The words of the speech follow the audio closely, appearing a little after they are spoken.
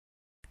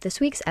This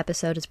week's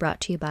episode is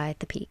brought to you by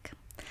The Peak.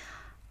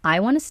 I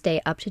want to stay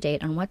up to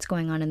date on what's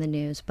going on in the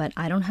news, but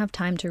I don't have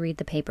time to read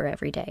the paper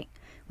every day,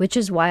 which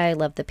is why I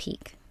love The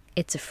Peak.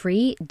 It's a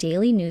free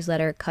daily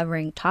newsletter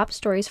covering top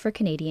stories for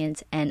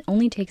Canadians and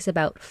only takes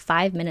about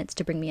 5 minutes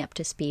to bring me up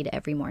to speed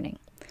every morning.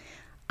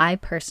 I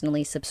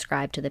personally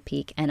subscribe to The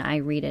Peak and I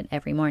read it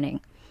every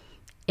morning.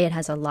 It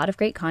has a lot of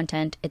great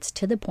content, it's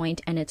to the point,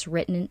 and it's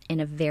written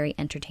in a very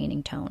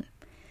entertaining tone.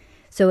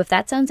 So if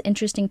that sounds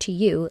interesting to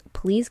you,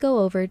 please go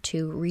over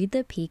to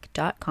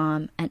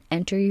readthepeak.com and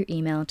enter your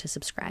email to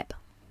subscribe.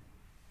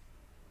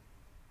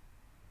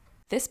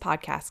 This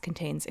podcast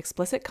contains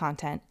explicit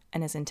content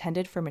and is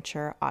intended for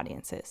mature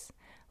audiences.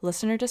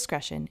 Listener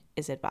discretion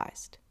is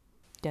advised.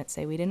 Don't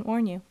say we didn't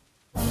warn you.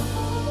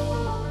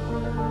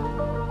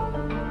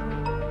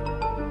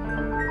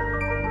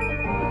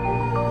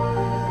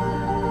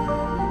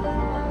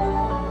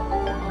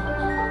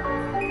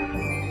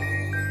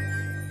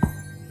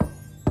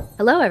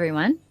 Hello,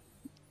 everyone.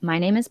 My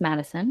name is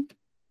Madison.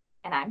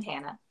 And I'm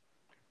Hannah.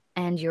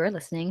 And you're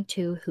listening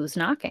to Who's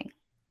Knocking?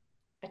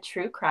 A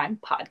true crime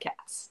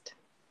podcast.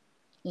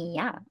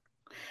 Yeah.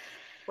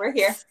 We're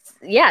here.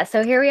 Yeah,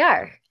 so here we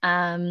are.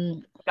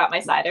 Got my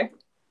cider.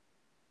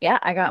 Yeah,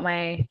 I got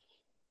my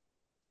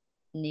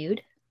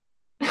nude.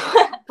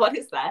 What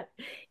is that?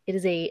 It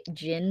is a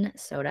gin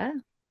soda.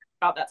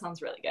 Oh, that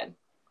sounds really good.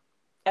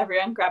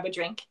 Everyone grab a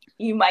drink.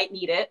 You might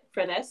need it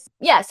for this.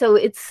 Yeah, so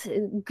it's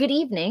good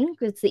evening.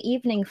 It's the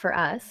evening for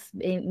us.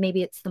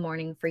 Maybe it's the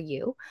morning for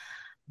you.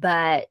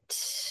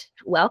 But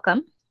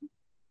welcome.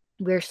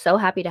 We're so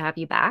happy to have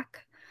you back.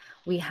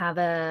 We have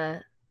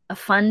a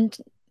fun,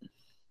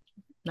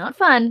 not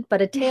fun,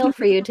 but a tale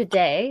for you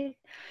today.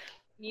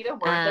 Need a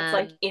word that's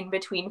like in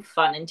between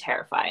fun and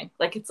terrifying.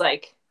 Like it's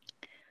like,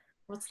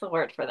 what's the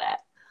word for that?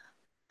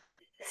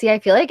 See, I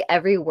feel like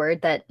every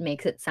word that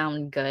makes it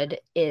sound good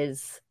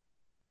is,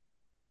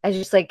 I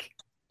just like,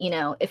 you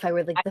know, if I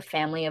were like the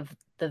family of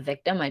the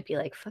victim, I'd be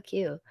like, fuck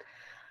you.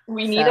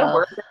 We need a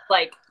word that's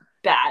like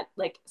bad,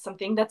 like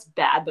something that's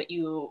bad, but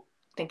you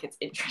think it's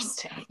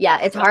interesting.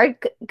 Yeah, it's hard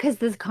because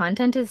this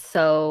content is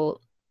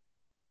so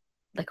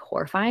like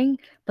horrifying,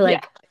 but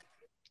like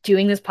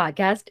doing this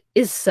podcast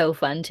is so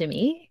fun to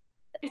me.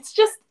 It's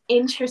just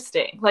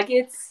interesting. Like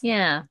it's,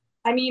 yeah.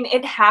 I mean,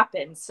 it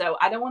happened. So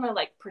I don't want to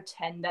like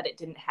pretend that it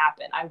didn't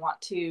happen. I want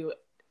to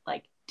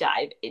like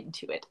dive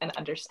into it and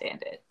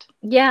understand it.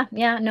 Yeah,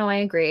 no, I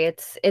agree.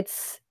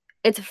 It's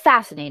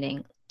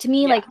fascinating to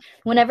me. Like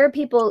whenever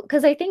people,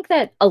 because I think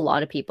that a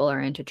lot of people are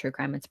into true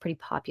crime. It's a pretty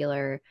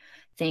popular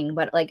thing.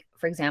 But like,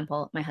 for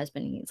example, my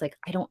husband, he's like,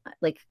 I don't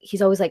like,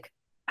 he's always like,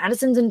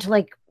 Addison's into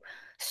like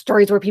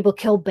stories where people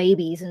kill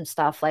babies and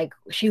stuff. Like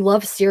she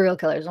loves serial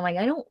killers. I'm like,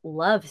 I don't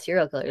love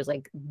serial killers.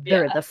 Like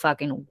they're the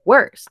fucking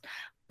worst.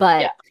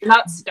 But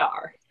not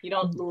Star. You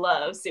don't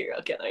love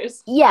serial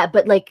killers. Yeah,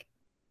 but like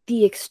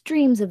the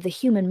extremes of the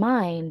human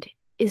mind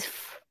is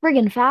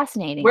friggin'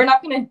 fascinating. We're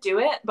not going to do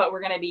it, but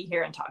we're going to be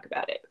here and talk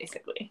about it,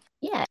 basically.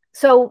 Yeah.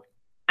 So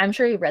I'm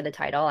sure you read the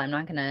title. I'm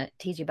not going to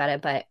tease you about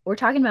it, but we're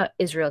talking about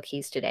Israel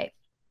Keyes today.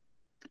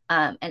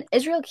 And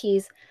Israel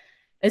Keyes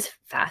is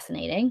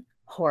fascinating,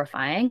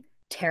 horrifying,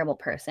 terrible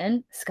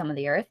person, scum of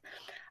the earth.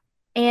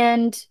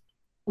 And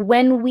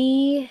when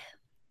we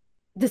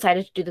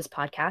decided to do this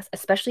podcast,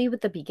 especially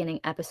with the beginning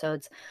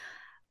episodes,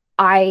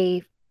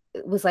 I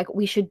was like,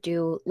 we should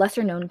do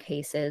lesser known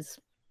cases.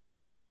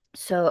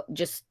 So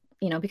just,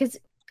 you know, because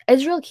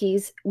Israel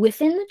Keyes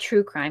within the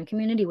true crime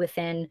community,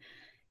 within,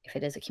 if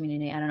it is a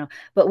community, I don't know,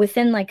 but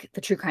within like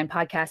the true crime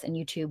podcast and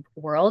YouTube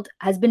world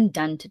has been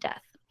done to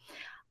death.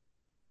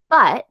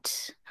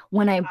 But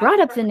when I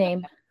brought up the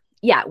name,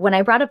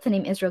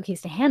 Israel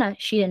Keyes to Hannah,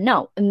 she didn't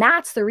know. And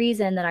that's the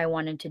reason that I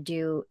wanted to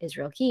do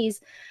Israel Keyes.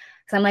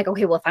 Because I'm like,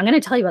 okay, well, if I'm going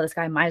to tell you about this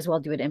guy, I might as well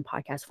do it in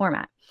podcast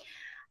format.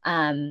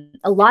 A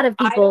lot of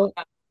people,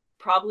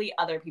 probably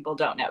other people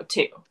don't know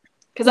too,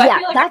 because I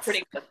feel like that's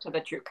pretty close to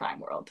the true crime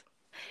world.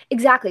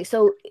 Exactly.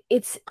 So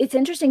it's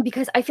interesting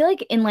because I feel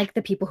like in like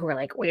the people who are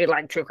like, we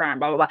like true crime,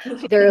 blah blah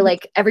blah, they're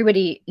like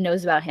everybody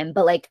knows about him,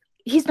 but like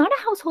he's not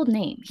a household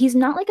name. He's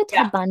not like a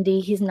Ted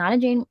Bundy. He's not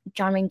a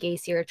John Wayne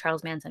Gacy or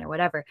Charles Manson or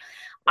whatever.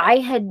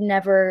 I've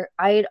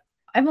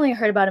only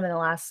heard about him in the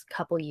last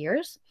couple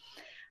years.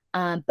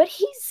 But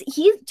he's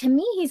to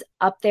me, he's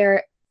up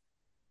there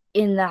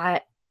in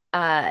that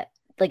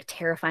like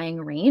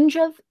terrifying range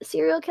of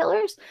serial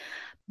killers.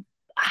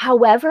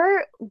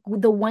 However,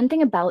 the one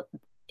thing about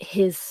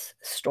his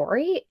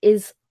story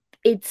is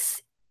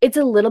it's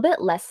a little bit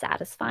less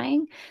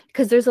satisfying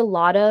because there's a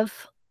lot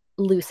of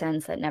loose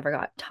ends that never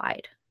got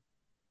tied.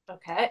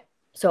 Okay.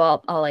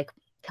 So I'll like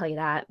tell you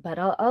that, but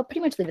I'll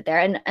pretty much leave it there.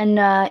 And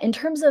in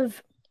terms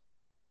of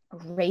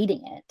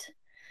rating it,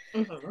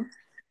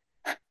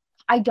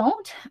 I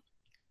don't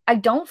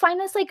find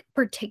this like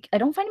I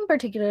don't find him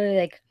particularly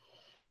like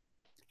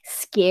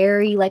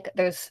scary. Like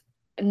there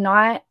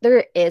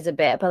is a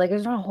bit, but like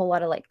there's not a whole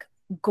lot of like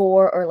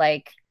gore or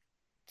like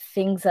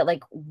things that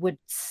like would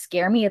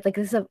scare me. It's like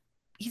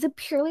he's a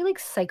purely like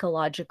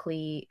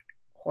psychologically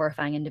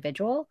horrifying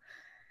individual.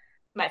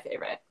 My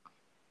favorite.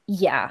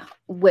 Yeah, That's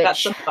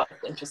which the most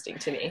interesting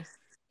to me.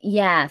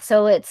 yeah,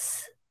 so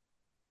it's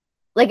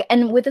like,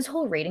 and with this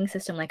whole rating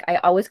system, like I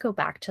always go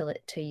back to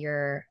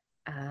your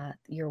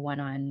one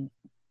on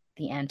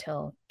the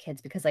Anthill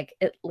kids, because like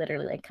it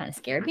literally like kind of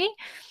scared me.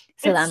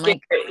 So It's I'm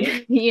like,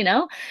 scary. you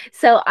know,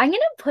 so I'm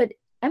gonna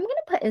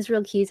put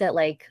Israel Keys at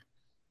like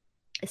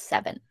a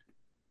 7.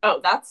 Oh,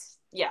 that's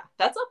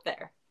up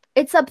there.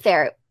 It's up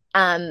there.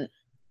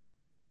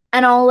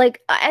 And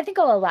I think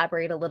I'll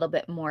elaborate a little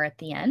bit more at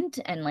the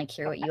end and like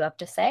hear what you have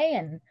to say,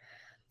 and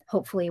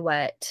hopefully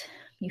what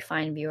you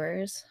find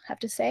viewers have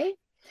to say.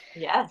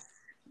 Yes.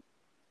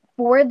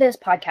 For this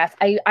podcast,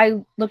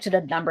 I looked at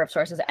a number of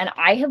sources, and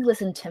I have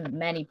listened to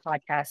many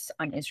podcasts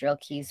on Israel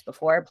Keys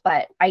before,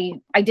 but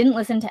I didn't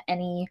listen to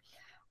any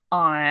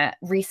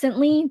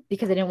recently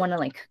because I didn't want to,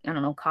 like, I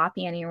don't know,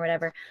 copy any or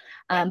whatever.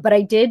 But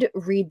I did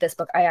read this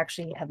book. I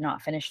actually have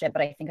not finished it,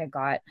 but I think I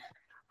got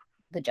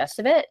the gist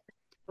of it.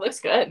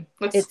 Looks good.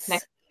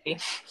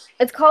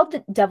 It's called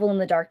The Devil in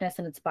the Darkness,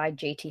 and it's by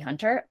J.T.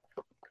 Hunter.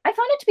 I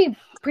found it to be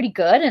pretty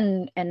good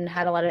and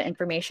had a lot of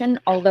information,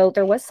 although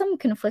there was some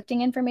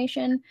conflicting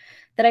information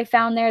that I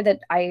found there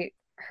that I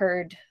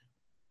heard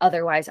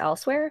otherwise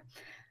elsewhere.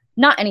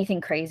 Not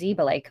anything crazy,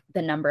 but like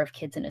the number of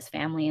kids in his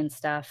family and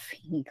stuff.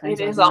 He claims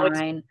it was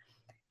 9.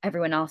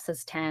 Everyone else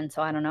says 10,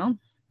 so I don't know.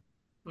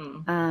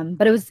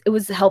 But it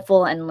was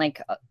helpful, and like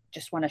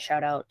just want to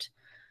shout out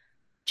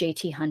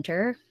J.T.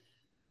 Hunter.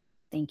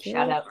 Thank you.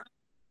 Shout out.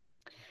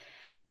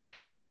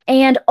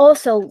 And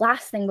also,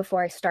 last thing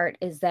before I start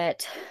is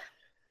that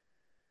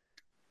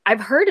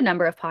I've heard a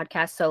number of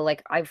podcasts. So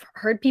like I've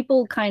heard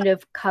people kind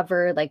of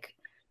cover like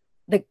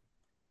the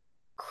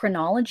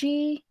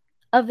chronology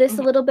of this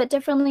a little bit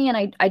differently.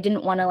 And I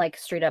didn't want to like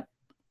straight up,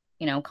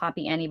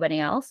 copy anybody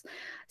else.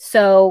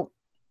 So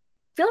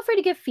feel free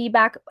to give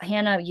feedback,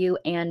 Hannah, you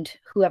and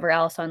whoever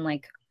else, on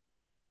like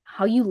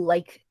how you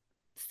like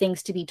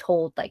things to be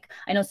told. Like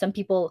I know some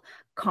people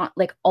can't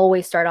like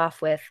always start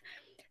off with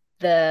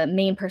the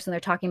main person they're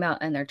talking about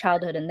and their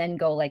childhood and then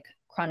go like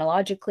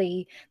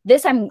chronologically.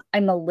 This I'm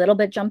a little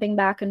bit jumping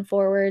back and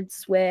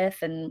forwards with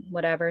and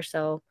whatever.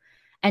 So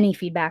any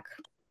feedback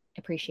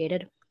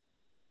appreciated.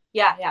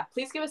 Yeah.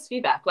 Please give us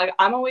feedback. Like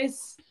I'm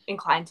always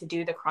inclined to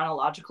do the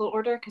chronological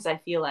order because I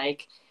feel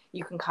like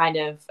you can kind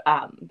of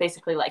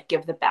basically like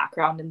give the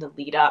background and the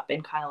lead up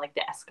and kind of like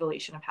the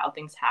escalation of how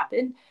things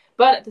happen.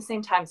 But at the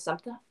same time,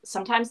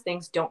 sometimes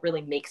things don't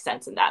really make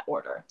sense in that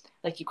order.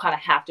 Like you kind of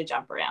have to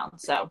jump around.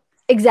 So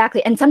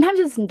exactly. And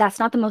sometimes that's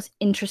not the most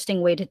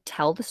interesting way to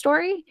tell the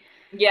story.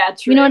 Yeah,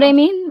 true. You know what I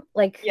mean?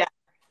 Like, yeah.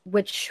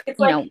 Which, it's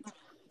like,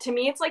 to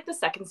me, it's like the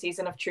second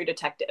season of True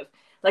Detective.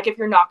 Like, if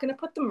you're not going to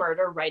put the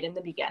murder right in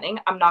the beginning,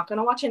 I'm not going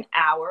to watch an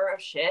hour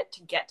of shit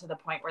to get to the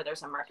point where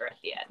there's a murder at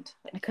the end.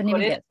 Like, I couldn't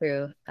even get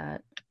through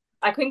that.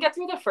 I couldn't get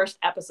through the first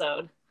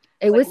epised.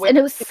 It was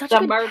such a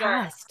good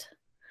cast.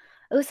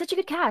 It was such a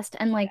good cast,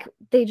 and like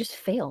they just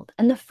failed.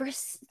 And the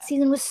first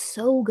season was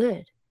so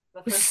good.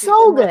 It was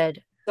so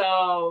good.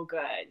 So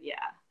good. Yeah,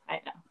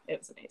 I know. It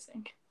was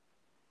amazing.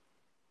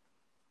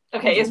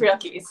 Okay, Israel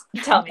Keys.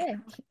 Tell me.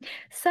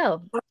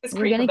 So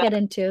we're going to get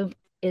into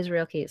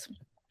Israel Keys.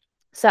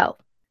 So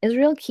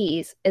Israel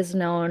Keys is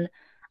known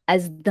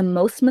as the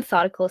most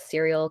methodical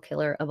serial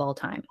killer of all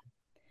time.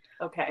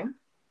 Okay.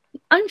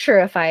 Unsure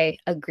if I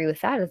agree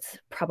with that. It's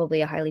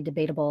probably a highly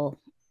debatable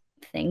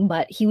thing,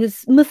 but he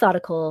was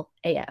methodical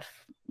AF,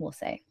 we'll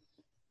say.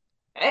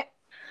 Okay.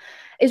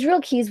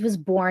 Israel Keys was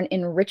born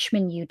in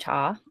Richmond,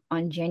 Utah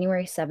on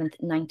January 7th,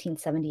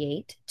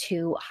 1978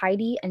 to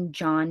Heidi and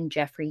John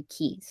Jeffrey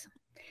Keys.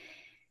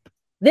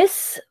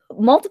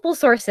 Multiple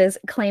sources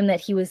claim that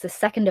he was the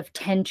second of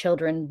 10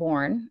 children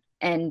born,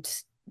 and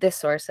this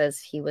source says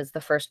he was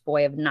the first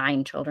boy of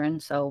 9 children,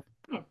 so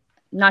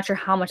not sure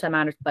how much that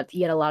matters, but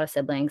he had a lot of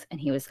siblings,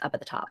 and he was up at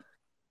the top.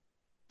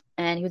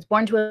 And he was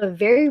born to a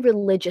very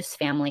religious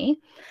family.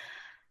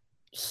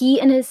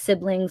 He and his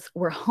siblings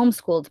were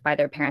homeschooled by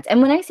their parents.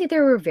 And when I say they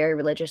were very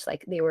religious,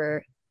 like they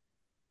were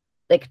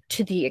like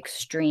to the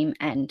extreme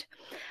end.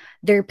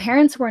 Their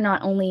parents were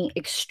not only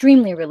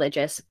extremely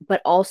religious,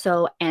 but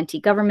also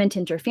anti-government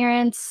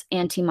interference,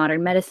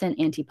 anti-modern medicine,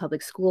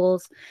 anti-public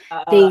schools.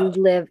 They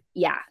lived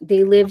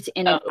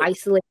in an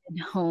isolated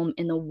home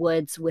in the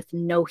woods with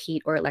no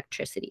heat or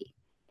electricity.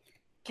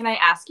 Can I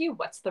ask you,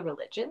 what's the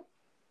religion?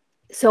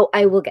 So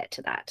I will get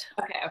to that.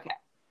 Okay.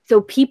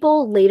 So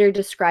people later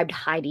described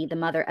Heidi, the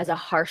mother, as a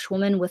harsh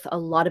woman with a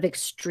lot of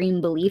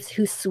extreme beliefs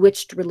who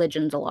switched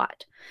religions a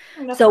lot.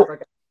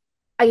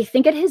 I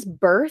think at his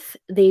birth,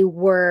 they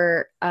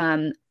were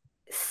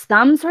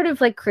some sort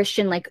of like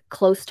Christian, like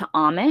close to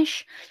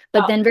Amish,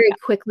 but then very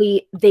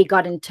quickly they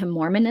got into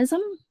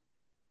Mormonism.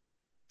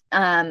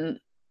 And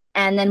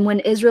then when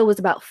Israel was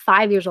about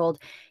 5 years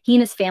old, he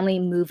and his family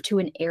moved to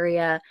an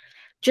area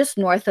just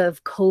north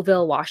of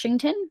Coville,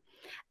 Washington.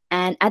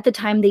 And at the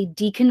time, they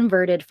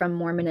deconverted from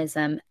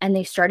Mormonism and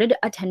they started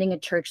attending a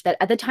church that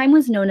at the time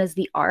was known as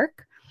the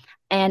Ark.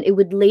 And it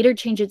would later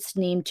change its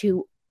name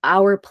to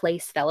Our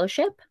Place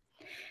Fellowship.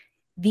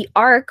 The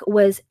Ark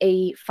was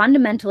a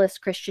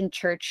fundamentalist Christian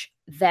church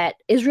that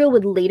Israel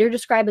would later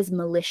describe as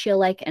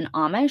militia-like and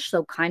Amish,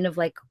 so kind of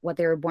like what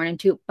they were born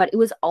into, but it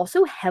was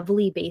also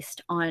heavily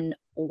based on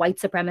white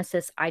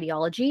supremacist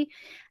ideology,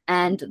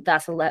 and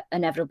thus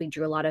inevitably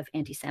drew a lot of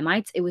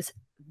anti-Semites. It was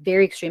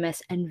very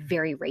extremist and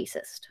very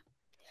racist.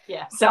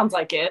 Yeah, sounds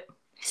like it.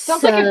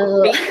 Sounds like a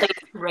great place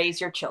to raise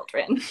your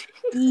children.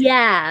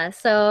 Yeah,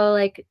 so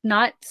like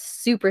not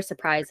super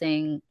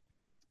surprising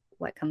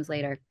what comes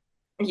later.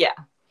 Yeah.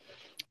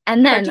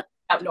 And then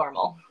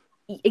abnormal.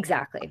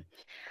 Exactly.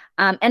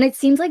 And it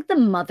seems like the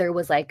mother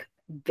was like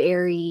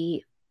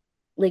very,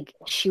 like,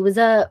 she was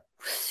a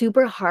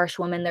super harsh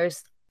woman.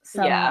 There's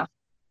some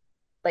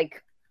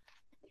like,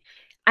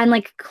 and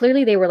like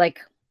clearly they were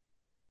like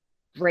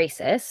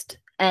racist.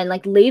 And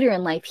like later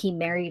in life, he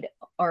married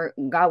or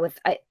got with,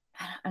 I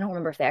don't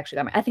remember if they actually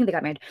got married. I think they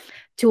got married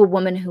to a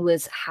woman who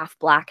was half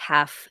black,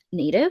 half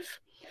native.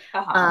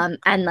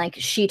 And like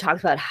she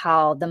talks about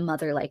how the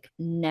mother like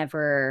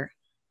never,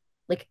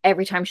 like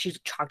every time she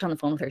talked on the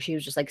phone with her, she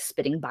was just like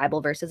spitting Bible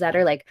verses at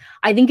her. Like,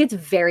 I think it's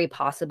very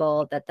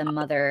possible that the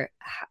mother,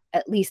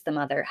 at least the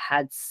mother,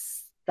 had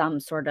some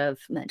sort of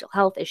mental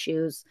health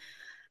issues,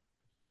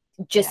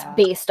 just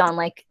based on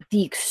like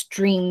the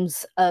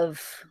extremes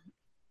of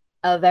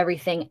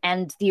everything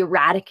and the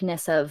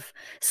erraticness of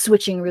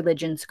switching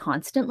religions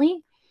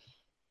constantly.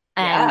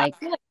 And like, I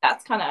feel like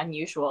that's kind of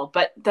unusual,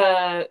 but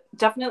the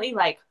definitely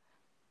like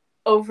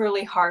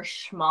overly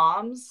harsh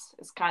moms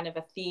is kind of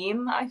a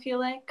theme, I feel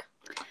like.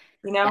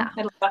 You know,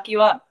 it'll fuck you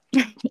up.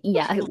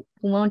 Yeah, it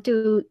won't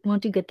do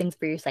good things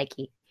for your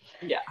psyche.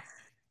 Yeah.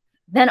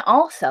 Then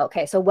also,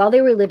 okay, so while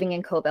they were living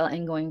in Kovel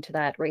and going to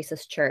that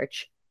racist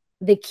church,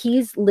 the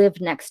Keys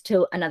lived next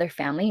to another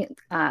family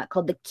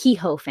called the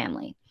Kehoe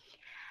family.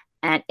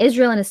 And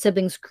Israel and his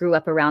siblings grew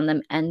up around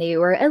them, and they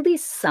were at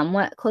least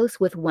somewhat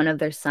close with one of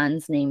their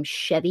sons named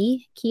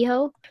Chevy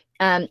Kehoe.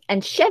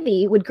 And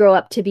Chevy would grow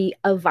up to be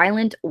a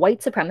violent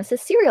white supremacist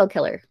serial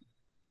killer.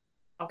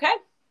 Okay.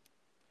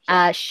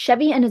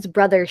 Chevy and his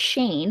brother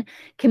Shane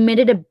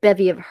committed a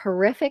bevy of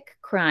horrific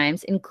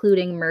crimes,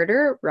 including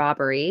murder,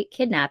 robbery,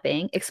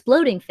 kidnapping,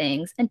 exploding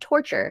things, and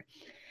torture.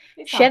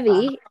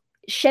 Chevy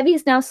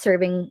is now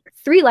serving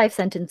 3 life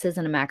sentences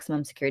in a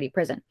maximum security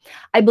prison.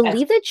 I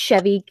believe that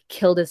Chevy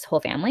killed his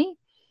whole family.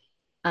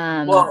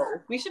 Whoa,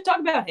 we should talk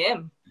about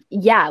him.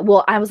 Yeah,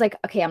 well, I was like,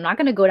 okay, I'm not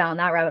going to go down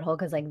that rabbit hole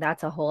because like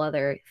that's a whole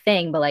other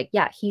thing. But like,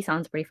 yeah, he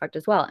sounds pretty fucked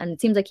as well. And it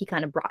seems like he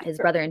kind of brought his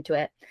brother into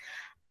it.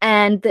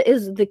 And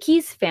the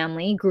Keys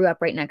family grew up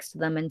right next to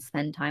them and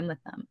spent time with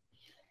them.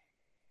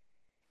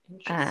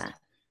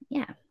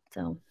 Yeah,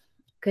 so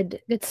good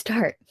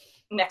start.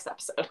 Next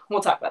episode,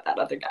 we'll talk about that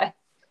other guy.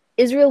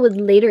 Israel would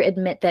later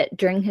admit that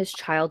during his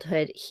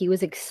childhood, he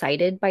was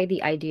excited by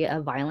the idea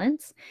of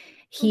violence.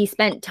 He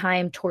spent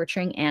time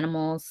torturing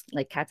animals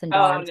like cats and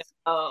dogs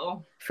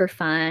for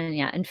fun,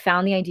 and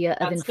found the idea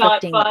of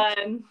inflicting. Not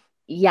fun.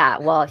 Yeah,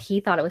 well, he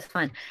thought it was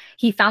fun.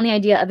 He found the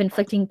idea of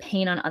inflicting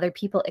pain on other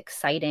people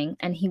exciting,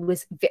 and he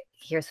was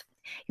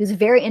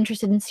very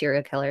interested in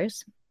serial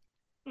killers.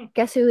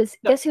 Guess who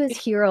his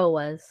hero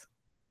was?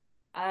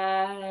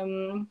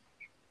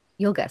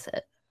 You'll guess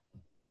it.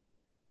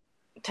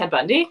 Ted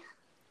Bundy?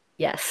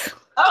 Yes.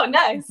 Oh,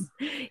 nice.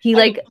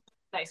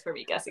 Nice for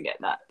me guessing it.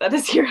 Not that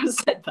his hero is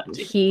Ted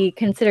Bundy. He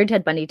considered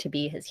Ted Bundy to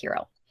be his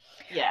hero.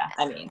 Yeah,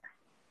 I mean,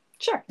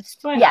 sure.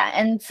 Yeah,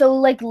 and so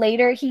like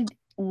later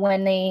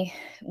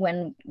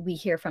when we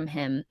hear from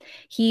him,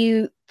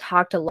 he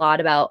talked a lot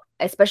about,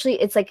 especially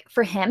it's like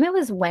for him it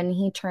was when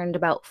he turned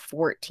about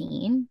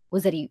 14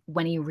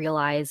 when he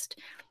realized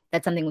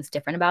that something was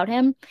different about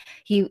him.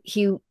 He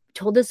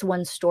told this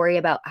one story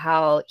about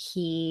how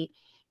he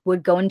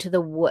would go into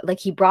the wood, like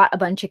he brought a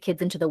bunch of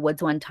kids into the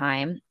woods one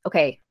time.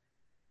 Okay,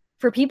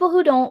 for people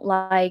who don't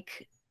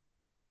like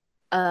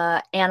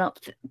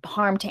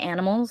harm to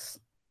animals,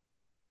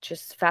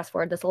 just fast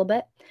forward this a little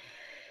bit.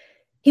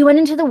 He went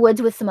into the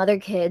woods with some other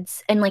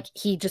kids, and like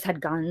he just had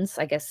guns,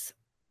 I guess.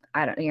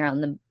 I don't know, you're out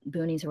in the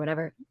boonies or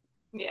whatever.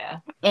 Yeah.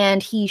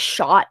 And he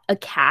shot a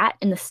cat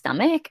in the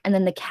stomach, and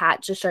then the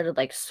cat just started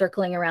like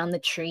circling around the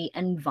tree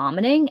and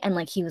vomiting, and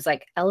like he was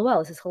like, LOL,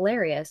 this is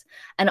hilarious.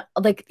 And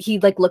like he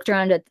like looked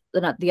around at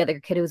the other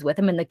kid who was with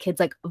him, and the kid's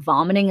like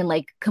vomiting and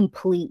like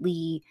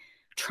completely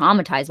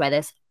traumatized by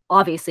this,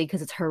 obviously,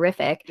 because it's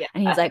horrific. Yeah.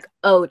 And he's like,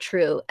 oh,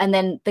 true. And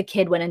then the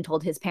kid went and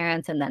told his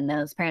parents, and then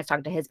those parents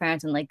talked to his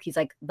parents, and like he's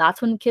like, that's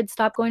when kids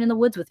stop going in the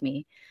woods with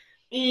me.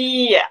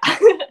 Yeah.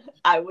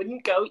 I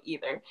wouldn't go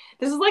either.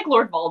 This is like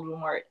Lord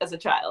Voldemort as a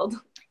child.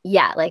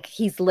 Yeah, like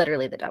he's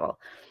literally the devil.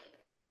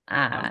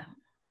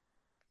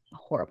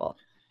 Horrible.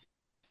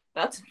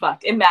 That's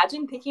fucked.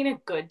 Imagine taking a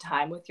good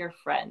time with your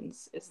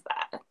friends. Is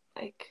that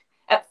like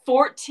at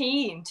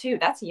 14 too?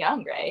 That's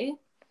young, right?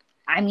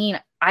 I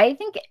mean, I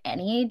think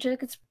any age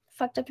it's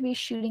fucked up to be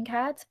shooting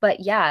cats, but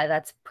yeah,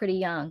 that's pretty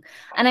young.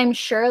 And I'm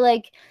sure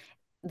like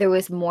there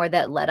was more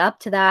that led up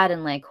to that,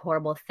 and like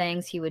horrible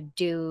things he would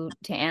do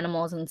to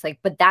animals, and it's like,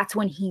 but that's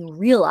when he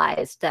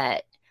realized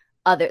that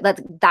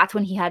that's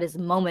when he had his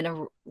moment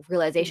of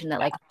realization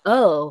that like,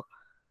 oh,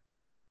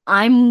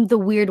 I'm the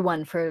weird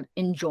one for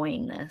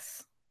enjoying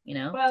this. you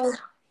know? Well,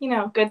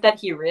 good that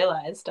he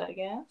realized, I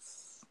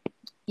guess.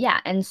 Yeah.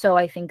 And so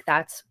I think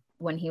that's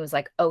when he was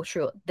like, oh,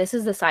 true. This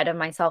is the side of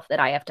myself that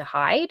I have to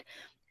hide,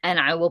 and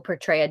I will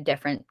portray a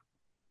different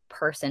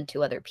person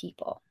to other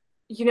people.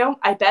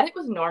 I bet it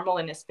was normal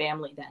in his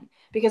family then,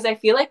 because I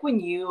feel like when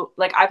you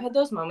like, I've had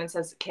those moments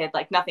as a kid,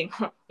 like nothing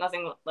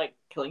like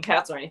killing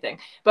cats or anything,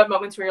 but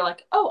moments where you're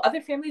like, oh,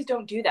 other families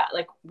don't do that.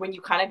 Like when you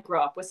kind of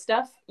grow up with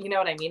stuff, you know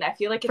what I mean? I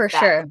feel like it's for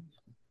sure.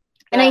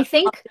 And I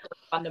think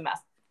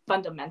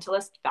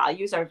fundamentalist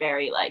values are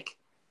very like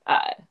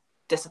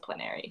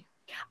disciplinary.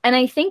 And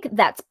I think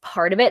that's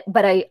part of it,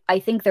 but I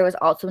think there was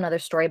also another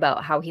story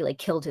about how he like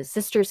killed his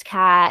sister's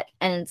cat,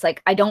 and it's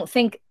like I don't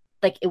think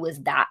like it was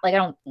that, like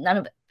none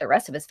of the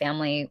rest of his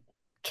family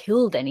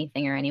killed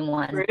anything or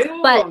anyone. True.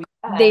 But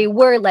yeah. They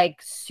were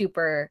like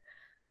super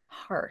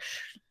harsh.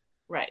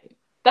 Right.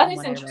 That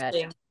is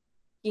interesting.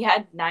 He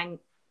had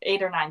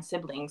 8 or 9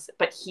 siblings,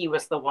 but he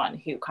was the one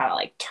who kind of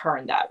like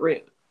turned that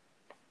route.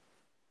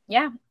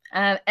 Yeah.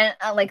 And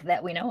like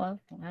that we know of.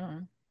 I don't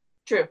know.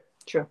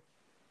 True.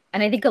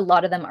 And I think a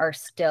lot of them are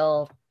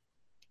still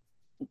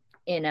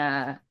in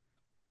a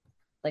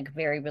like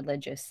very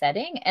religious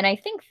setting. And I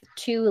think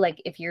too,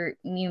 like if you're,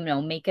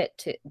 make it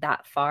to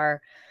that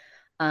far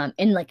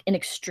in like an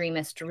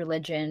extremist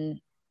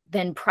religion,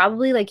 then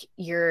probably like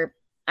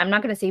I'm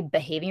not going to say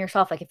behaving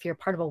yourself. Like if you're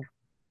part of a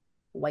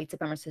white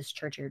supremacist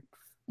church, you're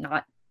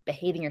not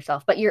behaving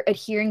yourself, but you're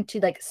adhering to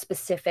like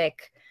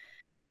specific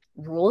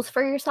rules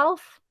for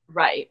yourself.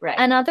 Right.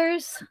 And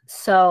others.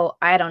 So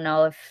I don't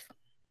know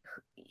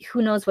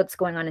who knows what's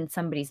going on in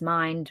somebody's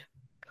mind,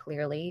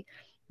 clearly,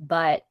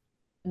 but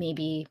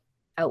maybe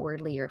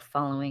outwardly you're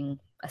following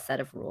a set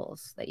of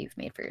rules that you've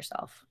made for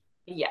yourself.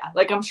 Yeah,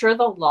 like I'm sure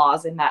the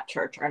laws in that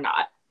church are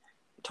not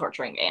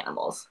torturing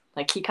animals.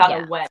 Like he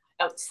kind of went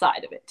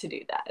outside of it to do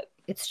that.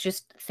 It's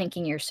just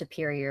thinking you're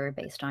superior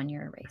based on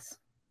your race.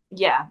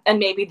 Yeah, and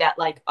maybe that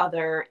like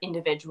other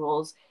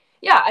individuals,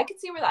 I could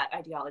see where that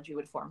ideology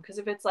would form, because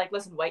if it's like,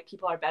 listen, white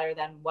people are better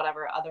than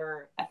whatever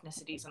other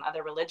ethnicities and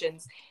other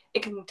religions,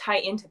 it can tie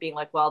into being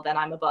like, well, then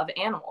I'm above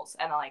animals,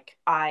 and like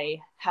I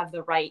have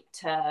the right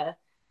to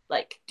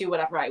like do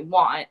whatever I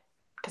want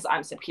because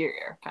I'm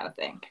superior, kind of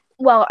thing.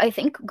 Well, I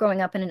think growing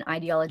up in an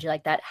ideology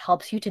like that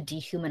helps you to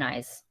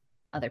dehumanize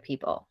other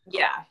people.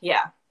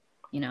 Yeah.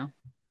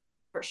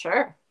 For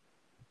sure.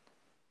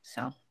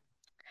 So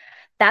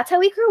that's how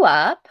we grew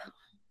up.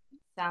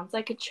 Sounds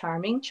like a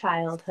charming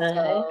childhood.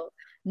 So,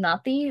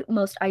 not the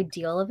most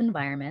ideal of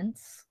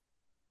environments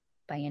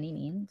by any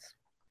means.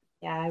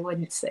 Yeah, I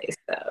wouldn't say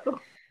so.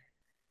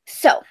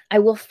 So I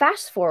will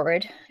fast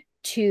forward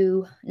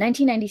to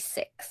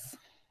 1996.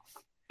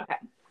 Okay.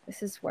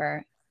 This is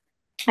where.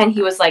 And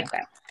he was like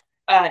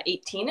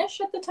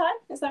 18-ish at the time.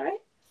 Is that right?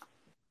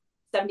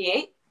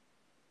 78?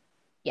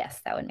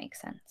 Yes, that would make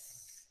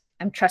sense.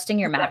 I'm trusting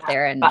your math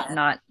there, and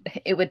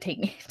it would take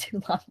me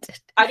too long to.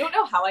 I don't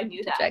know how I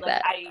knew that.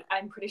 Like,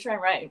 I'm pretty sure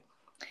I'm right.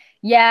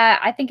 Yeah,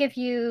 I think if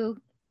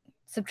you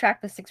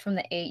subtract the 6 from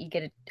the 8, you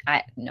get it.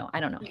 I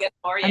don't know. You get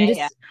more.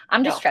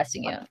 I'm just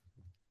trusting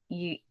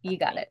you. You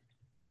got it.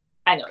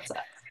 I know it's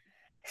that.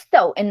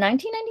 So in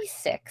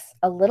 1996,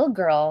 a little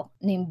girl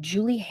named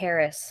Julie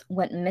Harris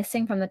went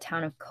missing from the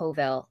town of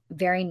Coville,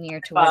 very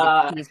near to where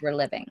the Keys were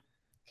living.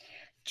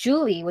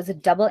 Julie was a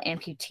double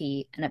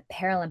amputee and a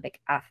Paralympic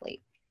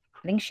athlete.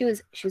 I think she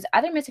was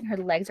either missing her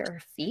legs or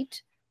her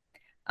feet,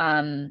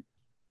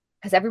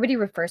 because everybody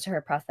refers to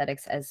her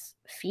prosthetics as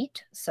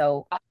feet.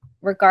 So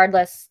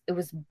regardless, it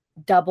was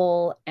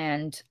double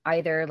and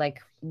either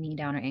like knee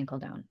down or ankle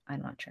down.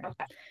 I'm not sure.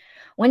 Okay.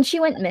 When she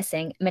went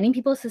missing, many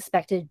people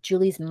suspected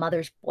Julie's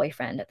mother's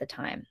boyfriend at the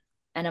time.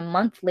 And a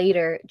month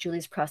later,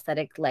 Julie's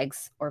prosthetic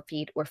legs or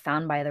feet were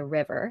found by the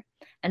river,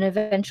 and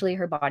eventually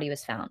her body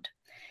was found.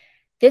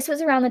 This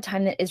was around the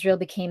time that Israel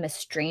became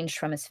estranged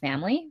from his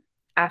family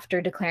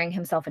after declaring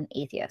himself an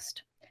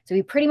atheist. So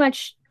he pretty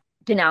much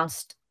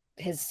denounced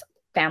his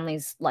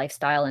family's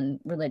lifestyle and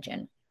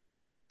religion.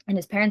 And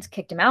his parents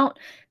kicked him out.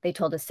 They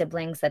told his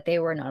siblings that they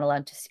were not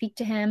allowed to speak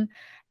to him.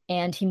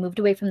 And he moved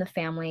away from the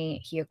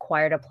family. He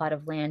acquired a plot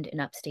of land in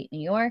upstate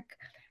New York.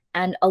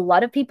 And a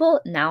lot of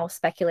people now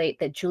speculate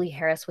that Julie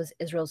Harris was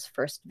Israel's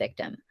first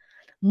victim,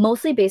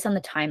 mostly based on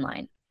the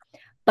timeline.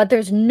 But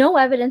there's no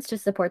evidence to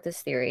support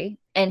this theory,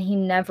 and he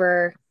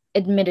never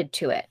admitted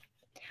to it.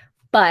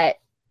 But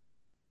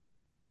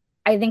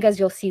I think, as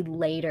you'll see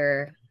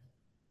later,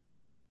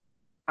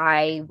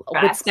 I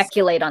would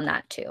speculate on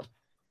that too.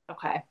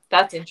 Okay,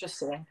 that's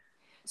interesting.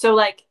 So,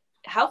 like,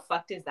 how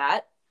fucked is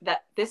that?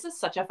 That this is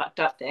such a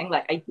fucked up thing.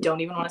 Like, I don't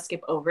even want to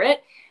skip over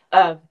it.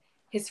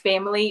 His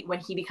family, when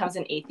he becomes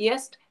an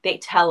atheist, they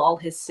tell all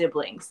his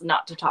siblings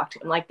not to talk to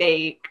him. Like,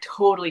 they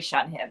totally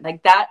shun him.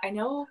 Like that, I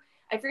know.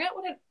 I forget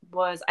what it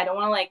was. I don't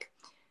want to like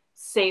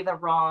say the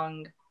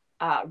wrong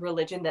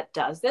religion that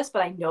does this,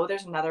 but I know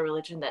there's another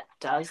religion that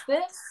does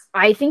this.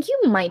 I think you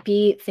might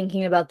be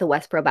thinking about the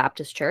Westboro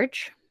Baptist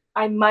Church.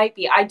 I might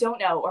be. I don't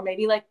know. Or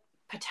maybe like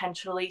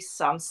potentially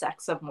some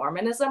sects of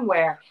Mormonism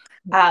where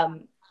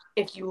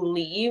if you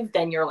leave,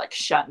 then you're like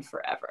shunned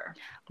forever.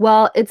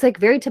 Well, it's like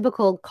very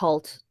typical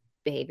cult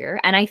behavior.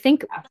 And I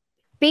think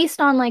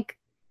based on like,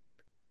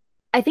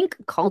 I think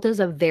cult is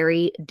a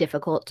very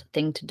difficult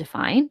thing to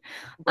define.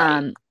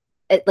 Right.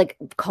 Like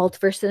cult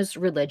versus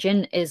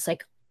religion is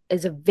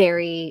a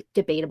very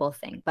debatable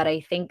thing. But I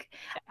think,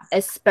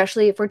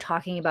 especially if we're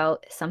talking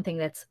about something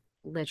that's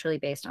literally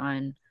based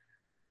on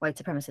white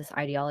supremacist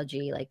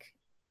ideology, like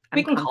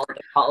We can call it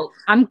a cult.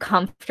 I'm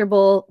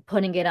comfortable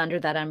putting it under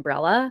that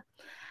umbrella.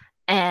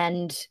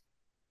 And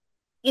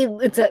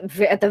it's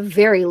at the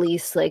very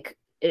least like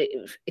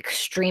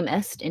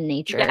extremist in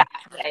nature.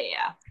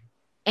 Yeah.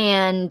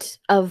 And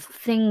of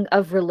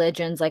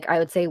religions, like I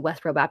would say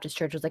Westboro Baptist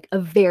Church was like a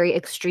very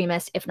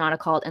extremist, if not a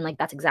cult, and like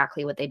that's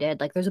exactly what they did.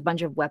 Like there's a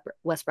bunch of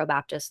Westboro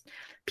Baptist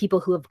people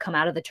who have come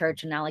out of the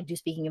church and now like do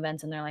speaking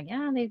events, and they're like,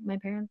 yeah,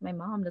 my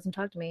mom doesn't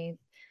talk to me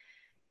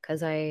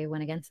because I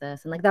went against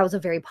this, and like that was a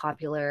very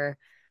popular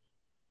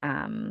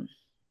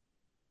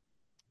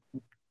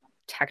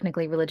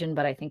technically religion,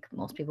 but I think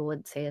most people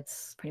would say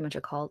it's pretty much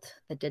a cult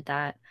that did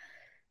that.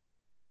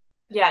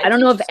 Yeah, I don't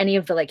know of any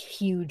of the like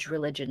huge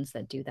religions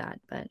that do that,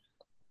 but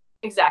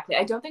exactly.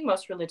 I don't think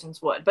most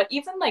religions would. But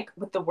even like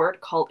with the word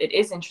cult, it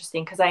is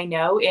interesting because I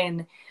know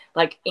in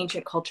like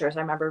ancient cultures,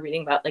 I remember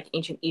reading about like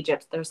ancient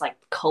Egypt, there's like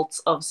cults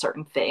of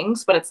certain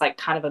things, but it's like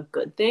kind of a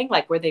good thing,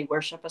 like where they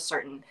worship a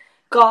certain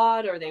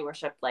god or they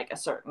worship like a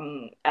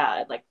certain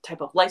like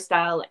type of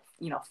lifestyle, like,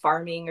 you know,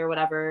 farming or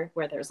whatever,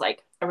 where there's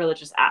like a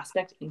religious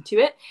aspect into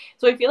it.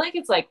 So I feel like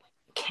it's like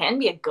can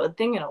be a good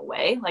thing in a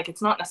way. Like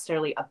it's not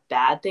necessarily a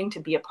bad thing to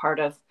be a part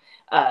of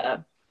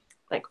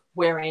like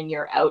wherein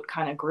you're out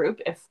kind of group,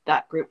 if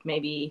that group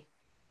maybe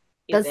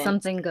does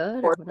something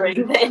good or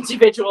the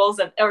individuals,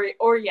 and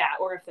or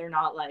if they're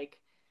not like,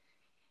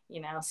 you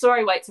know,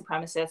 sorry white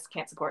supremacists,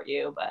 can't support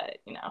you, but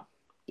you know.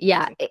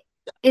 Yeah,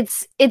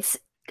 it's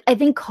I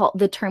think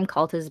the term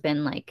cult has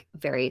been like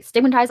very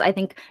stigmatized. I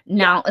think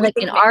now, like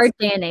in our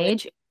day and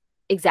age,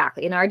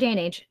 exactly in our day and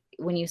age,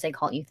 when you say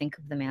cult, you think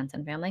of the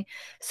Manson family.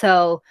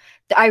 So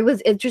I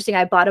was interesting.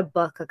 I bought a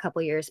book a couple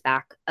years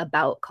back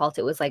about cults.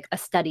 It was like a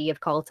study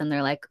of cults, and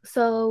they're like,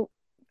 so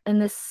in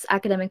this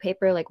academic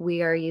paper, like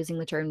we are using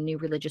the term new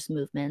religious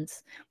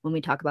movements when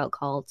we talk about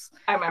cults.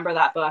 I remember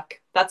that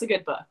book. That's a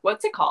good book.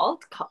 What's it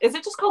called? Is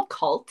it just called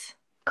Cult?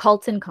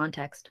 Cults in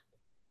Context.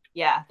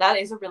 Yeah, that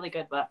is a really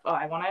good book. Oh,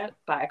 I want to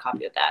buy a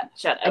copy of that.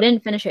 Shut up. I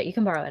didn't finish it. You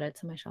can borrow it.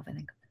 It's on my shelf, I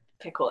think.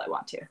 Okay, cool. I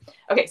want to.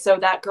 Okay, so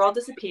that girl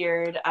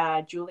disappeared.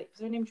 Julie,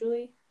 was her name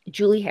Julie?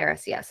 Julie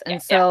Harris, yes.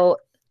 And so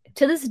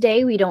to this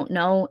day, we don't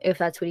know if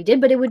that's what he did,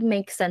 but it would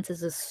make sense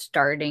as a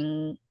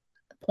starting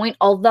point,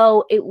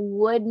 although it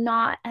would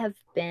not have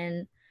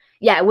been,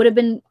 it would have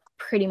been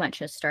pretty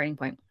much a starting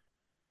point.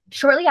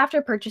 Shortly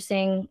after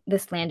purchasing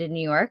this land in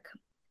New York,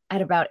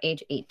 at about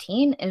age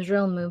 18,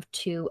 Israel moved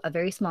to a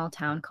very small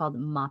town called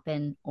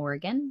Maupin,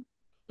 Oregon.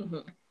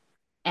 Mm-hmm.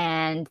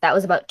 And that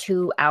was about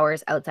 2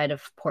 hours outside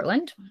of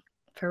Portland,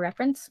 for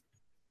reference.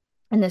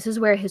 And this is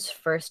where his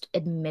first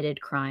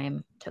admitted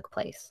crime took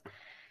place.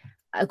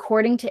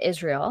 According to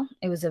Israel,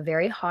 it was a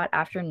very hot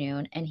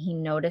afternoon, and he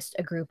noticed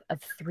a group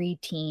of 3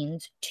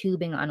 teens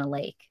tubing on a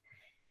lake.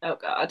 Oh,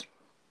 God.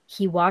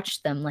 He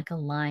watched them like a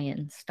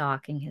lion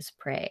stalking his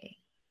prey.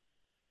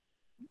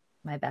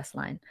 My best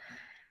line.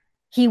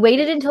 He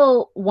waited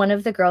until one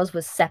of the girls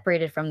was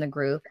separated from the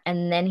group,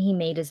 and then he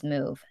made his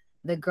move.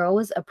 The girl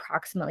was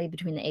approximately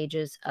between the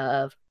ages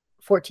of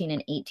 14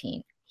 and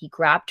 18. He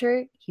grabbed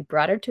her, he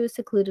brought her to a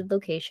secluded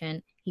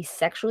location, he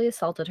sexually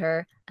assaulted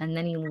her, and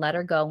then he let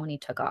her go when he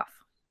took off.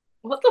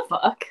 What the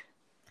fuck?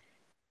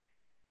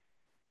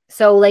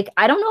 So, like,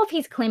 I don't know if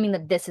he's claiming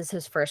that this is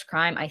his first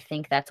crime. I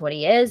think that's what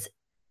he is.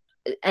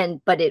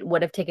 But it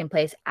would have taken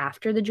place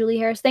after the Julie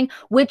Harris thing,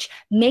 which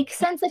makes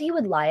sense that he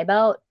would lie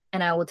about,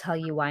 and I will tell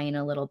you why in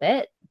a little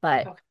bit.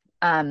 But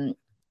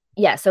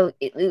so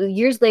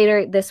years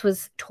later, this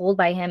was told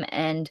by him,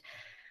 and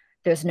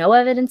there's no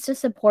evidence to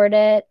support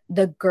it.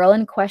 The girl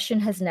in question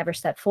has never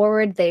stepped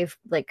forward. They've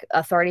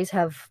authorities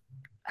have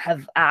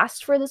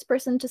asked for this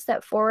person to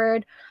step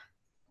forward.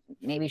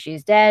 Maybe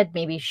she's dead.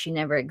 Maybe she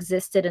never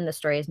existed and the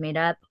story is made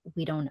up.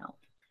 We don't know.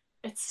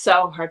 It's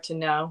so hard to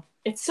know.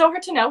 It's so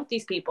hard to know with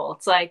these people.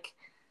 It's like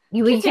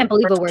you can't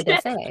believe a word they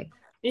say.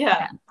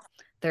 Yeah.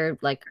 They're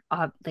like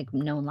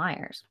known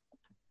liars.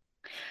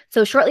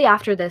 So shortly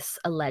after this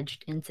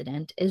alleged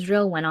incident,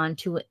 Israel went on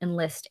to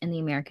enlist in the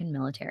American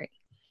military.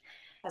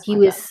 He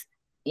was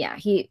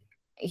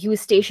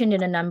stationed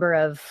in a number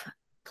of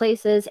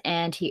places,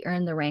 and he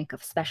earned the rank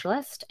of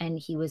specialist, and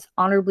he was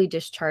honorably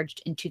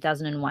discharged in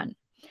 2001.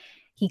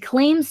 He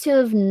claims to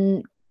have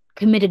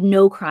committed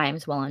no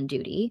crimes while on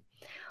duty,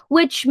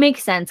 which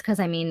makes sense because,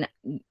 I mean,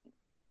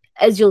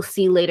 as you'll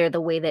see later, the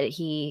way that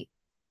he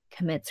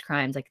commits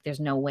crimes, like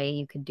there's no way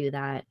you could do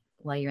that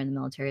while you're in the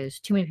military. There's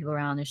too many people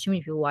around. There's too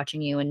many people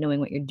watching you and knowing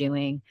what you're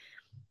doing.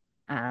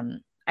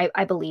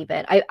 I believe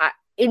it.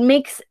 It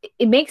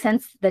makes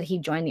sense that he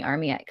joined the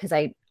army because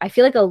I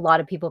feel like a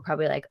lot of people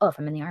probably like, oh, if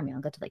I'm in the army,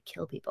 I'll get to like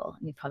kill people.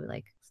 And he's probably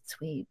like,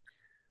 sweet.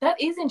 That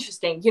is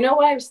interesting. You know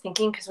what I was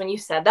thinking? Because when you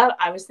said that,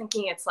 I was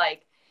thinking it's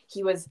like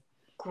he was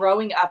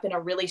growing up in a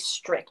really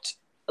strict,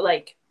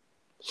 like,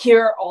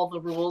 here are all the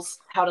rules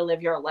how to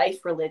live your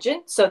life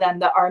religion. So then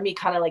the army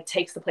kind of like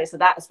takes the place of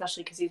that,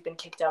 especially because he's been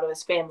kicked out of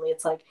his family.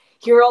 It's like,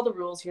 here are all the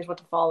rules, here's what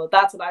to follow.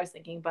 That's what I was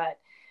thinking. But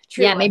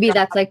true, Yeah, maybe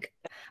that's like,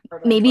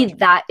 maybe torture.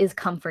 that is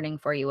comforting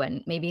for you.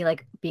 And maybe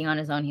like being on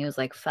his own, he was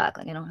like, fuck,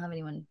 like I don't have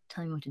anyone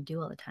telling me what to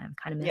do all the time.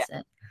 Kind of miss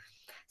it.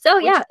 So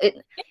yeah, it's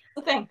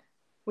the thing.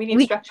 We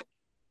need structure.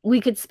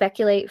 We could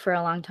speculate for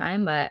a long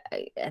time, but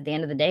at the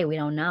end of the day, we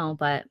don't know.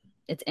 But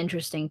it's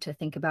interesting to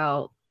think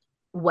about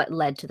what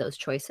led to those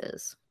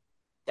choices.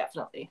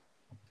 Definitely.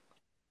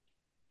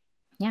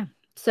 Yeah.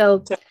 So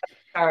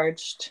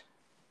discharged.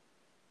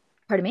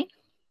 Pardon me?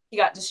 He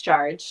got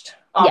discharged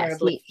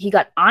honorably. Yes, he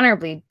got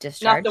honorably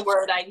discharged. Not the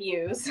word I'd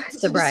use.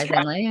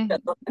 Surprisingly.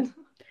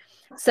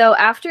 So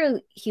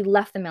after he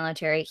left the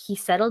military, he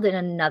settled in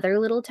another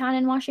little town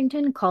in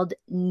Washington called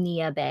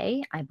Neah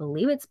Bay. I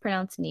believe it's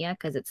pronounced Neah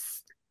because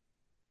it's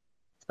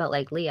spelled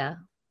like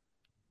Leah.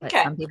 But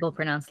some people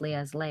pronounce Leah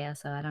as Leia,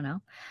 so I don't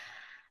know.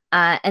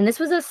 And this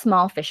was a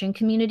small fishing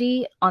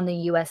community on the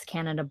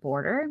U.S.-Canada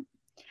border.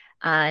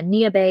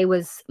 Neah Bay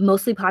was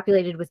mostly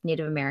populated with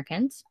Native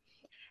Americans.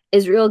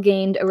 Israel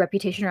gained a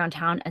reputation around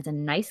town as a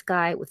nice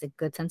guy with a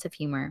good sense of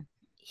humor.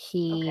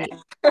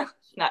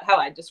 Not how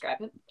I describe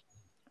it.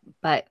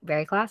 But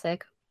very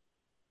classic.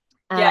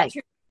 Yeah,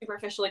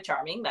 superficially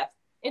charming.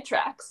 It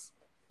tracks.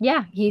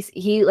 Yeah,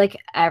 he like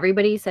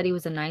everybody said he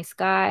was a nice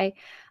guy,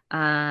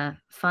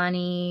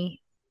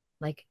 funny,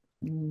 like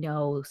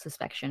no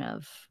suspicion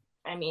of.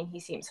 I mean, he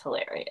seems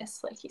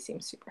hilarious. Like he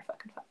seems super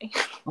fucking funny.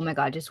 Oh my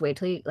god, just wait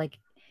till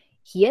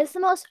he has the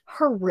most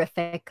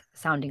horrific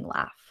sounding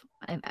laugh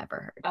I've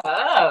ever heard.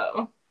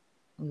 Oh.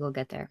 We will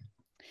get there.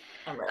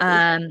 I'm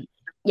ready.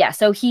 Yeah,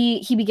 so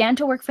he began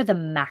to work for the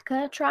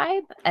Maka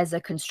tribe as a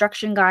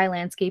construction guy,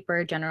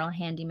 landscaper, general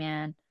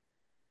handyman.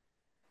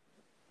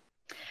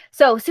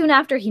 So soon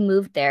after he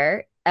moved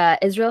there,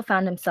 Israel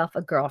found himself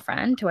a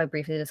girlfriend, who I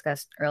briefly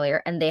discussed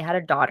earlier, and they had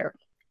a daughter.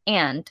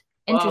 And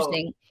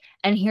interesting,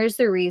 and here's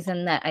the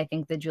reason that I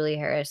think the Julie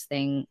Harris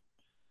thing,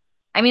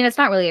 I mean, it's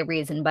not really a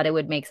reason, but it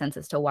would make sense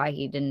as to why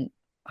he didn't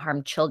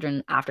harm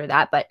children after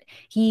that. But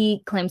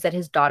he claims that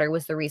his daughter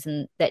was the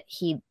reason that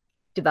he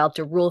developed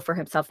a rule for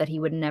himself that he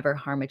would never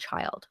harm a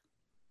child.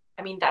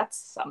 I mean, that's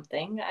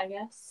something, I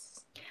guess.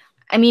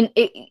 I mean,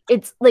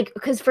 it's like,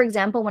 because for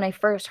example, when I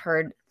first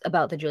heard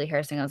about the Julie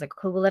Harris thing, I was like,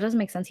 cool, well, that doesn't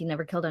make sense. He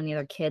never killed any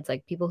other kids.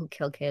 Like people who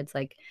kill kids,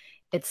 like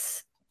it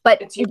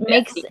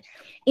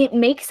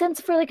makes sense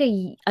for like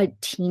a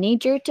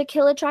teenager to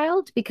kill a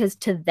child, because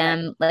to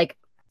them, like,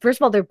 first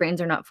of all, their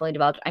brains are not fully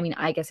developed. I mean,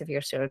 I guess if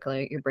you're a serial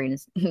killer, your brain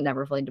is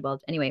never fully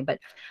developed anyway.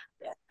 But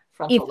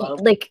if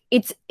like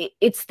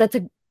that's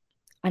a,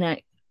 and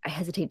I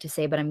hesitate to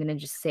say, but I'm gonna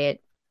just say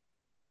it.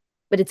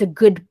 But it's a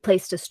good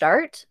place to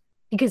start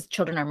because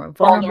children are more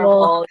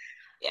vulnerable.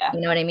 Yeah,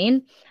 you know what I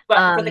mean.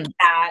 But for the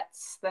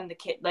cats, then the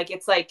kid, like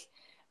it's like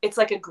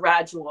a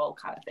gradual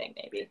kind of thing,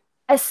 maybe.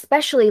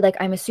 Especially like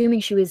I'm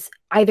assuming she was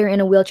either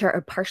in a wheelchair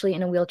or partially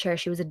in a wheelchair.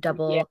 She was a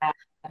double. Yeah.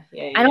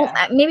 I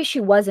don't. Maybe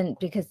she wasn't,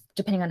 because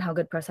depending on how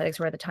good prosthetics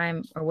were at the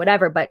time or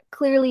whatever. But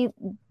clearly,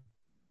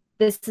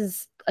 this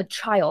is a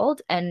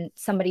child and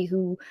somebody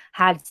who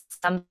had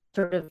some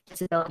sort of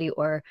disability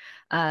or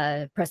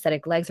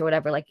prosthetic legs or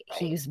whatever. Like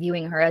he's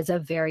viewing her as a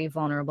very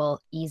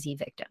vulnerable, easy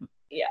victim.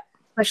 Yeah.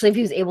 Especially if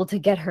he was able to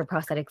get her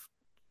prosthetic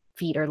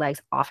feet or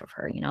legs off of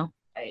her, you know?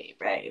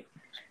 Right.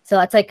 So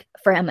that's like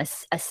for him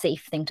a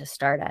safe thing to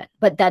start at.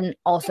 But then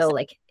also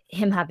like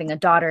him having a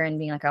daughter and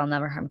being like, I'll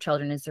never harm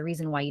children, is the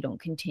reason why you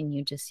don't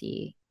continue to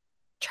see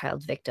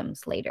child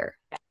victims later.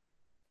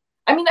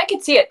 I mean, I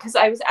could see it because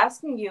I was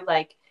asking you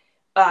like,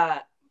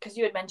 because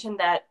you had mentioned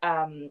that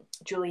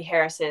Julie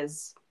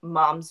Harris's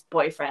mom's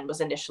boyfriend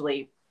was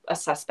initially a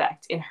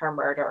suspect in her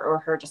murder or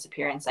her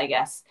disappearance, I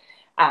guess.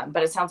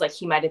 But it sounds like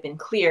he might have been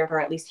cleared,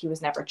 or at least he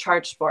was never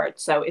charged for it.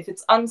 So if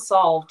it's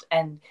unsolved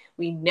and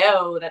we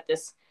know that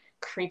this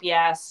creepy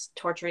ass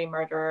torturing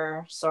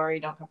murderer, sorry,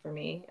 don't come for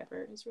me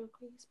ever, Israel,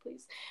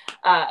 please.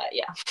 Yeah.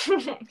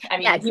 I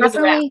mean, he was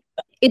around.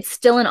 It's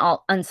still an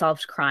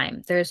unsolved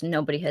crime. There's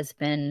nobody has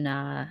been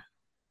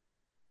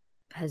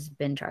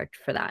charged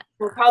for that.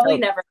 We'll probably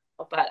never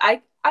know, but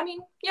I mean,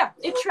 yeah,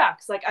 it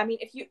tracks. Like, I mean,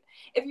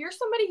 if you're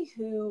somebody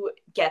who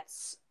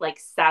gets like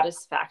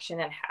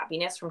satisfaction and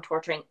happiness from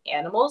torturing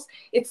animals,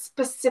 it's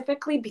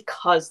specifically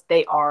because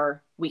they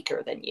are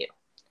weaker than you.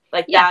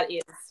 Like that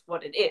is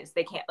what it is.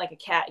 They can't, like a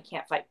cat, it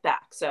can't fight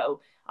back.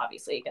 So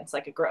obviously against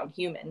like a grown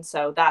human.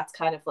 So that's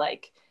kind of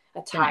like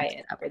a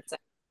tie-in.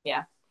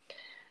 Yeah.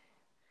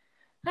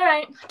 All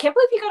right. I can't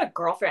believe he got a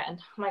girlfriend.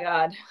 Oh my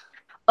God.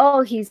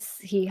 Oh, he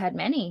had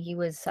many. He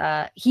was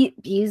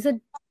he's a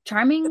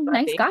charming,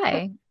 nice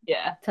guy.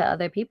 Yeah. To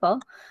other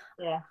people.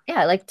 Yeah.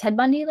 Yeah, like Ted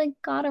Bundy like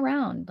got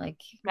around. Like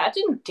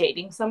imagine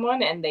dating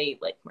someone and they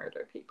like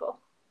murder people.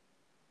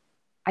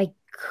 I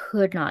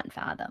could not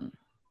fathom.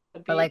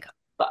 But like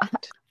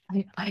fucked.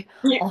 you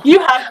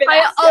have been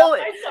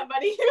by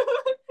somebody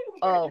who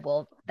Oh,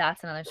 well,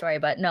 that's another story.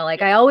 But no,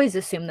 like I always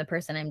assume the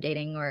person I'm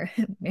dating or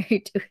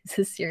married to is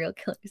a serial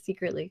killer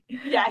secretly.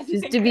 Yeah,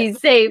 just to be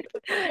safe.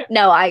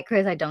 No,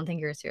 Chris, I don't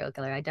think you're a serial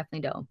killer. I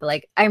definitely don't. But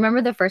like I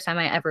remember the first time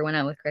I ever went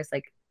out with Chris,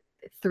 like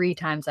 3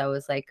 times I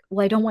was like,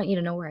 well, I don't want you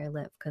to know where I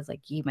live because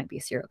like you might be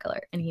a serial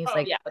killer. And he was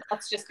like, yeah, but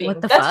that's just being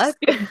what the fuck?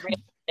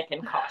 realistic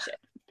and cautious.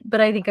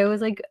 But I think I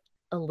was like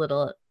a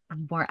little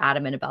more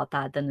adamant about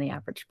that than the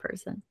average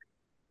person.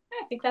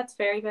 I think that's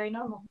very, very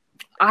normal.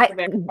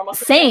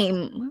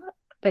 Same,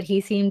 but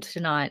he seemed to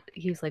not.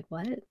 He was like,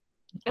 "What?"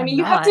 I mean,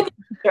 you have to be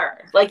sure.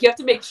 Like, you have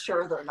to make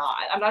sure they're not.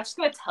 I'm not just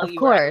going to tell you. Of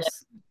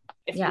course,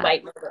 if you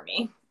might murder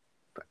me.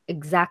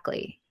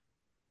 Exactly.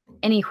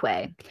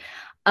 Anyway,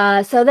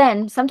 so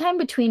then, sometime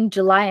between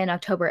July and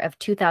October of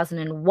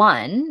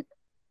 2001,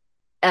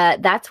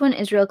 that's when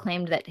Israel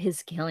claimed that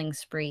his killing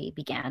spree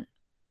began.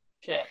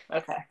 Shit.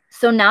 Okay.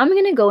 So now I'm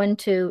going to go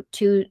into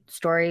 2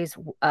 stories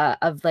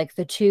of like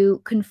the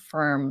 2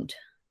 confirmed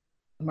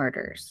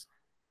murders.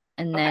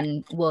 And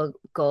then we'll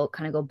go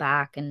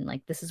back and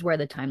like this is where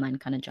the timeline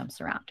kind of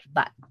jumps around.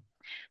 But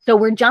so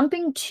we're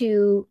jumping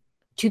to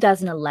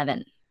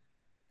 2011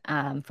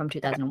 from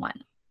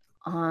 2001.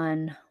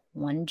 On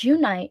one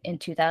June night in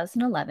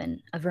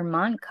 2011, a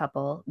Vermont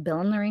couple,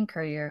 Bill and Lorraine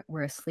Currier,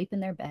 were asleep in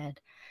their bed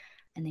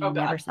and they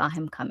never saw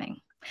him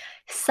coming.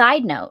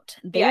 Side note,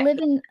 they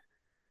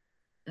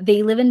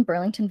live in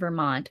Burlington,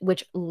 Vermont,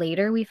 which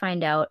later we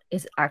find out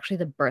is actually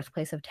the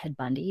birthplace of Ted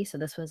Bundy. So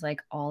this was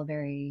like all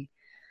very,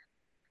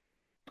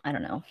 I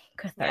don't know,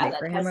 cathartic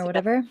for him or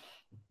whatever.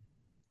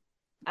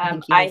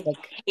 I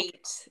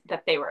hate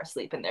that they were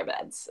asleep in their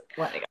beds.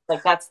 Like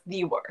that's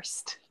the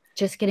worst.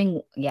 Just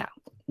kidding. Yeah.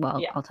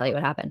 Well, I'll tell you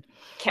what happened.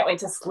 Can't wait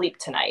to sleep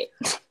tonight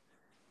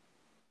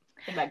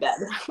in my bed.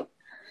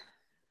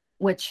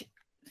 Which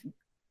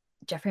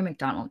Jeffrey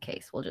McDonald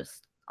case,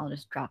 I'll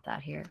just drop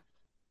that here,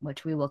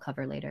 which we will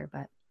cover later.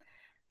 But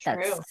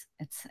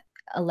it's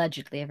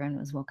allegedly everyone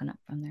was woken up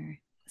from their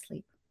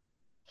sleep.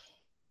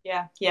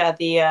 Yeah.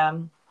 The I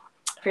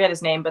forget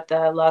his name, but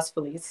the Los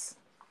Feliz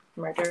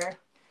murderer,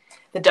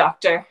 the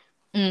doctor,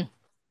 the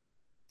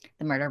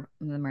murder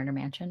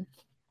mansion.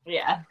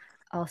 Yeah.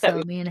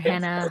 Also, me and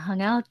Hannah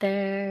hung out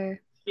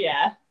there.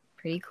 Yeah.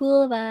 Pretty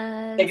cool of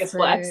us. Biggest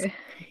flex.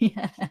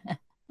 Yeah.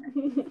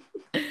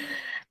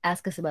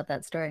 Ask us about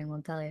that story and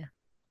we'll tell you.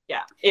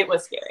 Yeah, it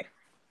was scary.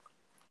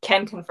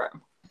 Can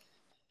confirm.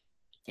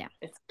 Yeah.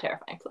 It's a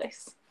terrifying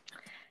place.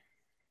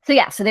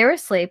 So they were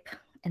asleep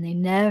and they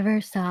never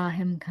saw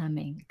him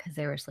coming because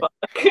they were asleep.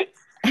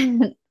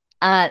 And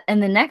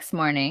the next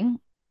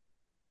morning,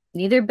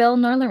 neither Bill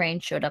nor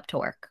Lorraine showed up to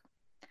work.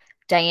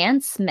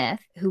 Diane Smith,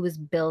 who was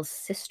Bill's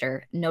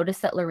sister,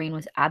 noticed that Lorraine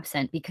was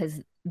absent because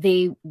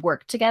they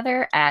worked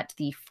together at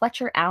the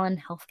Fletcher Allen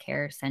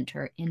Healthcare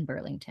Center in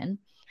Burlington.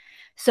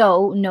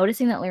 So,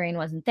 noticing that Lorraine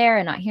wasn't there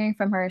and not hearing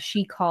from her,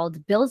 she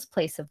called Bill's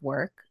place of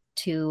work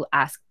to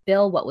ask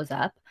Bill what was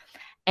up.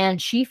 And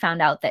she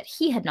found out that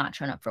he had not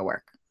shown up for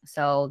work.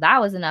 So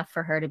that was enough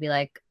for her to be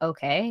like,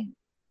 okay,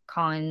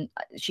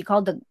 she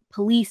called the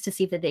police to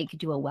see if they could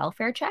do a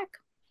welfare check.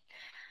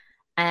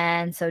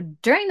 And so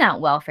during that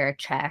welfare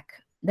check,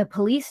 the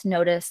police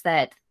noticed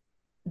that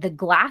the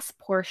glass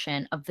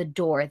portion of the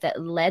door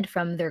that led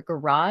from their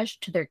garage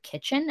to their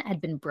kitchen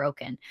had been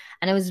broken.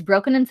 And it was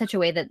broken in such a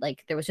way that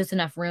like there was just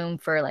enough room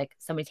for like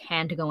somebody's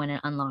hand to go in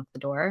and unlock the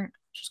door,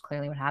 which is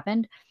clearly what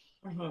happened.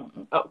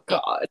 Mm-hmm. Oh,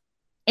 God.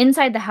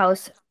 Inside the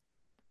house,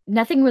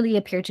 nothing really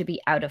appeared to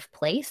be out of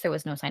place. There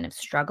was no sign of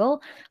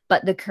struggle,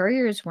 but the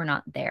Curriers were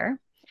not there.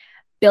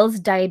 Bill's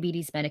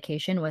diabetes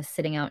medication was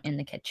sitting out in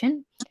the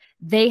kitchen.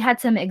 They had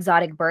some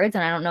exotic birds,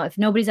 and I don't know if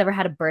nobody's ever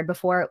had a bird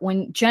before.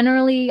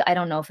 Generally, I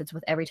don't know if it's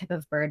with every type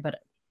of bird, but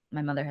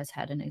my mother has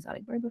had an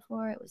exotic bird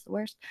before. It was the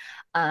worst.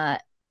 Why?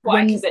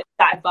 Because it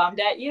dive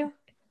bombed at you?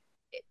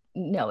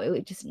 No, it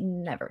would just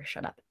never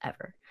shut up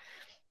ever.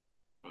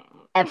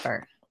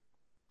 Ever.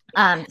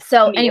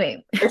 So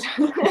anyway,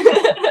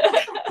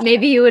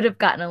 maybe you would have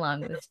gotten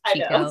along with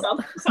Chico. I know.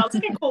 Sounds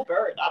like a cool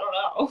bird. I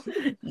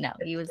don't know. No,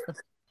 he was the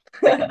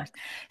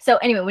So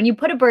anyway, when you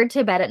put a bird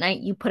to bed at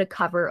night, you put a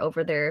cover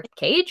over their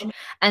cage.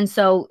 And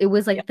so it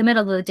was like the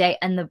middle of the day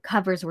and the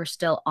covers were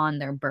still on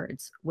their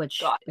birds,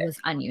 which was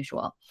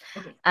unusual.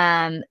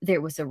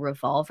 There was a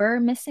revolver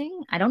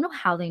missing. I don't know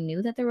how they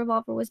knew that the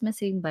revolver was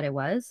missing, but it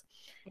was.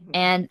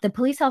 And the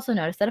police also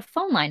noticed that a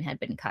phone line had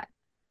been cut.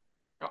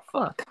 Oh,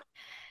 fuck.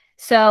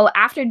 So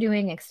after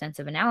doing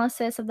extensive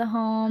analysis of the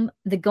home,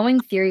 the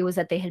going theory was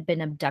that they had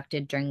been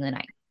abducted during the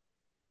night.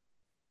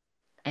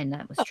 And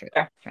that was true,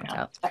 turns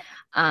out.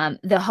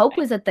 The hope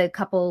was that the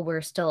couple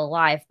were still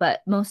alive,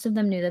 but most of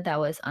them knew that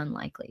was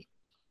unlikely.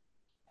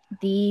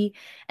 The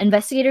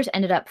investigators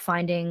ended up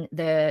finding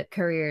the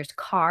Currier's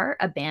car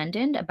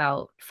abandoned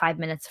about 5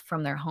 minutes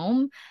from their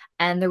home,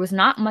 and there was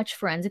not much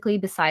forensically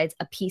besides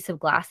a piece of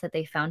glass that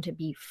they found to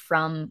be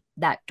from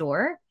that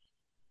door.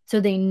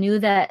 So they knew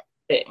that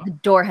the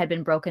door had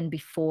been broken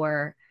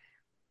before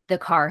the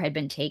car had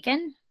been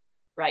taken.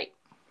 Right.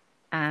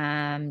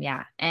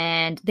 Yeah.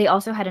 And they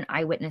also had an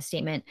eyewitness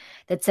statement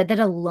that said that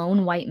a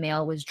lone white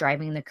male was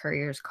driving the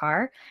courier's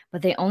car,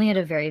 but they only had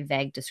a very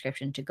vague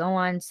description to go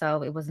on.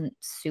 So it wasn't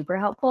super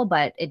helpful,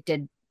 but it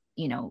did,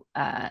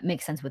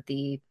 make sense with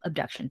the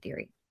abduction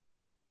theory.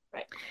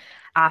 Right.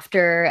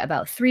 After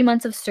about 3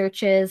 months of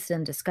searches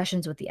and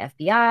discussions with the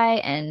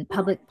FBI and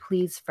public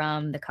pleas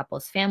from the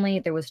couple's family,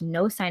 there was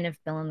no sign of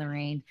Bill and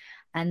Lorraine,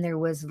 and there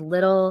was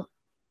little,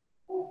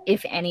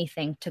 if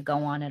anything, to go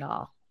on at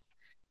all.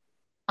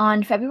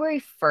 On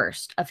February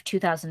 1st of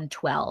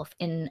 2012,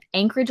 in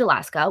Anchorage,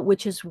 Alaska,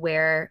 which is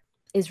where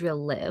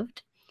Israel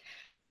lived,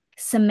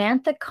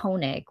 Samantha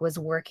Koenig was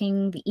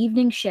working the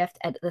evening shift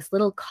at this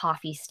little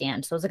coffee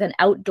stand. So it was like an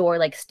outdoor,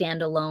 like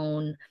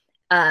standalone,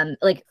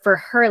 like for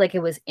her, like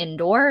it was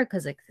indoor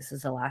because like this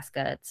is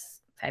Alaska,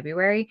 it's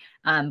February.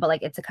 But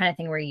like it's the kind of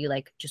thing where you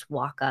like just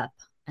walk up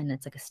and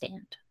it's like a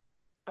stand.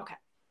 Okay.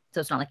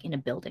 So it's not like in a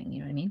building, you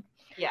know what I mean?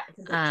 Yeah.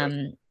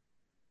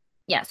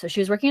 Yeah, so she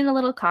was working in a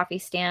little coffee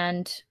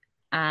stand,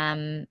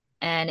 and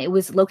it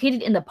was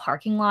located in the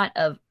parking lot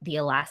of the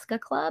Alaska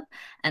Club,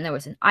 and there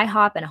was an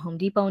IHOP and a Home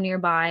Depot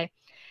nearby.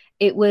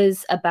 It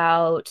was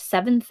about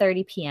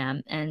 7:30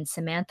 p.m., and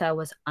Samantha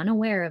was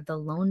unaware of the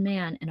lone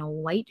man in a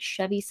white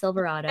Chevy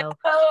Silverado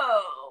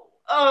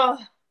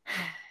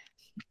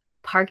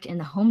parked in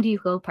the Home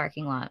Depot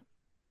parking lot.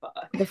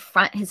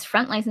 His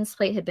front license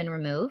plate had been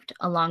removed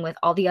along with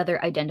all the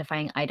other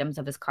identifying items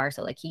of his car.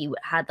 So like he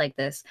had like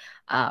this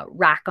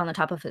rack on the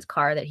top of his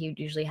car that he would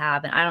usually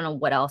have, and I don't know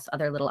what else,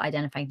 other little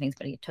identifying things,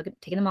 but he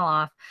taken them all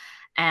off,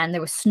 and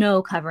there was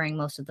snow covering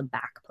most of the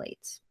back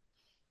plates.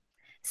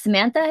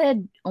 Samantha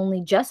had only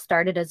just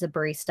started as a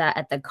barista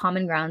at the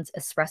Common Grounds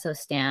espresso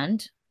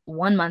stand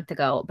 1 month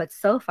ago, but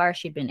so far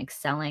she'd been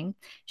excelling.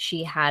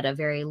 She had a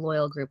very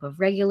loyal group of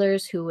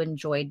regulars who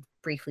enjoyed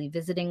briefly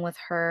visiting with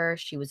her.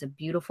 She was a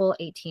beautiful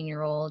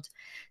 18-year-old.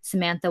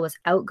 Samantha was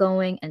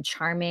outgoing and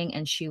charming,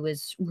 and she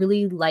was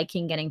really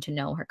liking getting to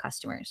know her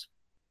customers.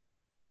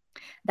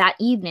 That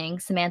evening,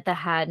 Samantha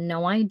had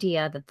no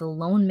idea that the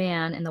lone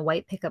man in the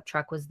white pickup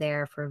truck was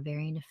there for a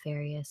very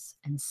nefarious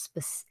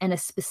and a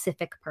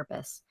specific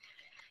purpose.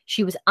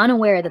 She was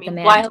unaware that the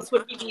man... Why else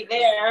would he be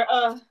there?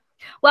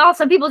 Well,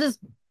 some people just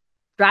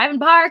drive and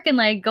park and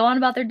like go on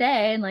about their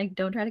day and like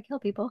don't try to kill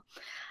people.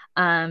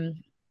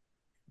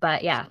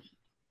 But yeah,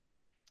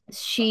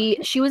 she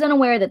was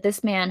unaware that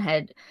this man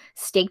had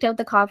staked out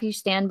the coffee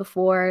stand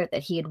before,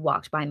 that he had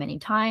walked by many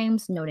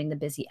times, noting the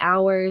busy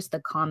hours, the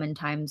common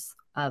times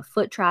of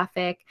foot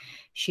traffic.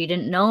 She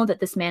didn't know that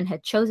this man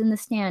had chosen the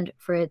stand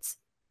for its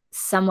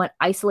somewhat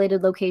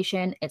isolated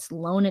location, its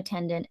lone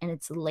attendant, and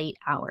its late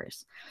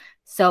hours.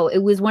 So it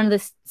was one of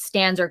the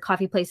stands or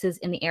coffee places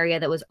in the area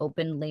that was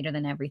open later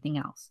than everything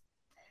else.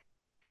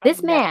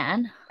 This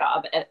man...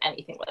 job at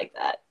anything like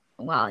that.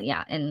 Well,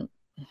 yeah, and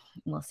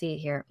we'll see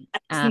here.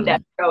 I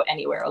never go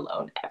anywhere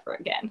alone ever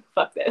again.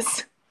 Fuck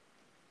this.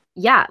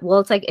 Yeah, well,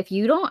 it's like if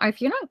you're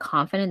not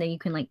confident that you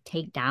can like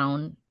take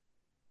down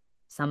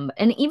some,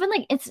 and even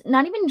like it's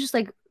not even just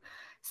like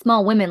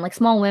small women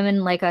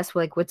like us,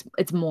 like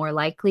it's more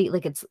likely,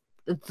 like it's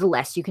the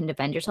less you can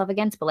defend yourself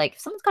against. But like if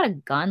someone's got a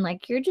gun,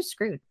 like you're just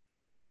screwed.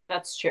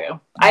 That's true. Yeah.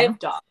 I have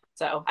dogs,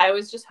 so I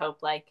always just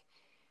hope like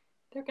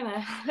they're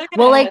gonna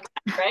well, like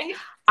attack, right?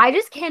 I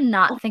just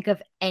cannot think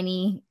of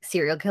any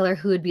serial killer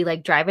who would be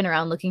like driving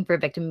around looking for a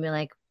victim and be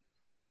like,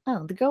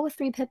 oh, the girl with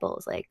 3 pit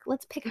bulls, like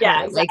let's pick her.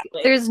 Yeah, exactly.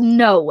 Like there's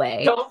no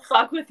way. Don't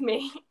fuck with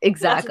me.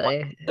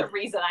 Exactly. That's the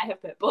reason I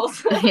have pit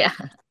bulls.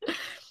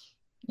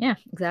 Yeah,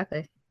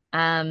 exactly.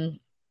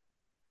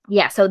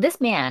 Yeah, so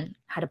this man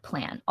had a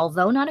plan.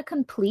 Although not a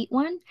complete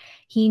one,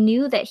 he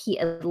knew that he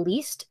at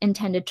least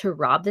intended to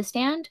rob the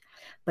stand,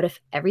 but if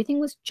everything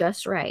was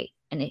just right,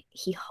 and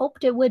he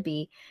hoped it would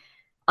be,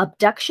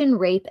 abduction,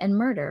 rape, and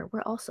murder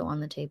were also on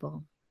the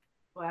table.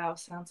 Wow,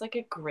 sounds like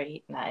a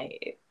great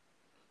night.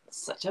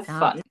 Such a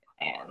fun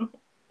plan.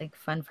 Like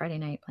fun Friday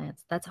night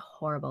plans. That's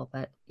horrible,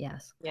 but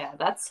yes. Yeah,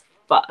 that's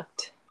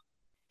fucked.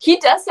 He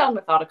does sound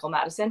methodical,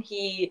 Madison.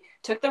 He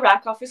took the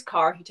rack off his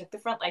car. He took the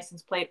front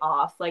license plate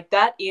off. Like,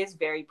 that is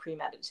very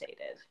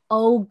premeditated.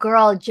 Oh,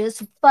 girl,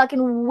 just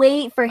fucking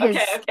wait for his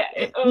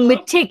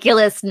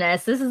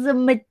meticulousness. This is a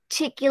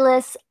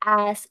meticulous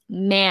ass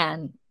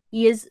man.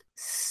 He is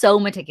so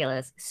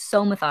meticulous,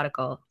 so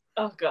methodical.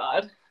 Oh,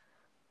 God.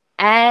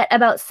 At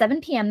about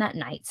 7 p.m. that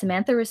night,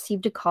 Samantha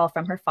received a call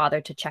from her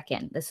father to check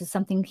in. This is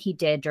something he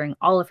did during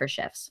all of her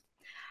shifts.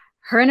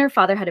 Her and her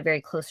father had a very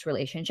close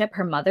relationship.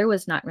 Her mother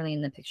was not really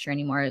in the picture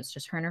anymore. It's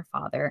just her and her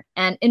father.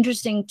 And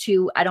interesting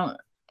too,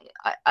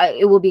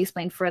 it will be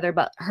explained further,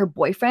 but her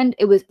boyfriend,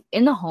 it was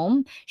in the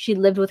home. She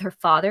lived with her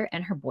father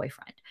and her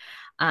boyfriend.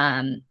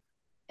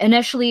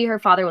 Initially, her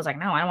father was like,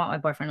 no, I don't want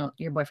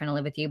your boyfriend to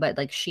live with you. But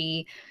like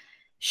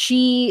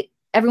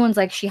everyone's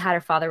like, she had her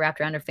father wrapped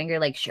around her finger.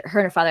 Like her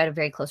and her father had a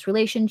very close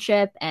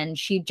relationship, and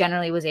she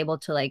generally was able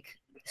to like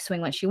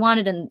swing what she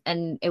wanted,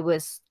 and it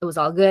was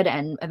all good.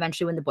 And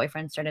eventually when the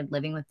boyfriend started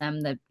living with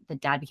them, the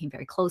dad became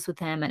very close with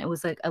him, and it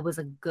was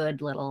a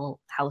good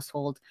little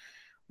household,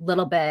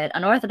 little bit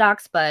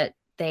unorthodox, but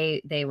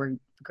they were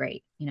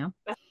great, you know?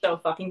 That's so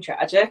fucking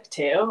tragic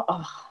too.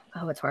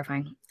 Oh, it's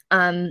horrifying.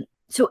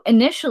 So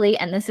initially,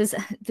 and this is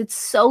it's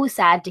so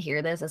sad to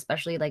hear this,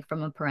 especially like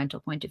from a parental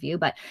point of view,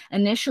 but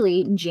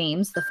initially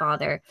James, the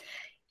father,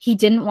 he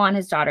didn't want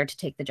his daughter to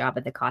take the job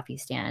at the coffee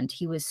stand.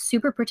 He was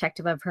super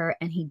protective of her,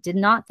 and he did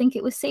not think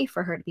it was safe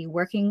for her to be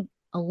working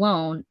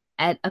alone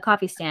at a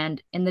coffee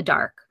stand in the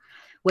dark,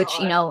 which,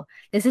 you know,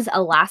 this is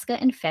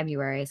Alaska in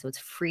February, so it's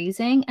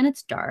freezing and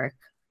it's dark.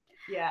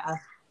 Yeah.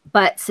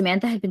 But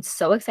Samantha had been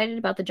so excited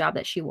about the job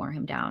that she wore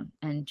him down,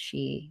 and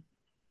she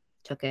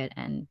took it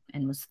and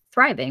was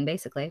thriving,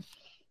 basically.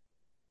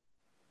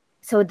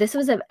 So this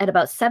was at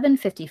about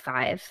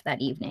 7:55 that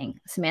evening.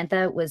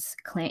 Samantha was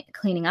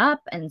cleaning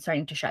up and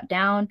starting to shut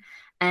down,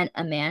 and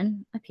a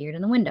man appeared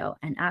in the window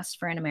and asked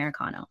for an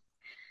Americano.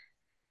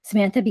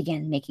 Samantha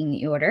began making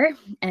the order,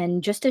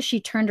 and just as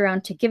she turned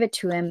around to give it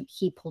to him,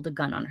 he pulled a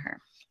gun on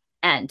her.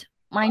 And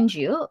mind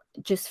you,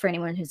 just for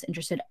anyone who's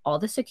interested, all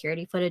the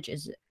security footage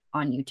is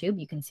on YouTube.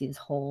 You can see this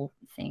whole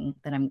thing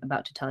that I'm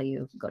about to tell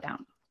you go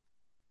down.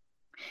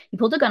 He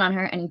pulled a gun on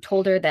her and he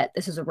told her that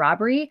this is a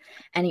robbery,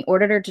 and he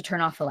ordered her to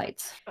turn off the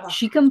lights.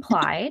 She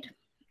complied,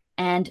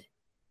 and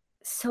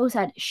so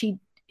sad. She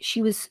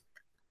was,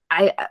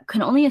 I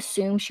can only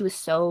assume she was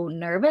so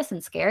nervous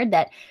and scared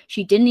that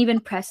she didn't even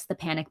press the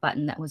panic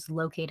button that was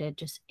located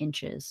just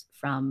inches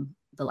from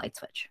the light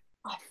switch.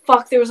 Oh,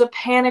 fuck, there was a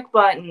panic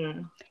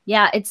button.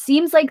 Yeah, it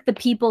seems like the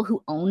people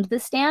who owned the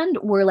stand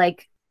were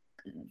like,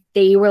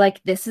 they were like,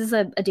 this is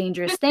a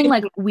dangerous thing.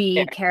 Like,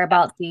 we care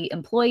about the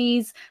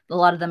employees. A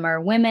lot of them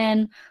are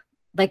women.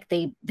 Like,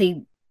 they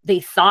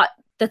thought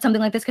that something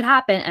like this could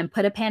happen and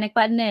put a panic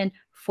button in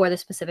for the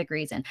specific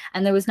reason.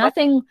 And there was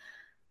nothing.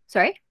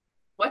 Sorry?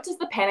 What does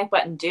the panic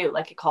button do?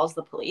 Like, it calls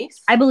the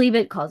police? I believe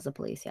it calls the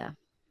police, yeah.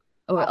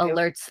 Or Okay.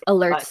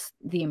 alerts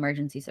the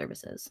emergency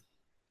services.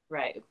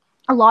 Right.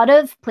 A lot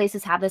of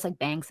places have this, like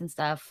banks and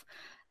stuff.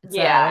 It's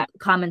a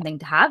common thing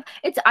to have.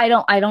 I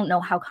don't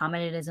know how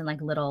common it is in like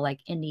little like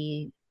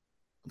indie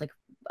like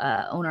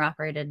owner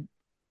operated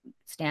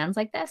stands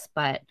like this,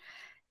 but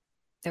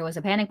there was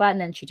a panic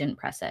button and she didn't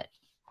press it.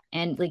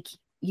 And like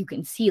you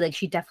can see, like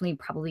she definitely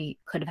probably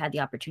could have had the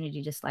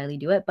opportunity to slyly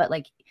do it, but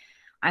like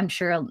I'm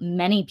sure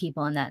many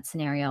people in that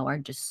scenario are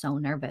just so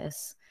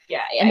nervous.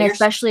 Yeah, and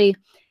especially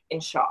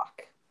in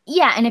shock.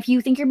 Yeah, and if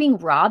you think you're being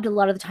robbed, a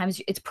lot of the times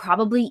it's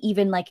probably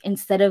even like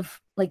instead of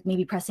like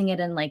maybe pressing it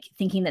and like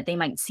thinking that they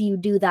might see you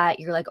do that,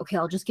 you're like, okay,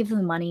 I'll just give them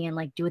the money and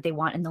like do what they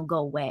want and they'll go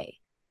away.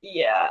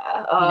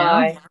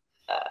 Yeah.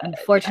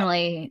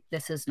 Unfortunately,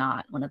 this is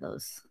not one of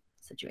those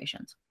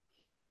situations.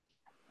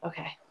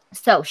 Okay.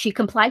 So she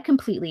complied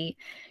completely.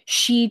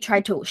 She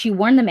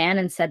warned the man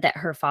and said that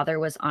her father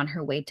was on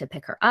her way to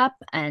pick her up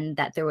and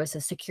that there was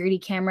a security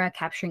camera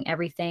capturing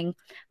everything,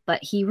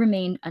 but he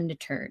remained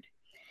undeterred.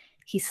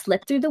 He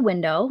slipped through the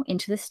window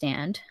into the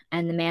stand,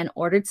 and the man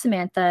ordered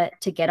Samantha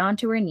to get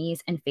onto her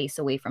knees and face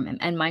away from him.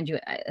 And mind you,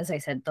 as I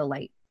said, the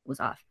light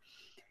was off.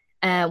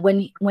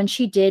 When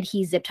she did,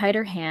 he zip-tied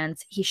her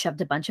hands. He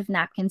shoved a bunch of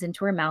napkins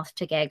into her mouth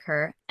to gag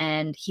her,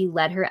 and he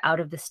led her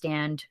out of the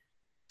stand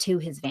to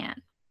his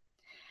van.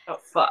 Oh,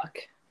 fuck.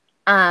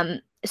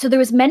 So there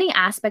was many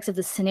aspects of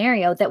the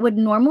scenario that would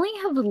normally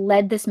have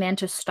led this man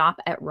to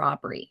stop at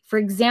robbery. For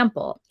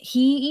example,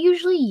 he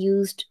usually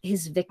used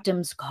his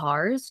victims'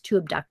 cars to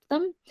abduct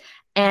them.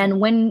 And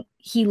when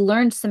he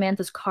learned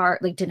Samantha's car,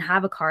 like didn't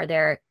have a car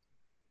there,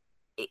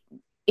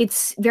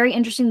 it's very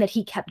interesting that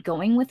he kept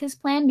going with his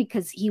plan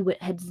because he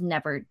had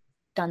never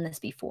done this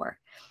before.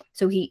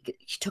 So he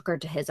took her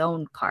to his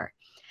own car.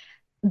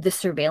 The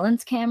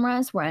surveillance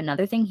cameras were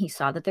another thing. He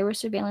saw that there were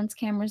surveillance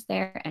cameras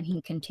there and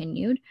he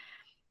continued.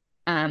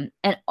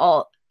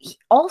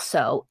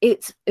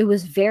 It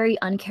was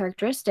very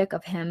uncharacteristic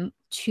of him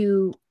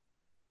to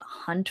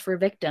hunt for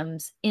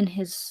victims in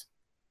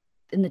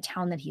the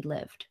town that he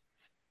lived.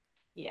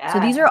 Yeah. So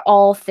these are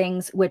all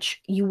things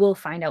which you will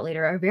find out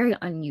later are very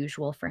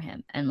unusual for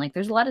him. And like,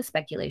 there's a lot of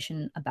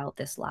speculation about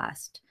this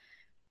last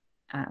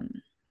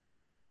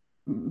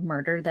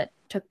murder that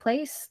took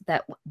place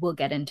that we'll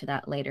get into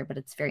that later, but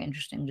it's very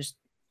interesting. Just,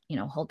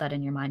 hold that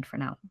in your mind for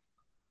now.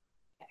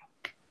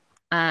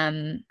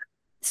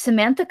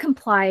 Samantha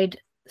complied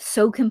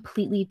so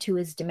completely to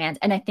his demands,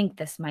 and I think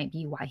this might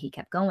be why he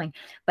kept going,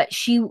 but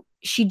she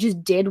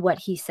just did what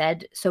he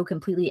said so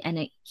completely,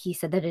 and he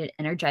said that it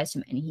energized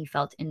him and he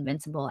felt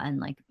invincible, and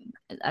like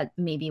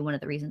maybe one of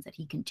the reasons that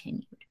he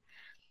continued.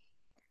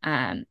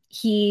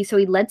 He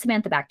led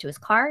Samantha back to his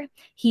car.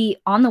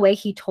 On the way,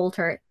 he told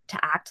her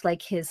to act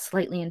like his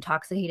slightly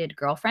intoxicated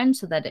girlfriend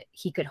so that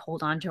he could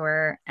hold on to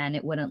her and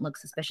it wouldn't look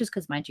suspicious,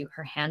 because mind you,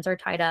 her hands are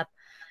tied up.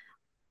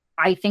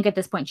 I think at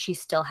this point she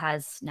still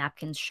has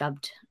napkins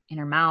shoved in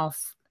her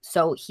mouth.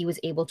 So he was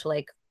able to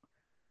like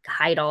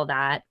hide all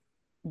that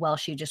while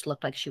she just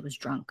looked like she was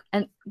drunk.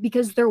 And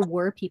because there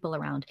were people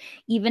around,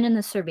 even in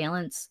the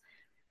surveillance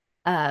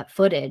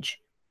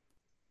footage,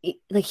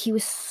 he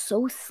was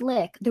so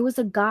slick. There was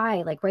a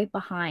guy like right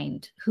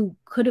behind who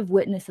could have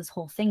witnessed this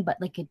whole thing, but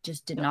like it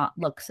just did not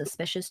look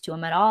suspicious to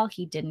him at all.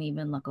 He didn't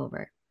even look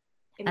over.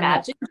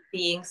 Imagine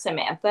being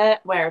Samantha,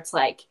 where it's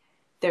like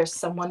there's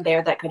someone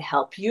there that could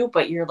help you,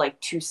 but you're like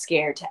too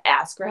scared to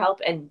ask for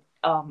help. And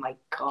oh my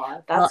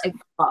God, that's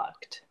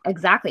fucked.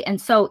 Exactly. And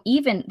so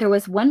even there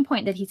was one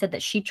point that he said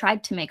that she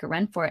tried to make a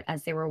run for it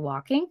as they were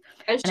walking.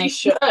 And she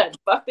should.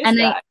 Fuck this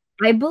guy.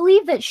 I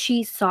believe that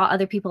she saw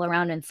other people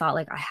around and thought,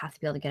 like, I have to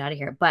be able to get out of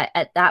here. But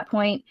at that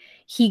point,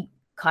 he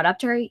caught up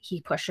to her.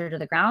 He pushed her to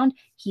the ground.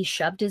 He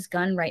shoved his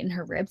gun right in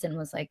her ribs and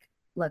was like,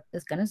 look,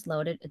 this gun is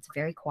loaded. It's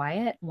very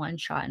quiet. One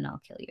shot and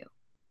I'll kill you.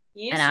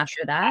 And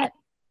after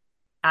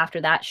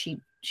that, she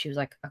was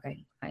like,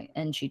 okay.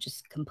 And she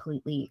just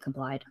completely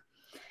complied.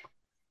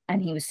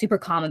 And he was super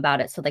calm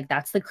about it. So, like,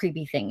 that's the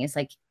creepy thing is,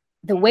 like,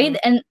 the way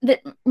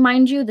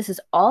mind you, this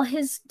is all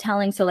his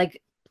telling. So,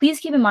 like,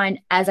 please keep in mind,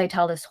 as I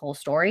tell this whole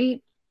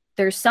story,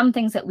 there's some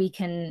things that we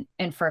can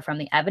infer from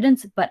the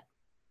evidence. But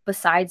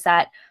besides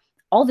that,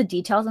 all the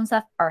details and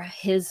stuff are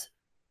his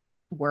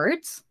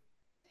words.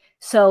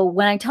 So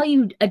when I tell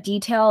you a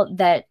detail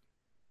that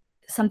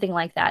something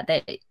like that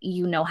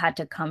had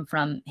to come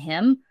from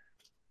him,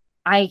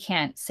 I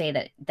can't say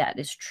that that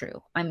is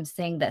true. I'm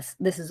saying this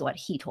is what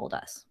he told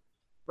us.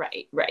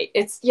 Right.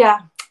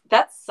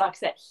 That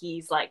sucks that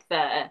he's like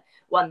the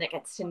one that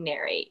gets to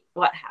narrate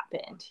what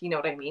happened. You know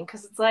what I mean?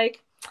 Because it's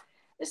like,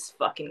 this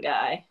fucking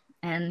guy.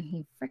 And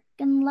he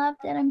freaking loved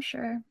it, I'm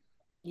sure.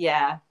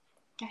 Yeah,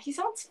 he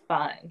sounds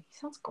fun. He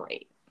sounds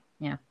great.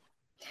 Yeah.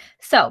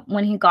 So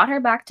when he got her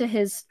back to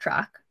his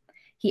truck,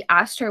 he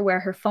asked her where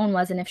her phone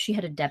was and if she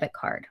had a debit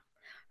card.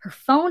 Her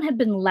phone had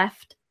been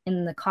left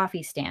in the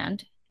coffee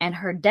stand, and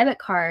her debit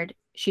card,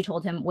 she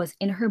told him, was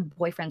in her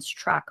boyfriend's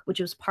truck, which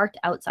was parked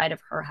outside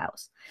of her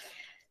house.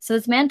 So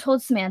this man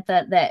told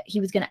Samantha that he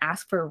was going to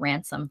ask for a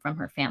ransom from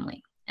her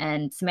family.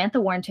 And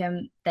Samantha warned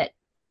him that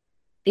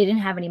they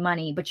didn't have any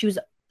money, but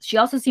she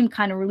also seemed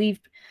kind of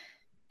relieved,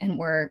 and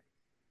we're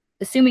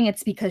assuming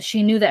it's because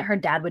she knew that her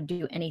dad would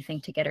do anything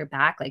to get her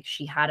back. Like,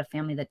 she had a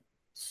family that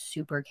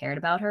super cared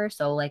about her.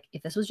 So, like,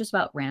 if this was just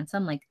about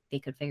ransom, like, they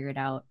could figure it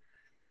out,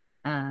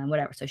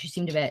 whatever. So she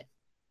seemed a bit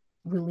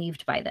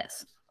relieved by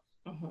this.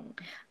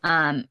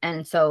 Mm-hmm.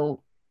 And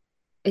so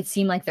it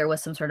seemed like there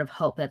was some sort of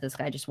hope that this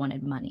guy just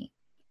wanted money.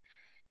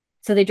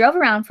 So they drove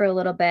around for a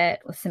little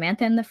bit with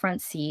Samantha in the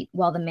front seat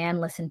while the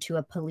man listened to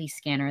a police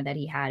scanner that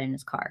he had in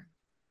his car.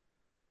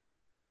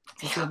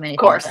 Of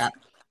course.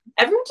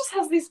 Everyone just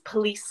has these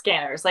police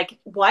scanners. Like,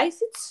 why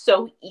is it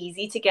so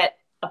easy to get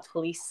a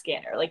police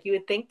scanner? Like, you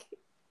would think,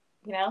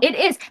 you know? It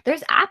is.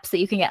 There's apps that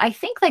you can get. I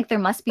think, like, there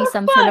must be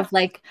some sort of,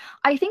 like,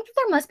 I think that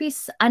there must be,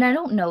 and I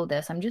don't know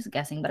this, I'm just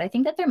guessing, but I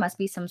think that there must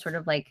be some sort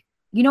of, like,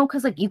 you know,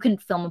 because, like, you can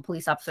film a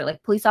police officer.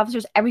 Like, police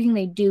officers, everything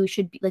they do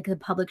should be, like, the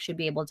public should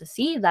be able to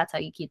see. That's how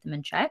you keep them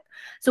in check.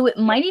 So it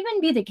might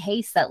even be the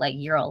case that, like,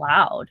 you're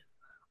allowed.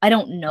 I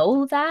don't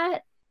know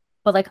that,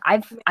 but, like,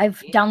 I've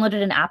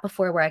downloaded an app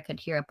before where I could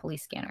hear a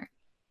police scanner.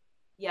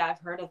 Yeah, I've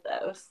heard of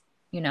those.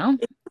 You know?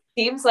 It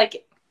seems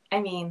like, I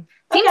mean...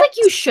 Seems like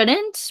you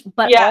shouldn't,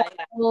 but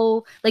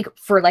also, like,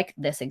 for, like,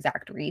 this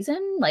exact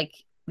reason, like,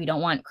 we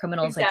don't want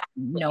criminals like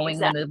knowing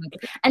the movement.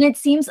 And it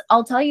seems,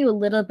 I'll tell you a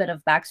little bit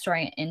of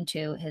backstory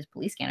into his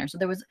police scanner. So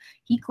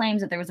he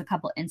claims that there was a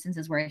couple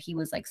instances where he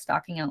was like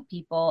stalking out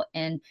people,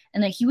 and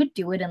like he would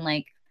do it in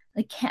like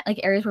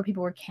areas where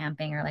people were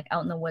camping or like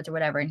out in the woods or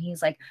whatever. And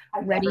he's like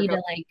ready to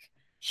like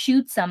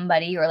shoot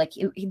somebody, or like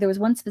there was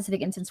one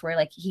specific instance where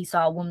like he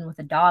saw a woman with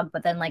a dog,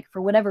 but then like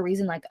for whatever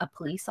reason, like a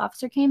police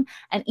officer came.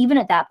 And even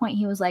at that point,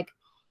 he was like,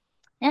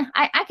 yeah,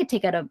 I could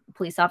take out a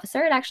police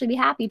officer. I'd actually be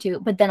happy to.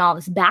 But then all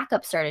this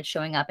backup started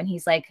showing up, and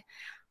he's like,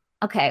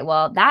 okay,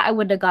 well, that I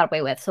wouldn't have got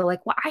away with. So,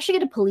 like, well, I should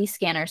get a police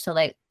scanner. So,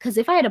 like, because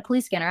if I had a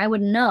police scanner, I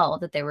would know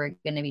that they were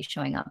going to be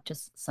showing up,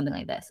 just something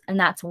like this. And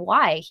that's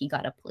why he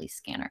got a police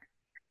scanner.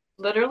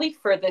 Literally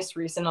for this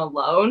reason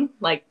alone,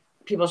 like,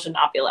 people should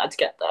not be allowed to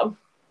get them.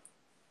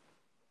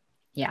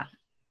 Yeah.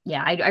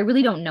 Yeah, I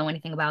really don't know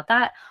anything about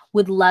that.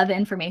 Would love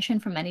information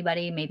from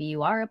anybody. Maybe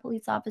you are a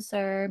police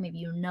officer. Maybe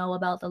you know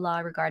about the law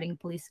regarding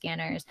police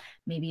scanners.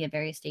 Maybe it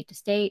varies state to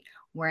state.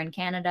 We're in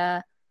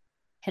Canada.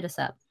 Hit us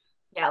up.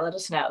 Yeah, let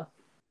us know.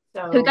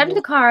 So we got to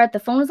the car.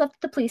 The phone was left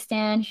at the police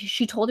stand.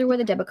 She told her where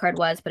the debit card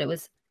was, but it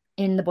was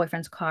in the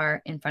boyfriend's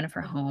car in front of her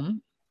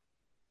home.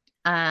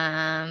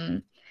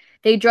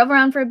 They drove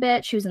around for a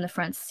bit. She was in the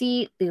front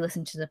seat. They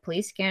listened to the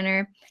police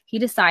scanner. He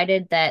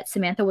decided that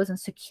Samantha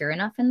wasn't secure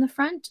enough in the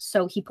front,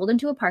 so he pulled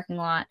into a parking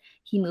lot.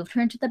 He moved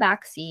her into the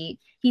back seat.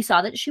 He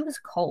saw that she was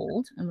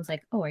cold and was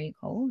like, oh, are you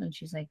cold? And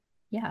she's like,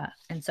 yeah.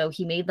 And so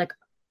he made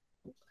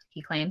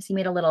he claims he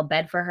made a little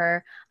bed for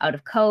her out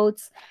of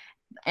coats,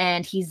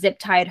 and he zip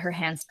tied her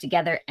hands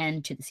together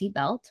and to the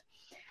seatbelt.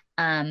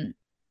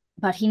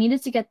 But he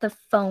needed to get the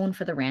phone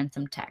for the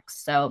ransom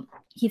text. So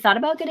he thought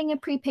about getting a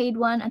prepaid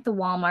one at the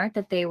Walmart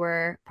that they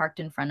were parked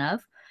in front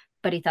of,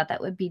 but he thought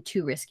that would be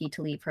too risky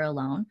to leave her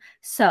alone.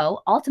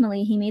 So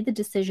ultimately, he made the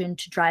decision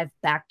to drive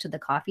back to the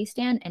coffee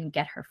stand and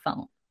get her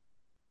phone.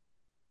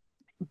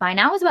 By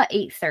now it was about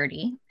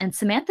 8:30, and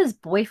Samantha's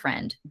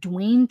boyfriend,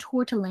 Dwayne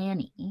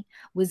Tortolani,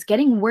 was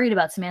getting worried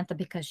about Samantha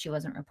because she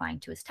wasn't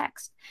replying to his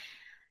text.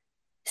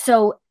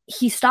 So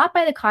he stopped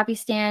by the coffee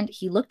stand.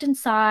 He looked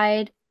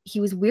inside. He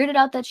was weirded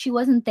out that she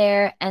wasn't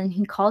there, and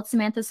he called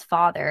Samantha's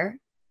father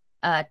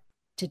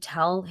to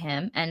tell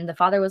him. And the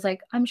father was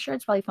like, "I'm sure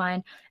it's probably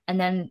fine." And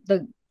then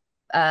the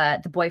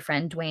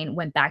boyfriend, Dwayne,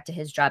 went back to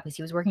his job because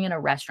he was working in a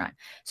restaurant.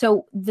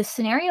 So the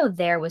scenario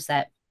there was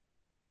that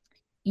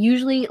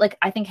usually, like,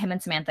 I think him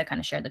and Samantha kind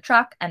of shared the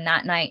truck, and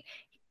that night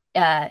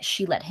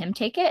she let him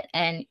take it,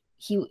 and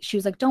she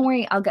was like, "Don't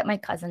worry, I'll get my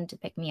cousin to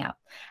pick me up."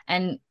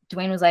 And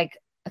Dwayne was like,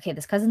 "Okay,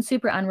 this cousin's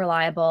super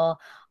unreliable.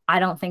 I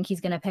don't think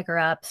he's gonna pick her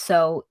up."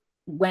 So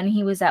when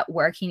he was at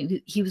work,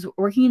 he was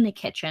working in the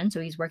kitchen, so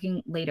he's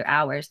working later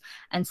hours.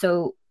 And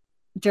so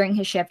during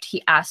his shift,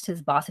 he asked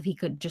his boss if he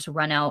could just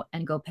run out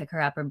and go pick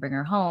her up and bring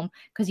her home,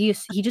 because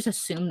he just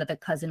assumed that the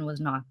cousin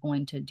was not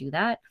going to do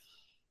that.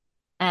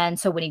 And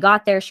so when he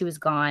got there, she was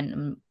gone.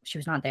 And she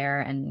was not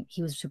there, and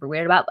he was super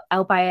weirded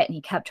out by it. And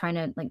he kept trying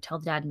to like tell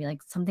the dad and be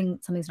like,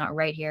 something's not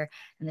right here.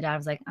 And the dad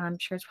was like, "I'm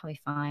sure it's probably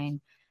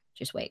fine.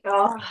 Just wait."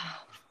 Oh,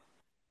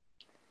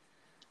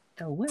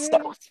 The worst.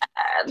 so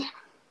sad.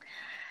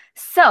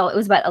 So it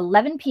was about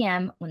 11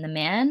 p.m. when the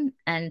man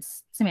and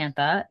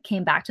Samantha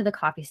came back to the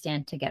coffee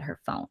stand to get her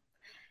phone.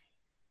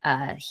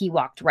 He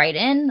walked right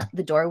in.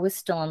 The door was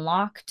still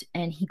unlocked,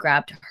 and he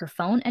grabbed her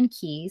phone and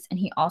keys, and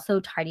he also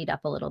tidied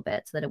up a little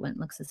bit so that it wouldn't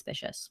look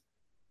suspicious.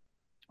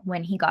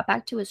 When he got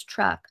back to his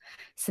truck,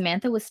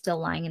 Samantha was still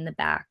lying in the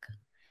back.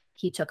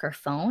 He took her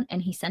phone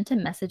and he sent a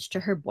message to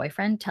her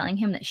boyfriend telling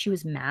him that she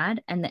was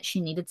mad and that she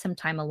needed some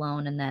time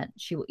alone, and that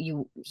he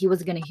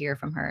wasn't going to hear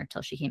from her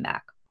until she came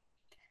back.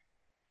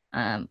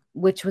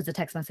 Which was a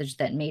text message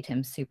that made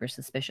him super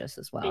suspicious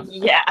as well.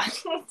 Yeah,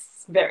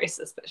 it's very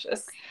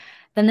suspicious.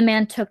 Then the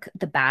man took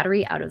the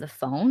battery out of the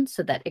phone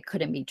so that it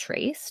couldn't be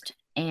traced,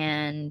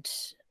 and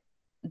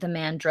the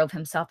man drove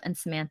himself and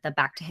Samantha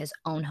back to his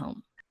own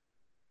home.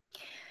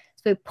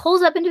 So he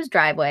pulls up into his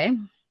driveway,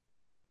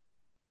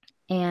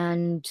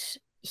 and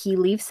he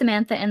leaves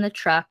Samantha in the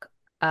truck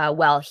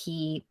while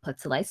he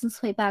puts the license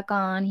plate back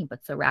on. He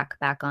puts the rack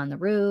back on the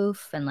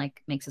roof and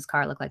like makes his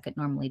car look like it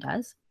normally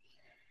does.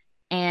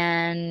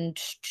 And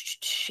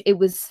it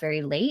was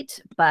very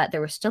late, but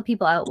there were still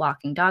people out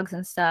walking dogs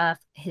and stuff.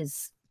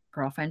 His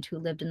girlfriend who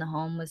lived in the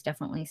home was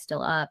definitely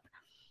still up.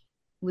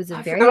 It was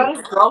I forgot about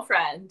his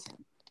girlfriend.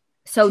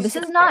 So this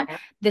is not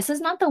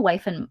the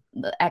wife and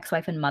the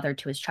ex-wife and mother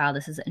to his child.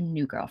 This is a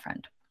new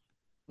girlfriend.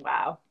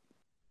 Wow.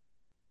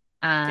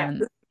 Yeah,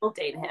 people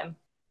date him.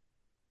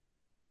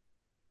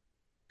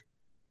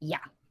 Yeah.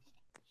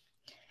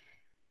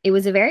 It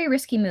was a very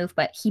risky move,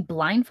 but he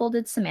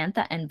blindfolded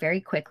Samantha and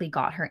very quickly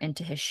got her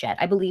into his shed.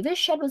 I believe his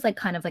shed was like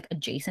kind of like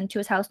adjacent to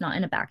his house, not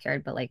in a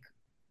backyard, but like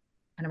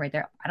kind of right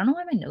there. I don't know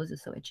why my nose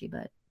is so itchy,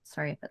 but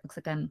sorry if it looks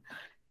like I'm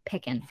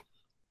picking.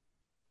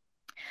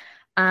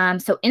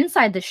 So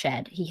inside the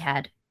shed, he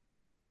had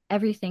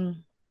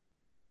everything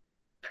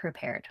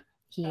prepared.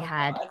 He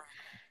had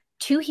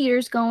 2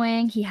 heaters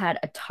going. He had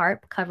a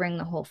tarp covering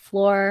the whole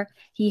floor.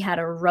 He had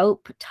a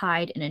rope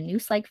tied in a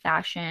noose-like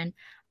fashion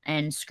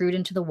and screwed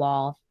into the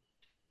wall.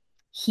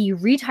 He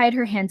retied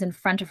her hands in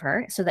front of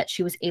her so that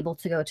she was able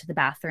to go to the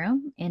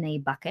bathroom in a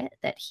bucket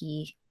that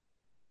he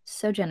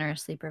so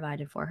generously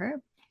provided for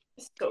her.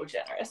 So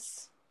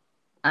generous.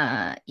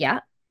 Yeah.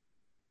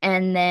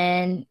 And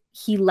then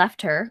he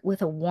left her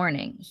with a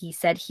warning. He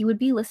said he would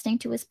be listening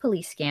to his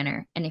police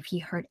scanner, and if he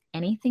heard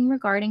anything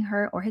regarding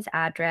her or his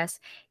address,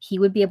 he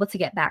would be able to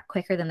get back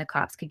quicker than the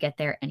cops could get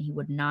there, and he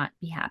would not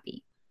be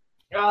happy.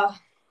 And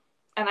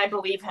I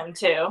believe him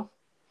too.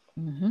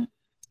 Mm-hmm.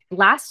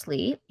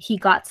 Lastly, he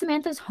got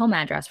Samantha's home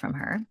address from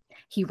her.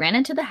 He ran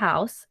into the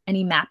house and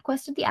he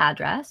MapQuested the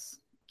address.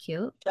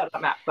 Cute. Shout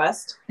out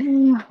MapQuest.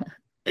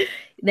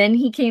 Then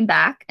he came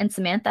back and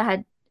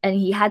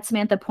he had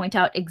Samantha point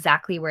out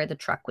exactly where the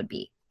truck would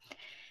be.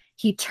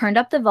 He turned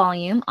up the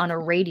volume on a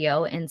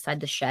radio inside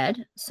the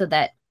shed so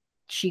that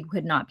she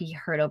could not be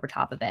heard over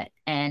top of it.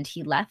 And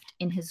he left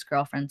in his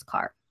girlfriend's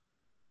car.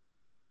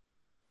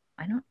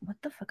 What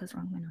the fuck is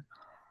wrong with me?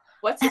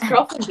 What's his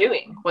girlfriend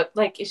doing? What,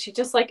 like, is she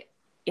just like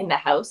in the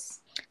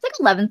house?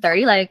 It's like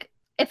 11:30. Like,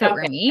 if it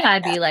were me,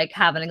 I'd be like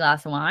having a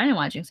glass of wine and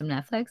watching some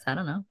Netflix. I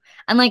don't know.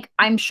 And like,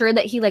 I'm sure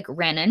that he like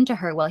ran into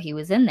her while he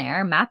was in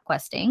there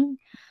MapQuesting.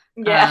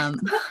 Yeah.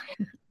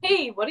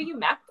 Hey, what are you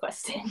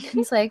MapQuesting?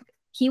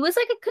 He was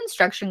like a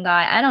construction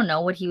guy. I don't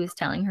know what he was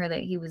telling her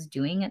that he was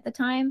doing at the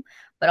time,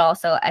 but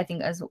also I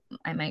think, as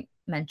I might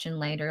mention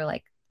later,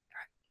 like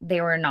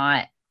they were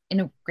not in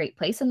a great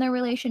place in their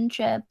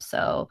relationship.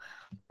 So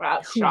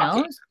wow, who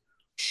knows?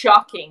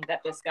 Shocking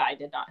that this guy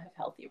did not have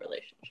healthy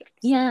relationships.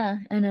 Yeah,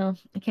 I know.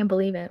 I can't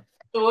believe it.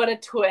 What a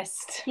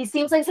twist. He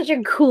seems like such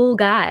a cool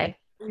guy.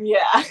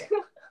 Yeah.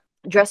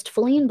 Dressed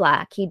fully in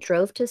black, he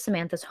drove to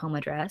Samantha's home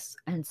address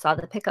and saw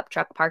the pickup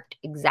truck parked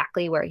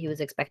exactly where he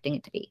was expecting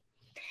it to be.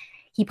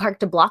 He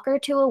parked a block or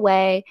two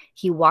away.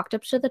 He walked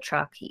up to the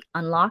truck. He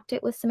unlocked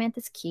it with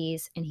Samantha's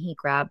keys, and he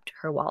grabbed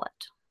her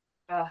wallet.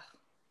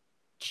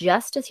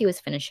 Just as he was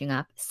finishing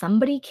up,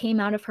 somebody came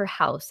out of her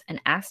house and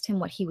asked him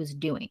what he was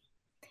doing.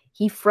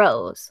 He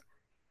froze.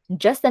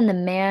 Just then the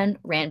man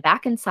ran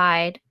back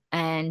inside,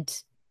 and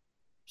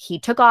he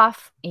took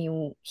off.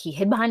 He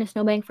hid behind a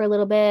snowbank for a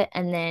little bit,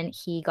 and then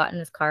he got in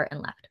his car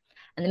and left.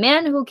 And the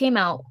man who came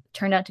out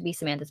turned out to be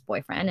Samantha's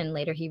boyfriend, and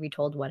later he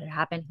retold what had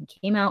happened. He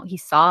came out, he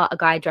saw a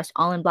guy dressed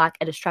all in black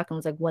at his truck and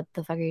was like, what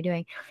the fuck are you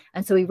doing?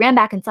 And so he ran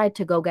back inside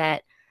to go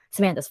get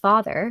Samantha's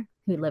father,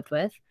 who he lived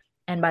with,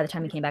 and by the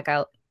time he came back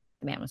out,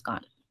 the man was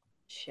gone.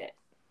 Shit.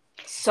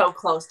 So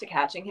close to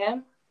catching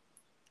him.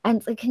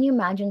 And like, can you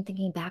imagine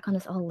thinking back on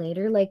this all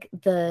later? Like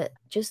the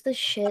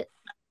shit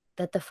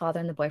that the father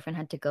and the boyfriend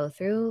had to go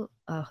through.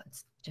 Oh,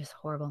 it's just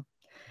horrible.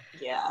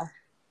 Yeah.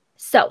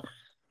 So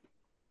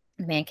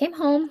the man came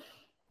home.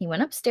 He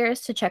went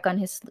upstairs to check on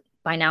his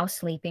by now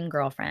sleeping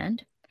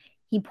girlfriend.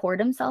 He poured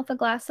himself a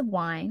glass of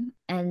wine,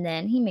 and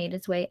then he made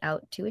his way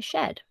out to a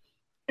shed.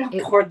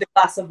 Poured the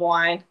glass of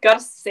wine. Gotta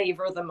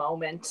savor the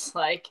moment.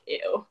 Like,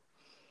 ew.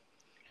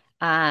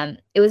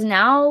 It was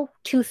now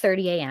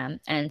 2:30 a.m.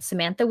 and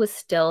Samantha was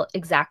still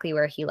exactly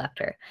where he left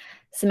her.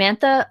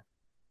 Samantha,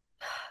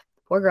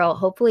 poor girl,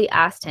 hopefully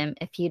asked him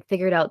if he had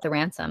figured out the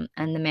ransom,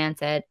 and the man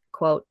said,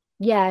 quote,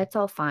 yeah, it's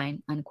all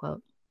fine,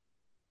 unquote.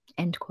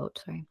 End quote,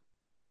 sorry.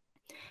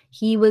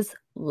 He was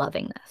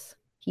loving this.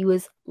 He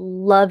was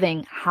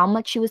loving how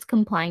much she was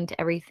complying to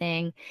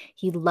everything.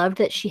 He loved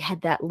that she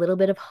had that little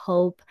bit of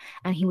hope,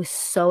 and he was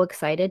so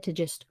excited to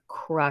just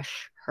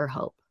crush her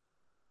hope.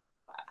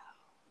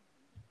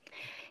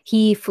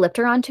 He flipped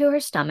her onto her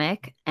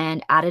stomach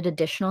and added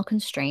additional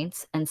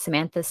constraints, and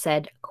Samantha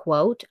said,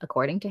 quote,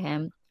 according to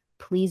him,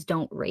 please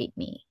don't rape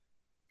me,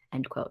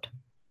 end quote.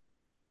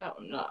 Oh,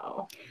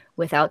 no.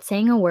 Without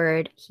saying a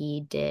word,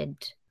 he did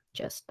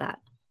just that.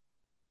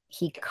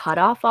 He cut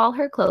off all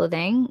her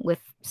clothing with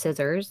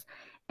scissors,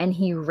 and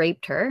he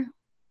raped her,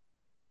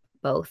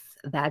 both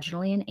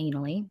vaginally and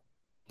anally.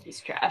 He's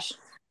trash.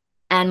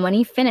 And when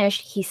he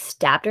finished, he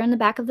stabbed her in the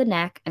back of the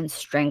neck and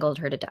strangled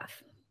her to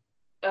death.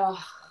 Ugh.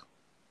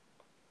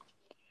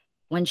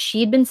 When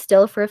she'd been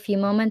still for a few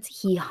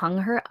moments, he hung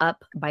her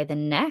up by the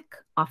neck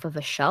off of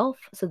a shelf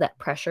so that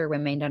pressure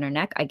remained on her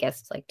neck, I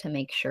guess, like to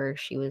make sure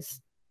she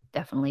was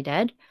definitely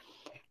dead.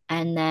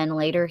 And then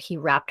later he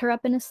wrapped her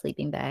up in a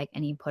sleeping bag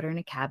and he put her in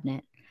a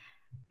cabinet.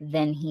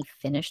 Then he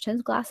finished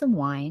his glass of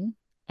wine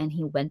and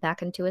he went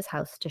back into his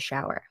house to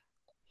shower.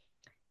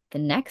 The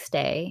next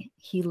day,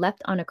 he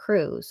left on a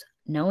cruise,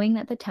 knowing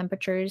that the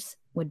temperatures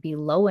would be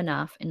low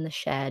enough in the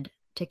shed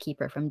to keep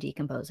her from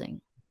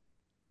decomposing.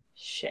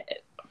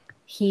 Shit.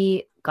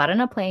 He got on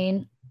a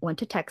plane, went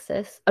to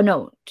Texas. Oh,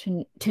 no,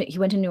 he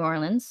went to New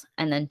Orleans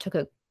and then took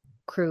a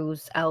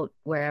cruise out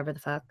wherever the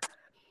fuck.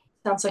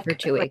 Sounds like for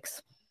 2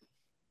 weeks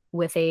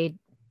with a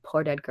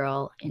poor dead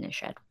girl in a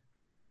shed.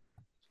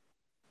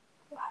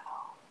 Wow.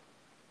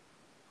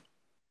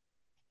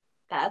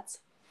 That's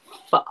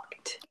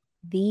fucked.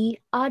 The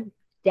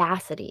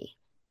audacity.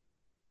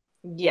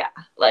 Yeah,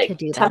 like to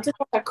do tempted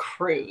that. on a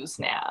cruise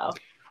now.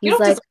 He's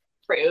like,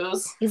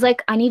 cruise. He's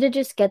like, I need to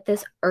just get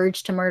this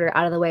urge to murder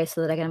out of the way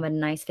so that I can have a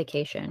nice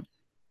vacation.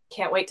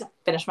 Can't wait to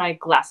finish my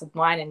glass of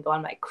wine and go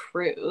on my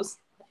cruise.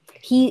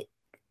 He,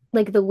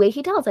 like the way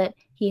he tells it,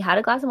 he had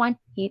a glass of wine,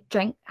 he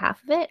drank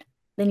half of it,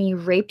 then he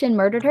raped and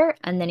murdered her,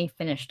 and then he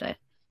finished it.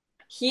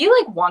 He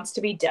like wants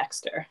to be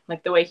Dexter,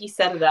 like the way he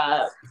set it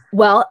up.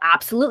 Well,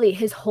 absolutely.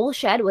 His whole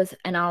shed was,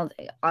 and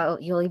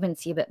you'll even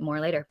see a bit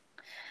more later.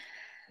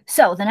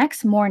 So the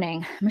next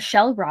morning,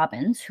 Michelle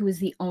Robbins, who is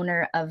the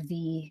owner of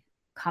the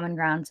Common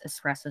Grounds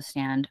espresso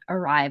stand,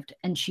 arrived,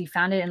 and she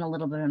found it in a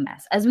little bit of a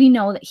mess. As we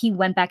know, that he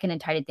went back in and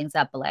tidied things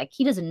up, but like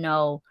he doesn't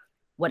know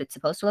what it's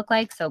supposed to look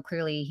like, so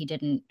clearly he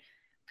didn't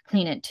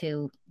clean it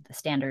to the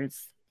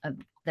standards of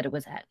that it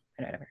was at,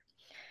 or whatever.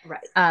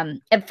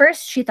 Right. At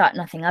first, she thought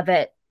nothing of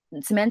it.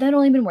 Samantha had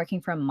only been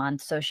working for a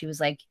month, so she was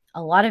like,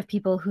 a lot of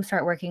people who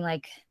start working,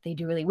 like they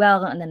do really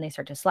well, and then they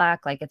start to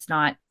slack. Like it's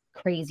not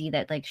crazy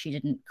that like she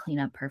didn't clean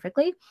up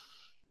perfectly.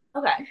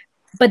 Okay.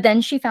 But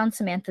then she found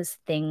Samantha's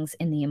things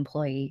in the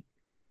employee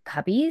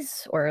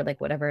cubbies, or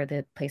like whatever,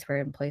 the place where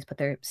employees put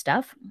their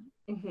stuff.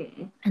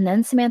 Mm-hmm. And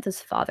then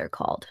Samantha's father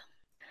called.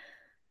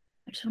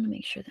 I just want to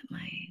make sure that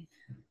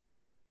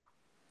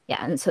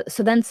and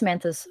so then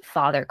Samantha's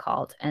father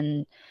called,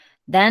 and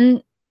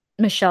then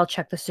Michelle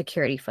checked the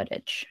security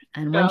footage.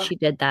 And when she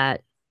did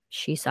that,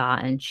 she saw,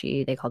 and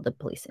they called the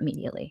police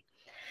immediately.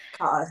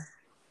 God.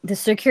 The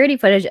security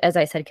footage, as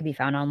I said, can be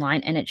found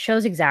online, and it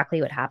shows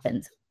exactly what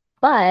happens.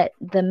 But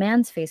the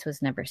man's face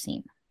was never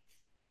seen.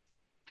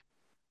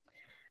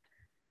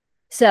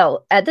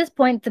 So at this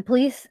point, the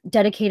police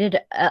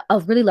dedicated a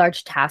really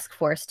large task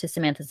force to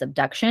Samantha's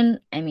abduction.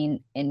 I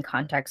mean, in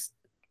context,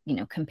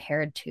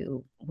 compared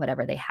to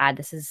whatever they had,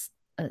 this is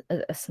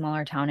a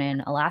smaller town in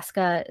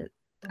Alaska.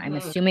 Mm-hmm. I'm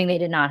assuming they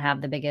did not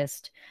have the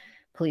biggest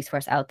police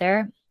force out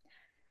there.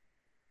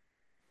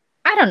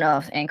 I don't know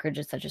if Anchorage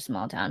is such a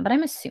small town, but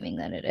I'm assuming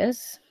that it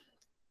is.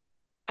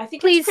 I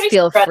think please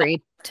feel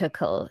free to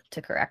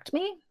correct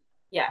me.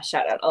 Yeah,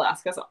 shout out.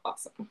 Alaska's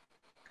awesome.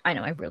 I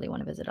know. I really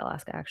want to visit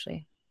Alaska,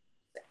 actually.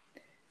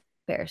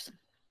 Bears.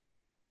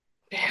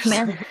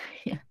 Yeah.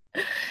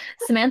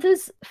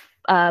 Samantha's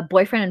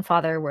boyfriend and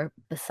father were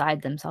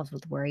beside themselves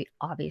with worry,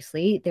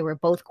 obviously. They were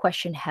both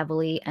questioned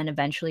heavily and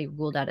eventually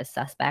ruled out as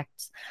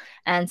suspects.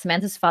 And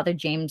Samantha's father,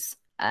 James,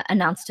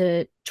 announced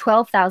a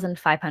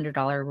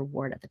 $12,500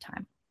 reward at the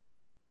time.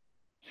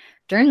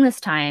 During this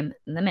time,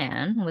 the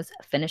man was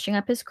finishing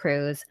up his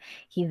cruise.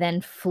 He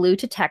then flew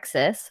to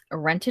Texas,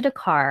 rented a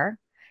car,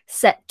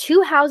 set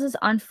 2 houses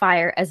on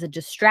fire as a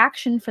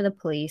distraction for the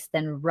police,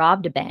 then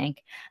robbed a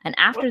bank. And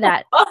after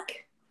that, fuck?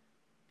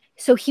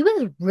 So he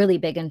was really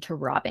big into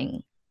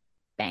robbing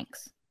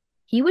banks.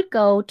 He would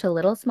go to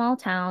little small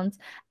towns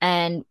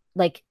and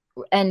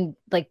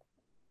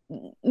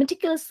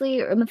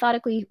meticulously or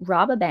methodically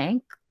rob a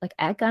bank, like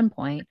at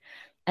gunpoint.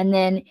 And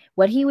then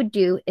what he would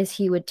do is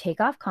he would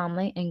take off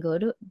calmly and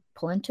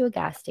pull into a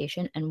gas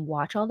station and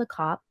watch all the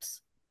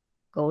cops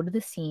go to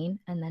the scene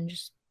and then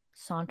just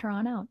saunter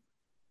on out.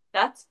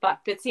 That's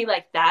fucked. But see,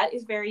 like, that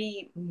is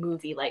very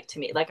movie-like to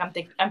me. Like, I'm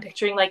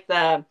picturing like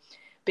the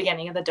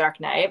beginning of The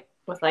Dark Knight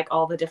with like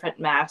all the different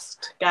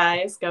masked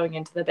guys going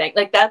into the bank.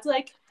 Like, that's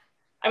like,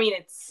 I mean,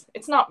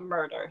 it's not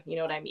murder, you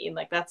know what I mean?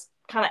 Like, that's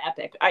kind of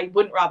epic. I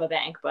wouldn't rob a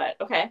bank, but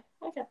okay,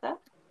 I get that.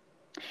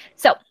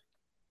 So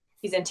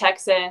he's in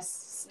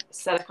Texas,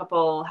 set a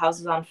couple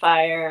houses on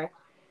fire,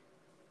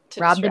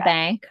 robbed the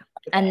bank,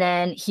 and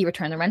then he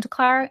returned the rental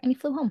car and he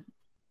flew home.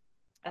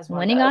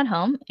 When he got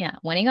home,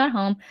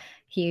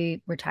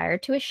 he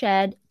retired to a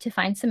shed to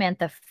find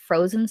Samantha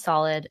frozen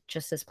solid,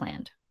 just as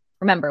planned.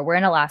 Remember, we're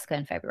in Alaska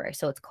in February,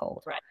 so it's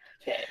cold. Right.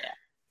 Yeah.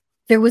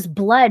 There was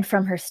blood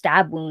from her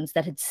stab wounds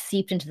that had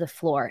seeped into the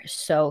floor.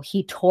 So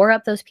he tore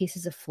up those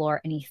pieces of floor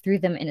and he threw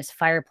them in his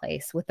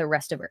fireplace with the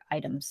rest of her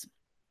items.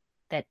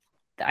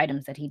 The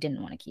items that he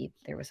didn't want to keep.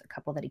 There was a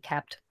couple that he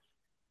kept.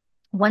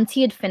 Once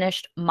he had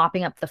finished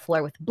mopping up the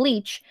floor with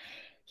bleach,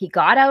 he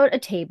got out a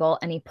table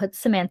and he put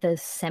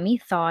Samantha's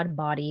semi-thawed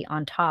body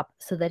on top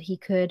so that he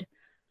could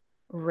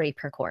rape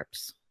her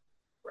corpse.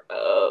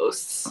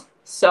 Gross.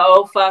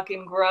 So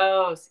fucking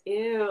gross.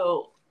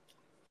 Ew.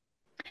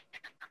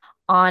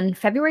 On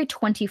February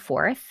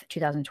 24th,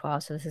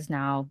 2012, so this is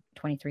now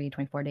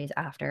 24 days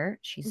after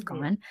she's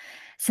gone,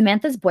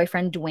 Samantha's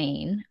boyfriend,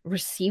 Dwayne,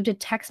 received a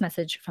text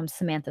message from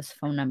Samantha's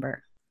phone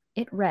number.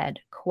 It read,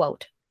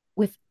 quote,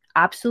 with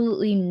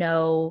absolutely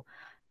no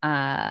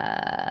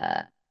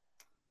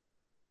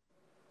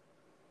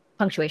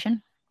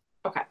punctuation.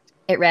 Okay.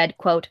 It read,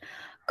 quote,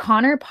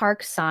 Connor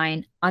Park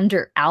sign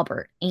under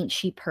Albert, ain't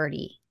she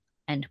purty,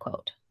 end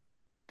quote.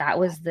 That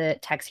was the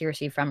text he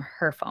received from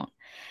her phone.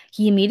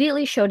 He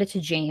immediately showed it to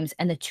James,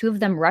 and the two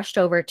of them rushed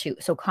over to,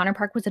 so Connor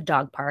Park was a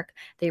dog park.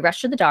 They rushed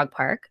to the dog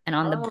park, and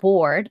on the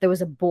board, there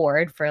was a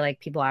board for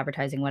like people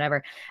advertising,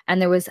 whatever. And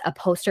there was a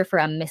poster for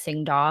a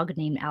missing dog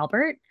named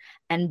Albert.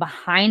 And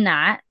behind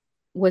that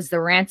was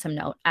the ransom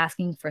note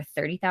asking for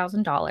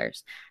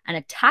 $30,000. And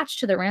attached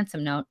to the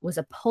ransom note was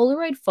a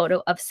Polaroid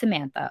photo of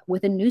Samantha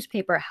with a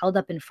newspaper held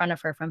up in front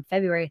of her from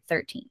February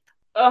 13th.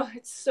 Oh,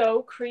 it's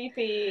so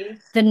creepy.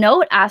 The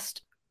note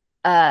asked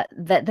that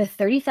the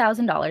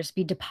 $30,000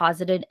 be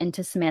deposited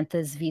into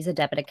Samantha's Visa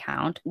debit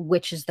account,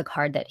 which is the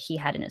card that he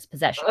had in his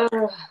possession.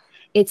 Ugh.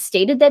 It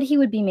stated that he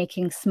would be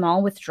making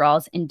small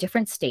withdrawals in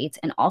different states,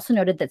 and also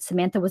noted that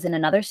Samantha was in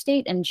another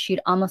state and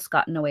she'd almost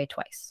gotten away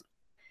twice.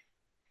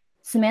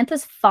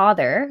 Samantha's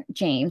father,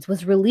 James,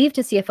 was relieved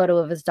to see a photo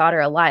of his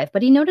daughter alive,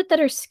 but he noted that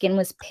her skin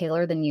was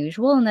paler than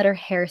usual and that her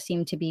hair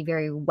seemed to be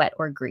very wet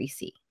or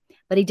greasy.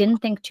 But he didn't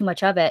think too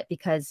much of it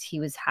because he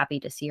was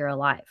happy to see her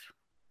alive.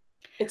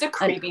 It's a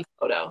creepy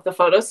photo. The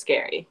photo's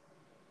scary.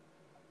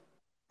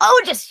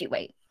 Oh, just you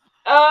wait.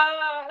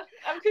 I'm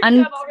creeped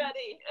out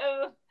already.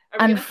 Are we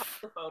gonna have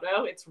the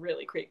photo? It's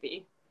really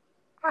creepy.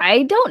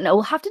 I don't know.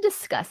 We'll have to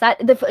discuss that.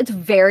 It's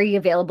very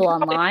available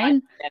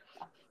online.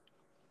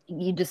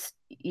 You just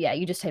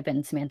type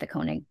in Samantha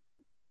Koenig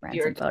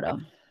ransom photo.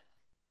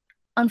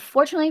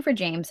 Unfortunately for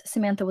James,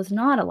 Samantha was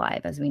not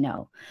alive, as we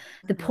know.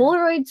 The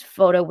Polaroid's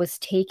photo was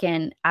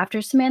taken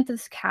after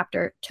Samantha's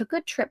captor took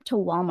a trip to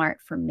Walmart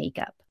for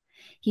makeup.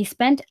 He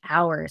spent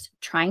hours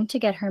trying to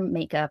get her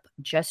makeup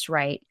just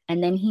right,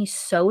 and then he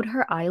sewed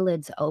her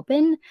eyelids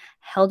open,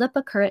 held up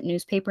a current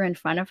newspaper in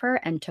front of her,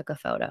 and took a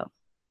photo.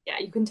 Yeah,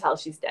 you can tell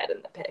she's dead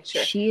in the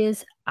picture. She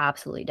is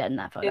absolutely dead in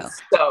that photo.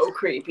 It's so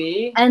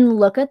creepy. And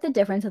look at the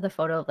difference of the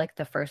photo of like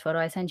the first photo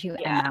I sent you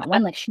and that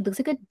one. Like, she looks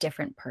like a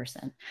different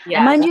person. Yeah.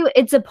 And mind you,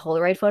 it's a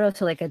Polaroid photo,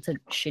 so like it's a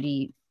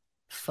shitty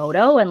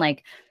photo, and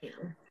like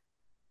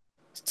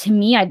to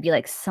me, I'd be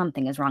like,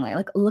 something is wrong.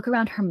 Like look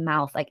around her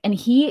mouth. Like, and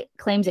he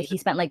claims that he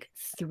spent like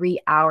 3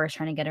 hours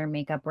trying to get her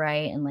makeup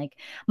right. And like,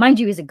 mind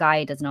you, he's a guy,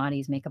 he doesn't know how to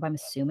use makeup, I'm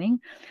assuming.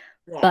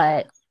 Yeah.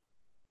 But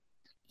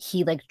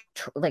he like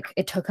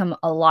it took him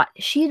a lot.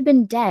 She had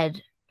been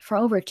dead for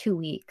over 2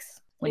 weeks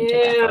when he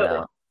took that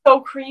photo.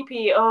 So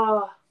creepy.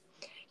 Oh,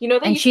 you know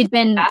that. And she'd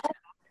been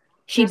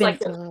like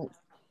the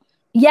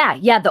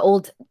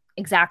old.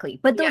 Exactly.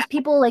 But those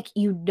people, like,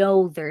 you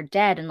know, they're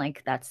dead, and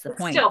like that's the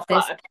point. Still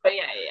fucked, but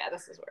yeah,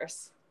 this is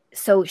worse.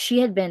 So she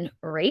had been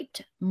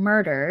raped,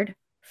 murdered,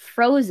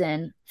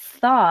 frozen,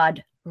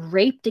 thawed,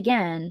 raped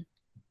again,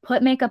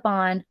 put makeup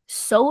on,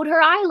 sewed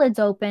her eyelids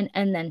open,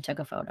 and then took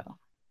a photo.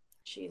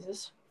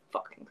 Jesus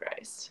fucking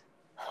Christ.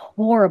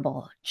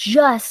 Horrible.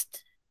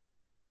 Just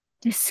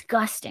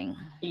disgusting.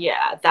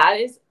 Yeah, that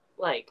is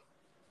like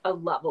a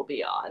level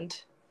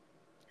beyond.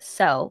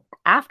 So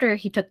after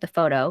he took the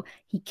photo,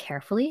 he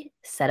carefully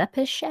set up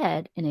his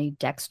shed in a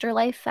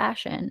Dexter-like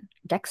fashion,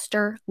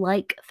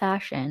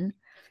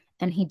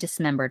 and he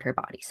dismembered her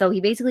body. So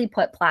he basically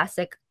put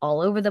plastic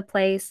all over the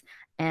place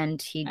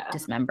and he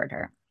dismembered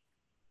her.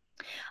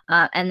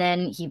 And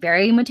then he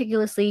very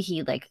meticulously,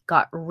 he like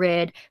got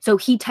rid. So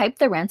he typed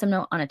the ransom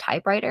note on a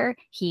typewriter.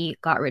 He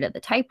got rid of the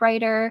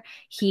typewriter.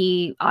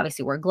 He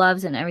obviously wore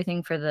gloves and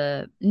everything for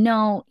the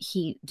note.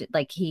 He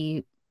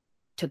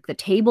took the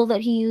table that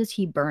he used.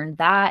 He burned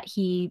that.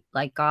 He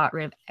like got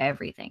rid of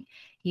everything.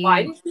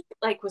 Why did he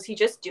was he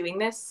just doing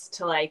this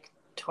to like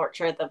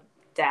torture the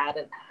dad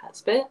and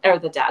husband or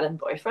the dad and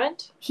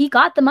boyfriend? He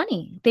got the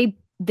money. They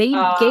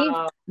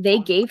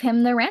gave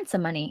him the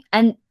ransom money,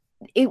 and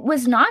it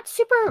was not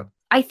super.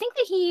 I think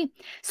that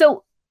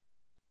so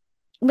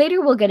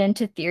later we'll get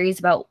into theories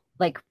about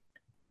like,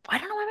 I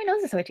don't know why my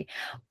nose is so itchy,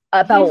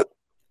 about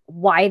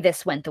why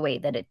this went the way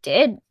that it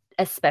did,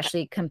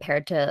 especially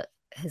compared to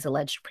his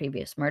alleged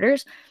previous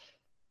murders.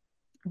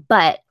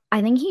 But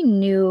I think he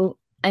knew,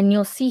 and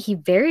you'll see he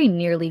very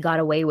nearly got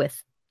away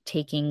with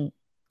taking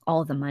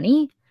all the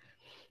money.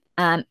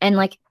 And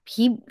like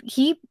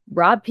he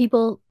robbed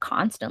people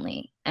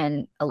constantly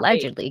and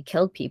allegedly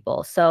killed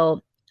people.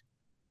 So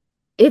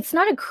it's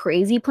not a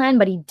crazy plan,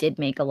 but he did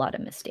make a lot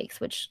of mistakes,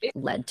 which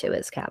led to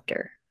his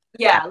capture.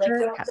 Yeah, like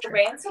the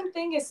ransom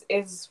thing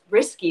is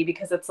risky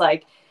because it's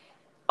like,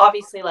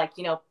 obviously, like,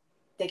 you know,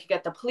 they could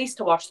get the police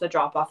to watch the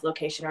drop-off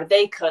location, or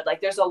they could, like,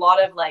 there's a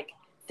lot of like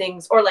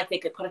things, or like they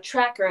could put a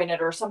tracker in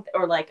it or something,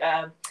 or like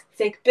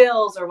fake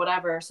bills or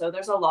whatever. So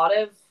there's a lot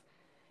of,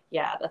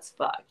 yeah, that's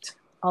fucked.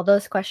 All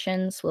those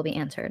questions will be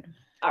answered.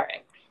 All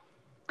right.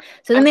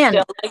 So the man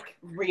still like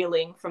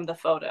reeling from the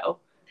photo.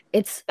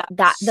 It's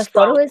that the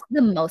photo is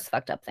the most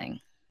fucked up thing.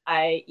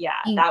 He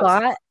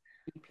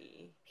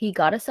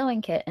got a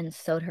sewing kit and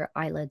sewed her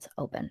eyelids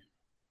open.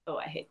 Oh,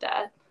 I hate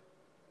that.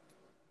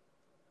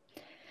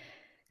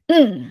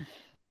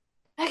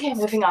 Okay,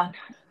 moving on.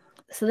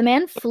 So the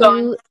man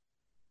flew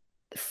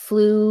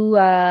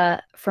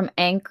from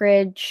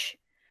Anchorage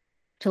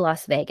to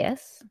Las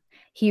Vegas.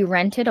 He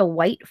rented a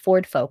white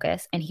Ford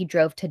Focus and he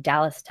drove to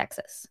Dallas,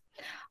 Texas.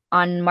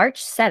 On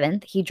March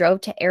 7th, he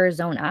drove to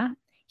Arizona.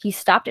 He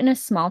stopped in a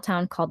small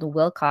town called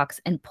Willcox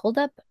and pulled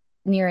up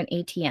near an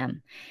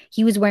ATM.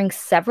 He was wearing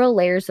several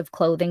layers of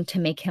clothing to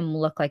make him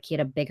look like he had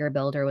a bigger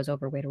build or was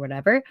overweight or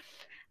whatever.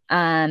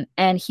 And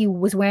he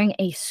was wearing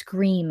a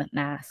Scream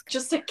mask.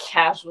 Just a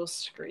casual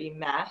Scream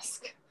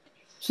mask.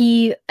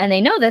 And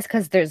they know this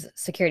because there's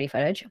security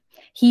footage.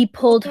 He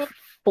pulled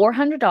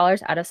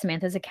 $400 out of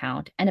Samantha's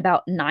account, and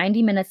about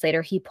 90 minutes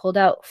later, he pulled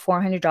out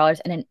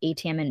 $400 in an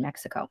ATM in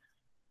Mexico.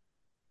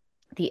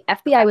 The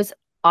FBI was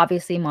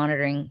obviously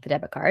monitoring the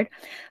debit card,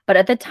 but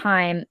at the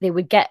time, they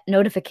would get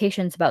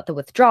notifications about the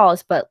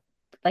withdrawals, but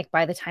like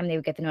by the time they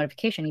would get the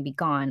notification, he'd be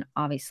gone,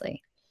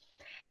 obviously.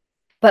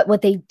 But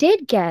what they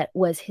did get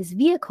was his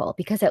vehicle,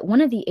 because at one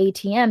of the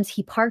ATMs,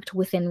 he parked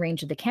within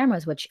range of the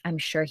cameras, which I'm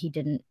sure he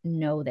didn't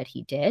know that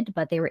he did,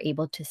 but they were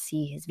able to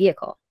see his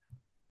vehicle.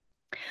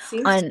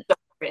 Seems so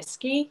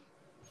risky.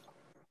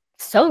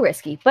 So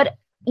risky. But,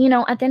 you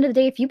know, at the end of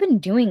the day, if you've been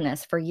doing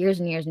this for years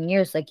and years and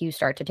years, like you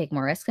start to take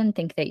more risks and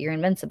think that you're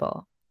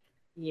invincible.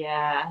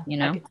 Yeah. You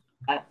know?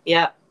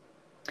 Yeah.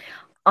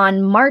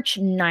 On March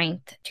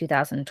 9th,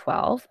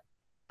 2012,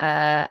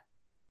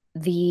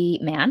 the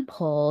man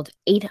pulled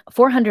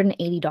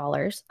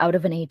 $480 out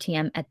of an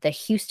ATM at the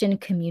Houston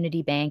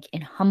Community Bank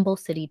in Humble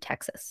City,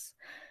 Texas,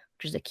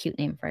 which is a cute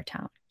name for a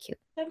town. Cute.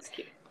 That's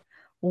cute.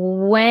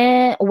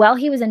 While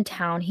he was in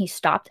town, he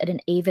stopped at an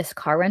Avis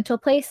car rental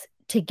place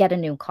to get a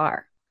new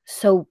car.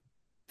 So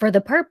for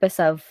the purpose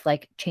of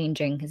like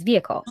changing his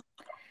vehicle.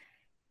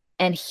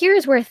 And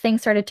here's where things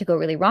started to go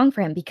really wrong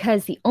for him,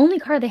 because the only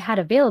car they had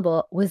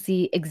available was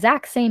the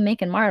exact same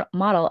make and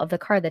model of the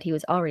car that he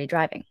was already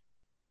driving.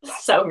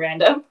 So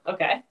random.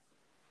 Okay.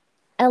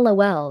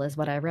 LOL is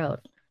what I wrote.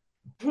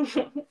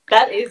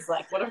 That is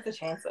like, what are the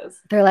chances?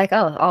 They're like,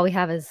 oh, all we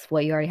have is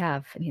what you already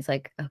have. And he's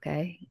like,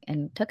 okay,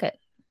 and took it.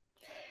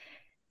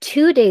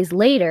 2 days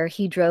later,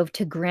 he drove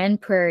to Grand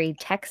Prairie,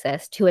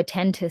 Texas to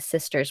attend his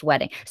sister's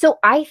wedding. So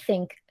I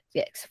think,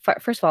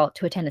 first of all,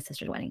 to attend his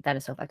sister's wedding, that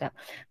is so fucked up.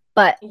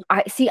 But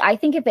I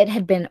think if it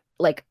had been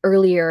like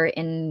earlier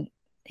in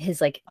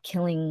his like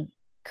killing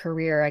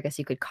career, I guess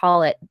you could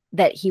call it,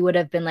 that he would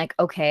have been like,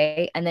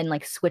 okay, and then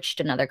like switched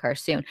another car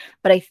soon.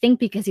 But I think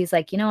because he's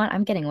like, you know what,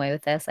 I'm getting away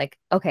with this, like,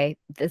 okay,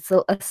 it's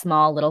a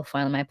small little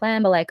foil in my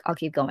plan, but like I'll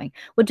keep going,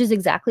 which is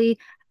exactly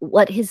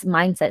what his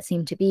mindset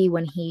seemed to be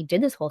when he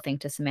did this whole thing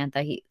to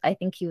Samantha. I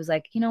think he was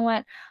like, you know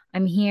what,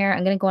 I'm here,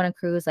 I'm gonna go on a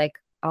cruise, like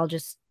I'll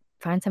just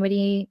find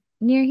somebody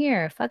near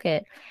here, fuck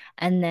it.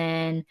 And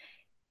then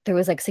there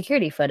was like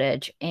security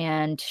footage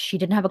and she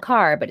didn't have a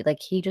car, but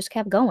like he just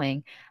kept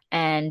going.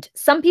 And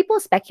some people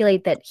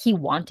speculate that he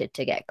wanted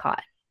to get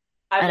caught.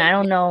 And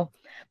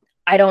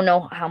I don't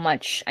know how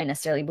much I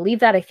necessarily believe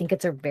that. I think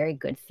it's a very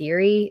good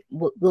theory.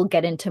 We'll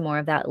get into more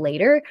of that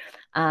later.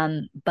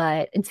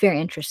 But it's very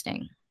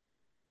interesting.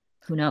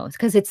 Who knows?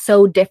 Because it's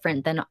so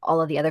different than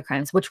all of the other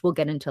crimes, which we'll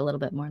get into a little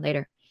bit more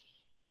later.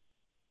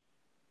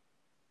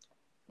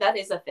 That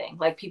is a thing,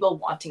 like people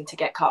wanting to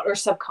get caught or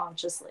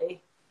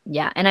subconsciously.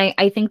 Yeah. And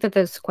I think that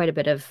there's quite a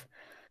bit of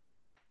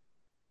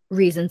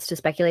reasons to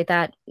speculate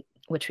that,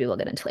 which we will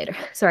get into later.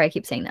 Sorry, I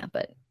keep saying that,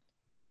 but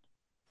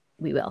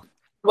we will.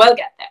 We'll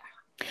get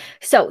there.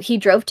 So he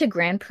drove to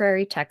Grand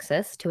Prairie,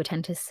 Texas to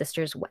attend his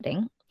sister's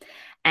wedding.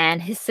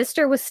 And his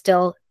sister was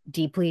still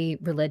deeply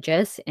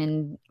religious.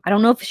 And I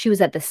don't know if she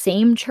was at the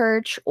same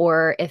church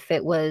or if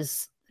it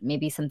was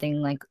maybe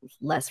something like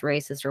less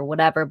racist or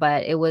whatever,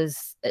 but it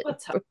was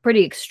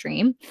pretty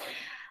extreme.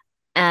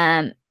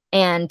 And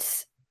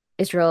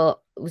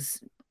Israel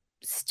was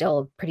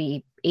still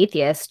pretty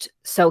atheist.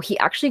 So he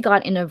actually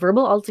got in a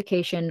verbal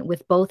altercation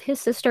with both his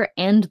sister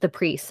and the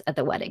priest at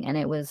the wedding. And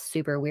it was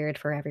super weird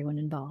for everyone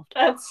involved.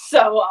 That's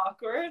so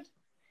awkward.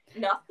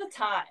 Not the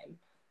time.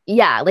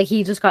 Yeah, like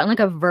he just got in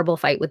like a verbal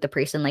fight with the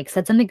priest and like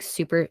said something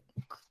super.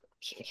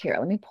 Here,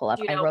 let me pull up.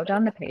 I wrote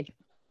down the page.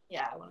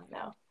 Yeah, I want to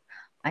know.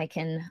 I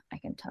can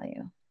tell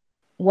you.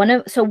 One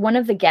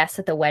of the guests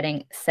at the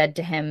wedding said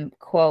to him,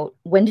 quote,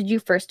 "When did you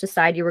first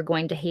decide you were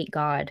going to hate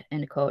God?"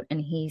 End quote. And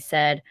he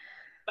said,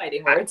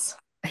 fighting words.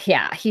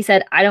 Yeah, he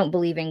said, "I don't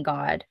believe in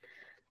God,"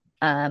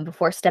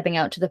 before stepping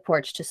out to the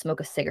porch to smoke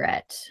a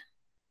cigarette.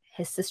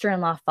 His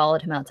sister-in-law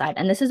followed him outside.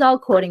 And this is all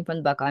quoting from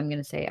the book. I'm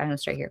going to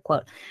start here.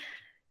 Quote,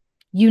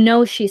 "You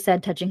know," she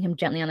said, touching him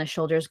gently on the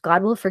shoulders,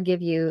 "God will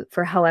forgive you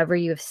for however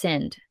you have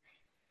sinned."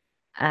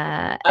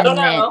 I don't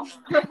know.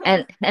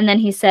 and then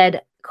he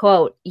said,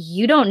 quote,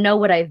 "You don't know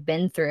what I've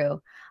been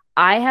through.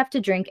 I have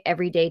to drink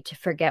every day to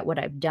forget what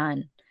I've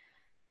done.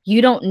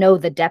 You don't know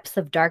the depths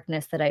of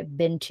darkness that I've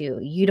been to.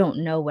 You don't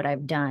know what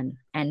I've done."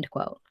 End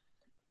quote.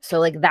 So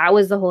like that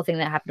was the whole thing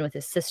that happened with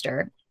his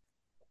sister.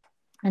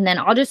 And then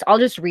I'll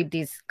just read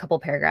these couple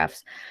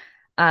paragraphs.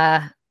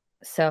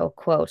 So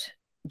quote,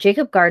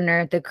 "Jacob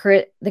Gardner, the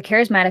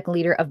charismatic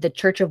leader of the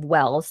Church of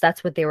Wells,"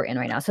 that's what they were in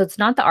right now. So it's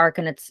not the Ark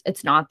and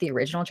it's not the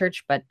original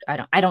church, but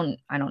I don't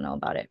know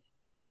about it.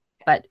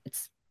 But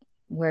it's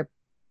where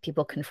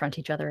people confront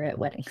each other at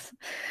weddings.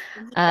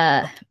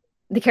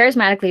 The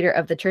charismatic leader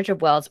of the Church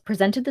of Wells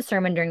presented the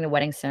sermon during the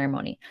wedding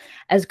ceremony.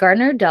 As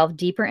Gardner delved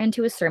deeper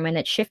into his sermon,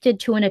 it shifted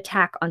to an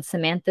attack on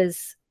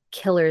Samantha's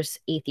killer's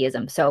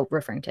atheism. So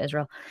referring to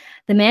Israel,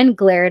 the man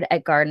glared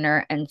at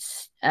Gardner and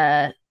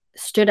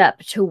stood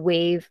up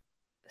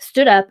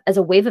as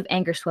a wave of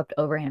anger swept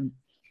over him.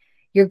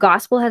 "Your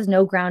gospel has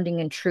no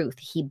grounding in truth,"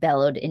 he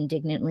bellowed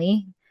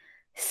indignantly.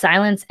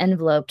 Silence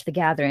enveloped the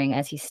gathering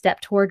as he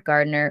stepped toward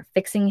Gardner,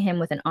 fixing him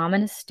with an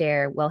ominous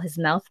stare while his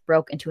mouth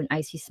broke into an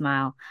icy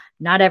smile.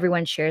 "Not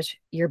everyone shares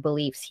your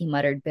beliefs," he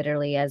muttered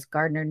bitterly as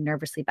Gardner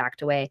nervously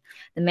backed away.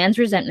 The man's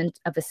resentment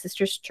of his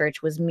sister's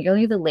church was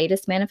merely the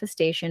latest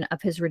manifestation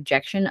of his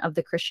rejection of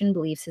the Christian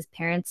beliefs his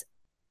parents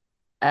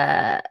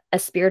a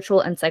spiritual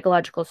and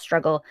psychological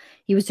struggle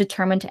he was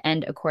determined to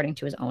end according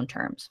to his own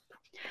terms.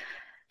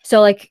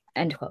 So like,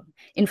 end quote.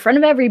 In front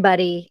of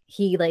everybody,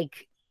 he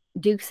like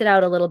dukes it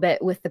out a little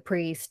bit with the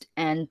priest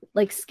and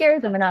like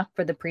scares him enough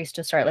for the priest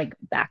to start like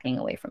backing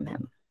away from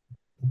him.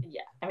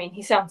 Yeah, I mean,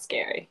 he sounds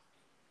scary.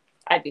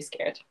 I'd be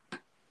scared.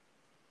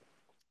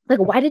 Like,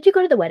 why did you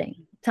go to the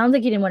wedding? Sounds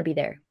like you didn't want to be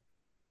there.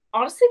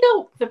 Honestly,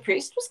 though, the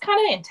priest was kind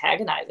of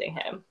antagonizing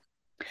him.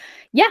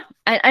 Yeah,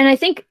 and I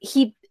think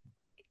he'd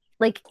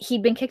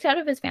been kicked out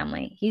of his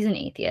family. He's an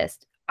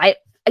atheist. I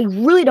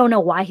really don't know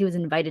why he was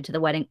invited to the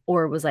wedding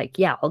or was like,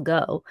 yeah, I'll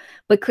go.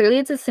 But clearly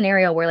it's a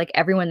scenario where like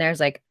everyone there's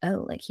like,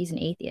 oh, like he's an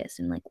atheist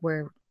and like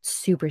we're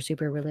super,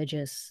 super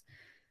religious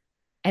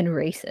and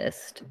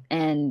racist.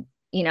 And,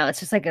 you know, it's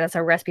just like, that's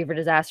a recipe for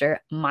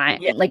disaster.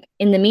 Like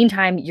in the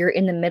meantime, you're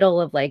in the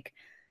middle of like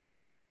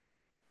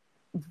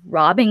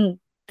robbing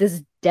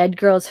this dead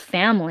girl's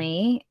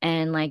family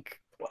and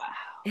like, wow.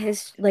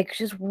 His like,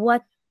 just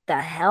what the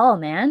hell,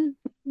 man?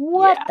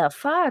 What the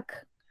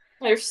fuck?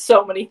 There's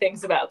so many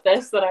things about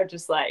this that are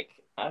just like,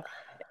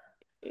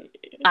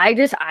 I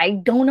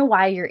don't know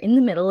why you're in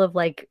the middle of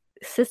like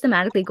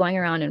systematically going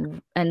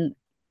around and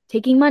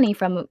taking money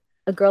from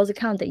a girl's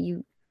account that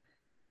you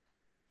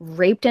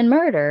raped and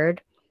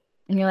murdered.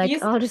 And you're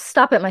like, I'll just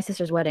stop at my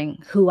sister's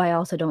wedding, who I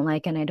also don't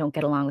like, and I don't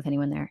get along with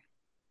anyone there.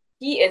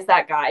 He is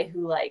that guy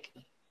who like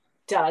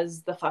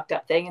does the fucked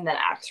up thing and then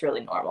acts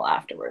really normal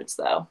afterwards,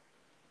 though.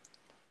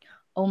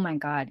 Oh my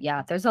God.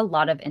 Yeah. There's a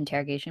lot of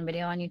interrogation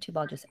video on YouTube.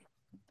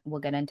 We'll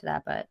get into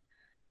that, but.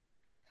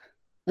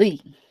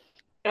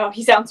 Oh,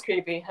 he sounds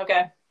creepy.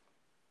 Okay.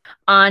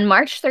 On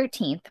March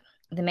 13th,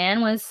 the man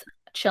was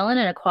chilling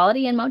in a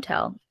Quality Inn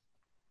motel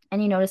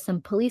and he noticed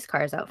some police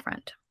cars out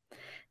front.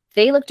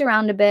 They looked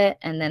around a bit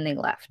and then they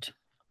left.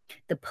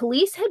 The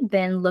police had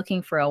been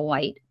looking for a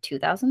white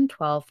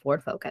 2012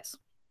 Ford Focus.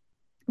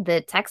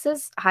 The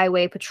Texas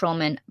Highway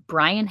Patrolman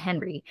Brian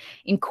Henry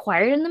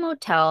inquired in the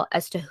motel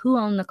as to who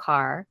owned the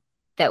car.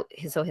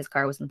 His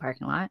car was in the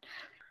parking lot.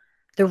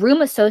 The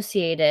room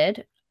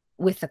associated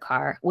with the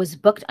car was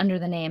booked under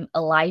the name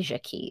Elijah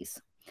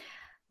Keys.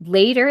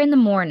 Later in the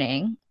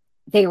morning,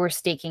 they were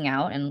staking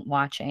out and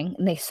watching,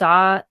 and they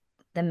saw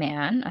the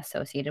man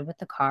associated with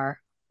the car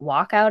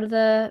walk out of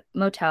the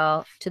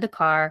motel to the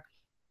car,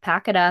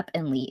 pack it up,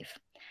 and leave.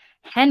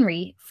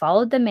 Henry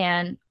followed the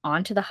man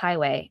onto the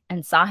highway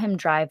and saw him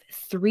drive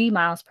 3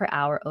 miles per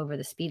hour over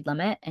the speed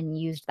limit and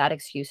used that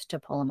excuse to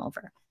pull him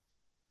over.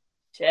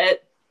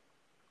 Shit.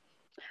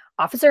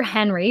 Officer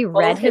Henry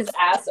read his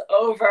ass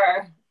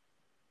over.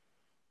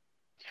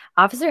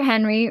 Officer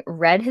Henry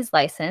read his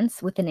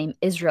license with the name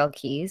Israel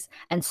Keys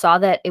and saw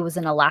that it was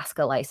an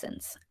Alaska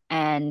license.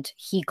 And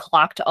he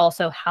clocked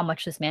also how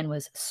much this man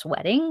was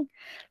sweating.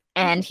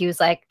 And he was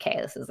like, okay,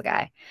 this is the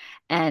guy.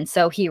 And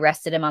so he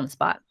arrested him on the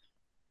spot.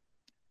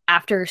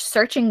 After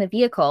searching the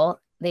vehicle,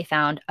 they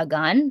found a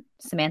gun,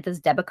 Samantha's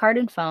debit card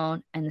and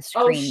phone, and the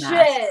screen mask.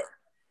 Oh, shit.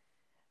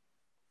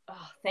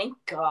 Oh, thank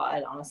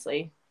God,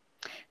 honestly.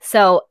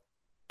 So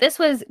this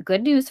was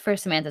good news for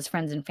Samantha's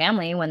friends and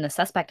family when the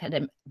suspect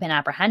had been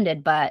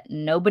apprehended, but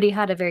nobody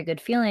had a very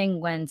good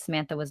feeling when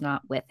Samantha was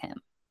not with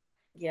him.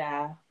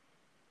 Yeah.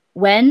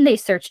 When they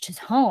searched his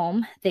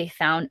home, they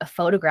found a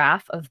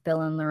photograph of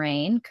Bill and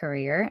Lorraine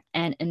Currier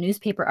and a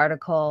newspaper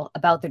article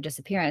about their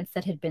disappearance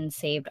that had been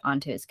saved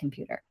onto his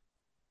computer.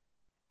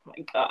 Oh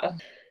my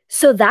God.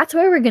 So that's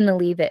where we're going to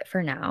leave it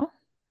for now.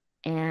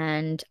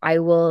 And I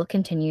will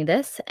continue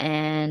this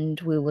and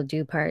we will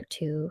do part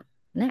 2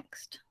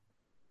 next.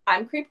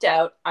 I'm creeped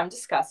out. I'm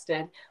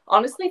disgusted.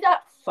 Honestly,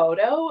 that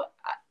photo,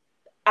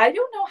 I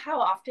don't know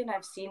how often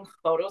I've seen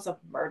photos of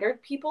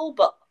murdered people,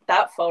 but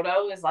that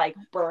photo is like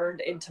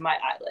burned into my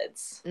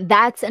eyelids.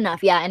 That's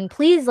enough. Yeah. And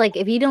please, like,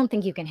 if you don't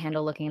think you can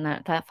handle looking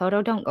at that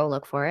photo, don't go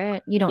look for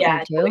it. You don't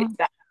need to. No,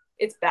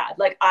 it's bad.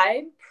 Like,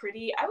 I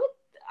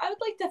would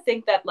like to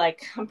think that,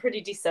 like, I'm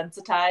pretty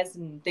desensitized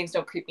and things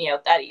don't creep me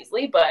out that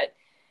easily, but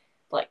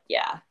like,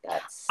 yeah,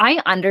 that's...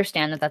 I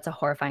understand that that's a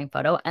horrifying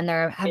photo, and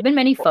there have been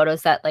many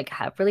photos that, like,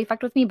 have really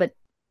fucked with me, but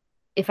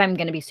if I'm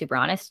going to be super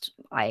honest,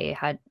 I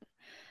had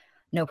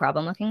no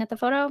problem looking at the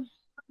photo,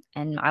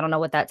 and I don't know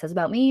what that says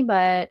about me,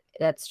 but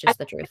that's just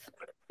the truth.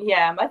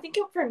 Yeah, I think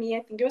for me,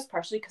 I think it was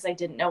partially because I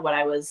didn't know what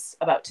I was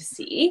about to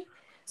see.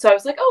 So I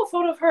was like, oh, a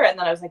photo of her. And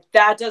then I was like,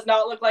 that does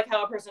not look like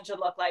how a person should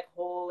look like.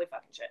 Holy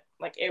fucking shit.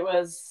 Like, it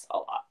was a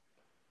lot.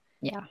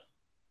 Yeah.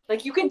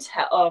 Like, you can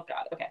tell. Oh,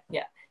 God. Okay.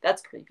 Yeah.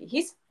 That's creepy.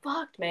 He's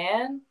fucked,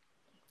 man.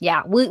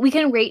 Yeah. We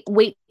can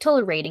wait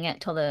till rating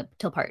it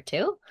till part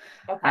 2.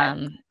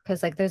 Okay.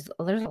 Because, like, there's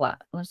a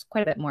lot. There's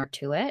quite a bit more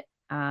to it.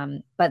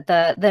 But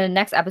the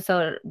next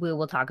episode, we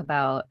will talk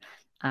about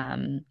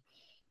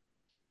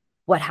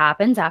what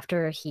happens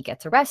after he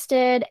gets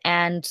arrested,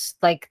 and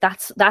like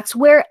that's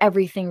where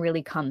everything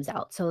really comes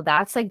out. So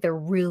that's like the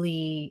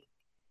really,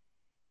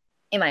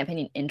 in my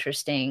opinion,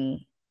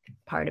 interesting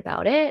part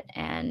about it.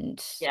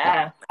 And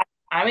yeah,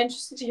 I'm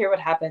interested to hear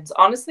what happens.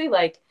 Honestly,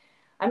 like,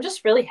 I'm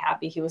just really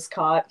happy he was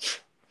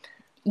caught.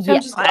 Yeah,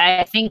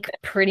 I think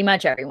pretty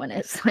much everyone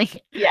is.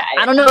 Like, yeah,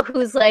 I don't know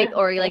who's like,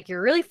 or like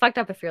you're really fucked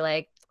up if you're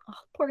like, oh,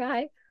 poor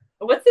guy.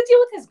 What's the deal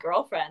with his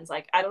girlfriends?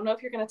 Like, I don't know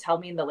if you're gonna tell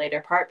me in the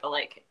later part, but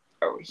like,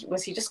 or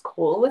was he just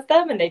cool with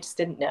them and they just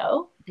didn't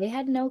know? They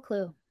had no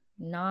clue.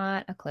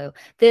 Not a clue.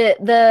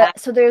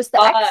 So there's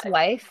the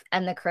ex-wife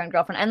and the current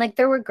girlfriend, and like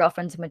there were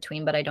girlfriends in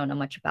between, but I don't know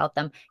much about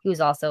them. He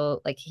was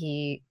also like,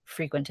 he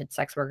frequented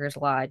sex workers a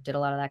lot, did a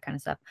lot of that kind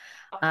of stuff.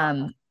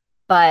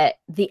 But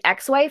the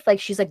ex-wife,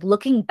 like, she's like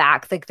looking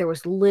back, like there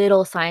was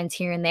little signs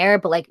here and there,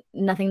 but like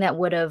nothing that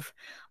would have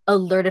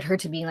alerted her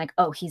to being like,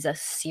 oh, he's a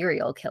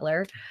serial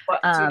killer.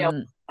 What do you know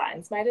what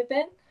signs might have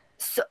been?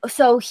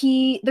 So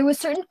there was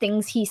certain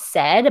things he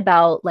said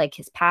about like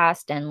his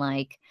past, and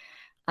like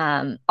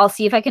I'll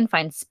see if I can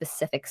find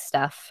specific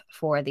stuff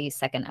for the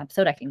second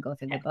episode. I can go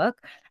through the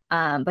book.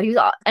 But he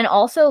was, and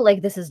also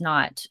like, this is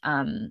not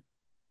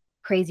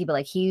crazy, but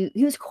like he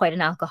was quite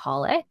an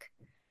alcoholic.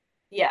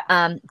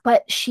 Yeah.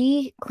 But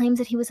she claims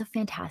that he was a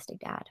fantastic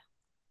dad.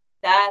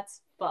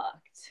 That's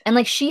fucked. And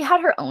like, she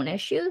had her own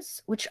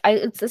issues, which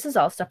this is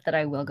all stuff that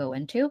I will go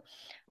into.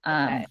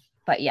 Okay.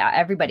 But yeah,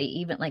 everybody,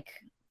 even like,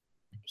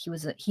 he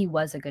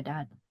was a good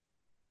dad.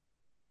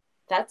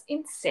 That's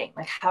insane.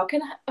 Like, how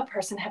can a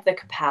person have the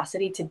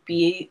capacity to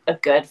be a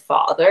good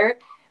father,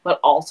 but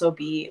also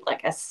be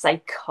like a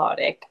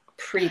psychotic,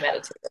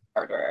 premeditated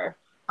murderer?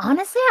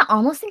 Honestly, I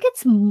almost think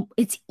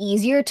it's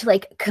easier to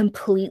like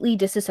completely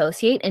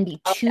disassociate and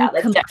be two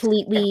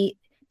completely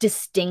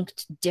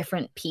distinct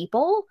different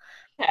people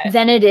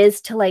than it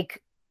is to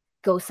like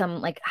go some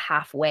like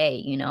halfway,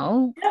 you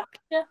know?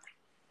 Yeah.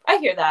 I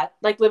hear that.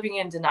 Like, living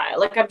in denial.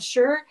 Like, I'm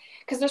sure,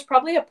 because there's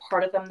probably a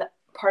part of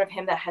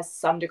him that has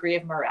some degree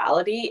of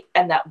morality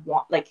and that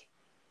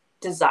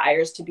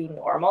desires to be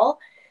normal.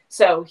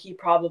 So he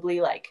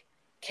probably like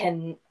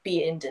can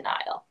be in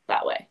denial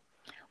that way.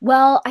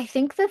 Well, I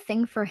think the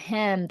thing for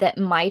him that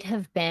might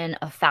have been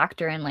a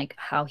factor in like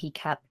how he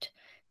kept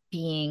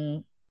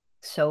being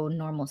so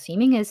normal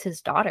seeming is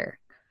his daughter.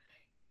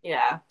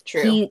 Yeah,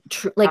 true.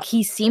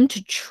 He seemed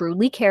to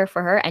truly care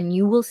for her, and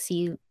you will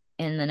see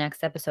in the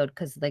next episode,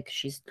 because like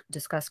she's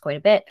discussed quite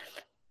a bit.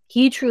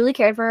 He truly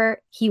cared for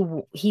her. He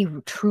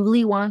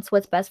truly wants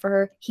what's best for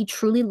her. He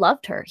truly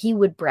loved her. He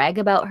would brag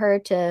about her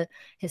to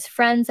his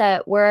friends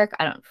at work.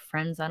 I don't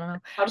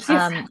know.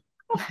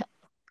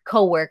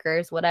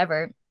 Co-workers,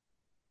 whatever.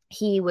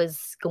 He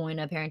was going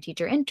to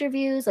parent-teacher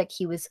interviews. Like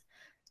he was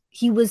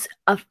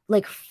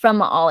like,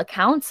 from all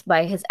accounts,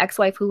 by his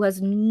ex-wife, who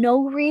has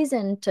no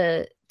reason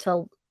to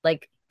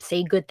like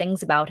say good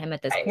things about him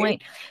at this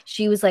point.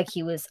 She was like,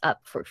 he was up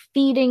for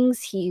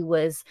feedings. He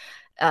was,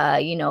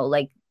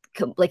 like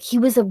he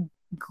was a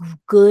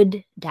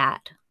good dad.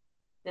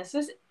 This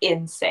is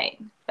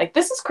insane. Like,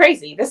 this is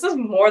crazy. This is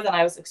more than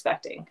I was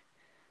expecting.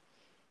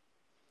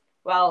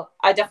 Well,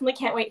 I definitely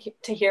can't wait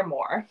to hear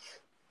more.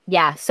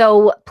 Yeah.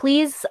 So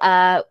please,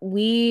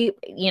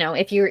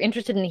 if you're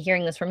interested in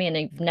hearing this from me and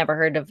you've never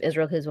heard of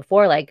Israel Keys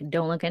before, like,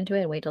 don't look into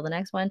it. Wait till the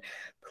next one.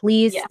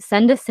 Please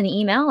send us an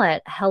email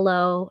at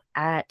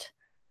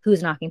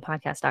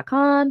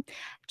hello@whosknockingpodcast.com.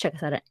 Check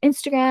us out on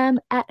Instagram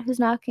at Who's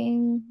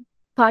Knocking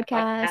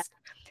Podcast.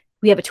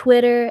 We have a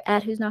Twitter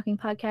at Who's Knocking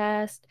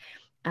Podcast.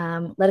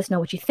 Let us know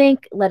what you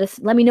think.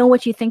 Let me know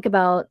what you think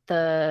about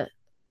the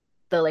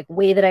like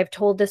way that I've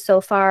told this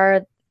so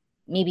far.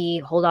 Maybe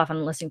hold off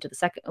on listening to the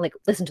second,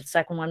 listen to the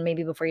second one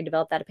maybe before you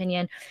develop that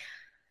opinion.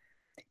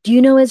 Do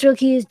you know Israel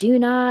Keys? Do you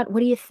not?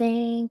 What do you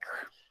think?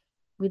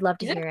 We'd love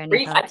to hear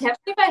any thoughts. I can't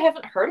believe I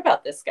haven't heard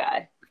about this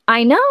guy.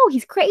 I know,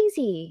 he's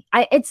crazy.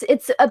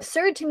 It's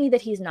absurd to me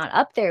that he's not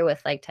up there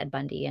with like Ted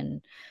Bundy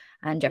and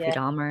Jeffrey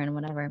Dahmer and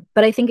whatever.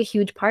 But I think a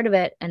huge part of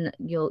it, and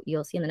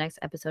you'll see in the next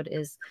episode,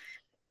 is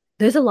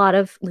there's a lot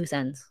of loose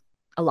ends.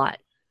 A lot.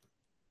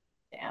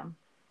 Damn.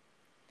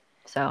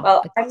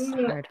 So it's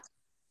hard.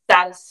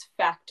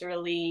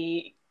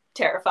 Satisfactorily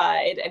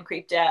terrified and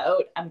creeped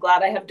out. I'm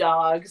glad I have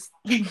dogs.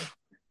 If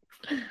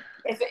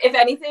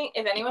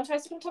anyone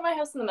tries to come to my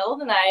house in the middle of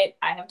the night,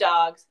 I have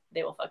dogs.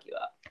 They will fuck you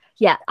up.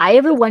 Yeah, I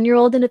have a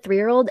 1-year-old and a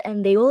 3-year-old,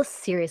 and they will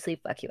seriously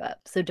fuck you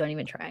up. So don't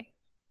even try.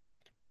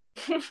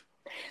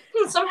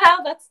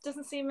 Somehow that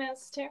doesn't seem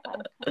as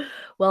terrifying.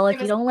 Well,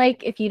 if you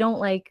don't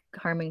like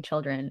harming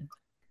children,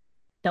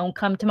 don't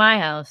come to my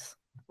house.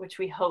 Which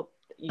we hope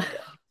that you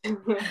don't.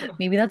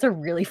 Maybe that's a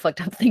really fucked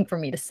up thing for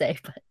me to say,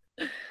 but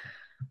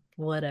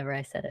whatever,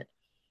 I said it.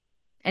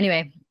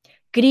 Anyway,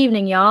 good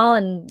evening, y'all,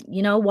 and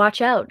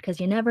watch out, because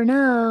you never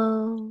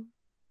know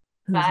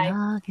who's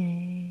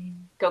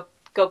knocking.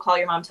 Go call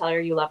your mom, tell her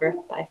you love her.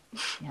 Bye.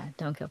 Yeah,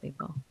 don't kill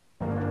people.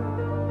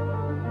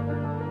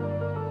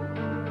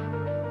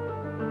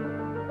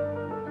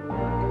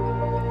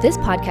 This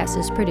podcast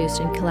is produced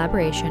in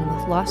collaboration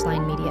with Lost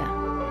Line Media.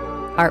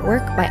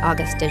 Artwork by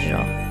August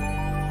Digital.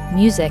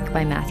 Music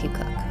by Matthew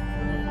Cook.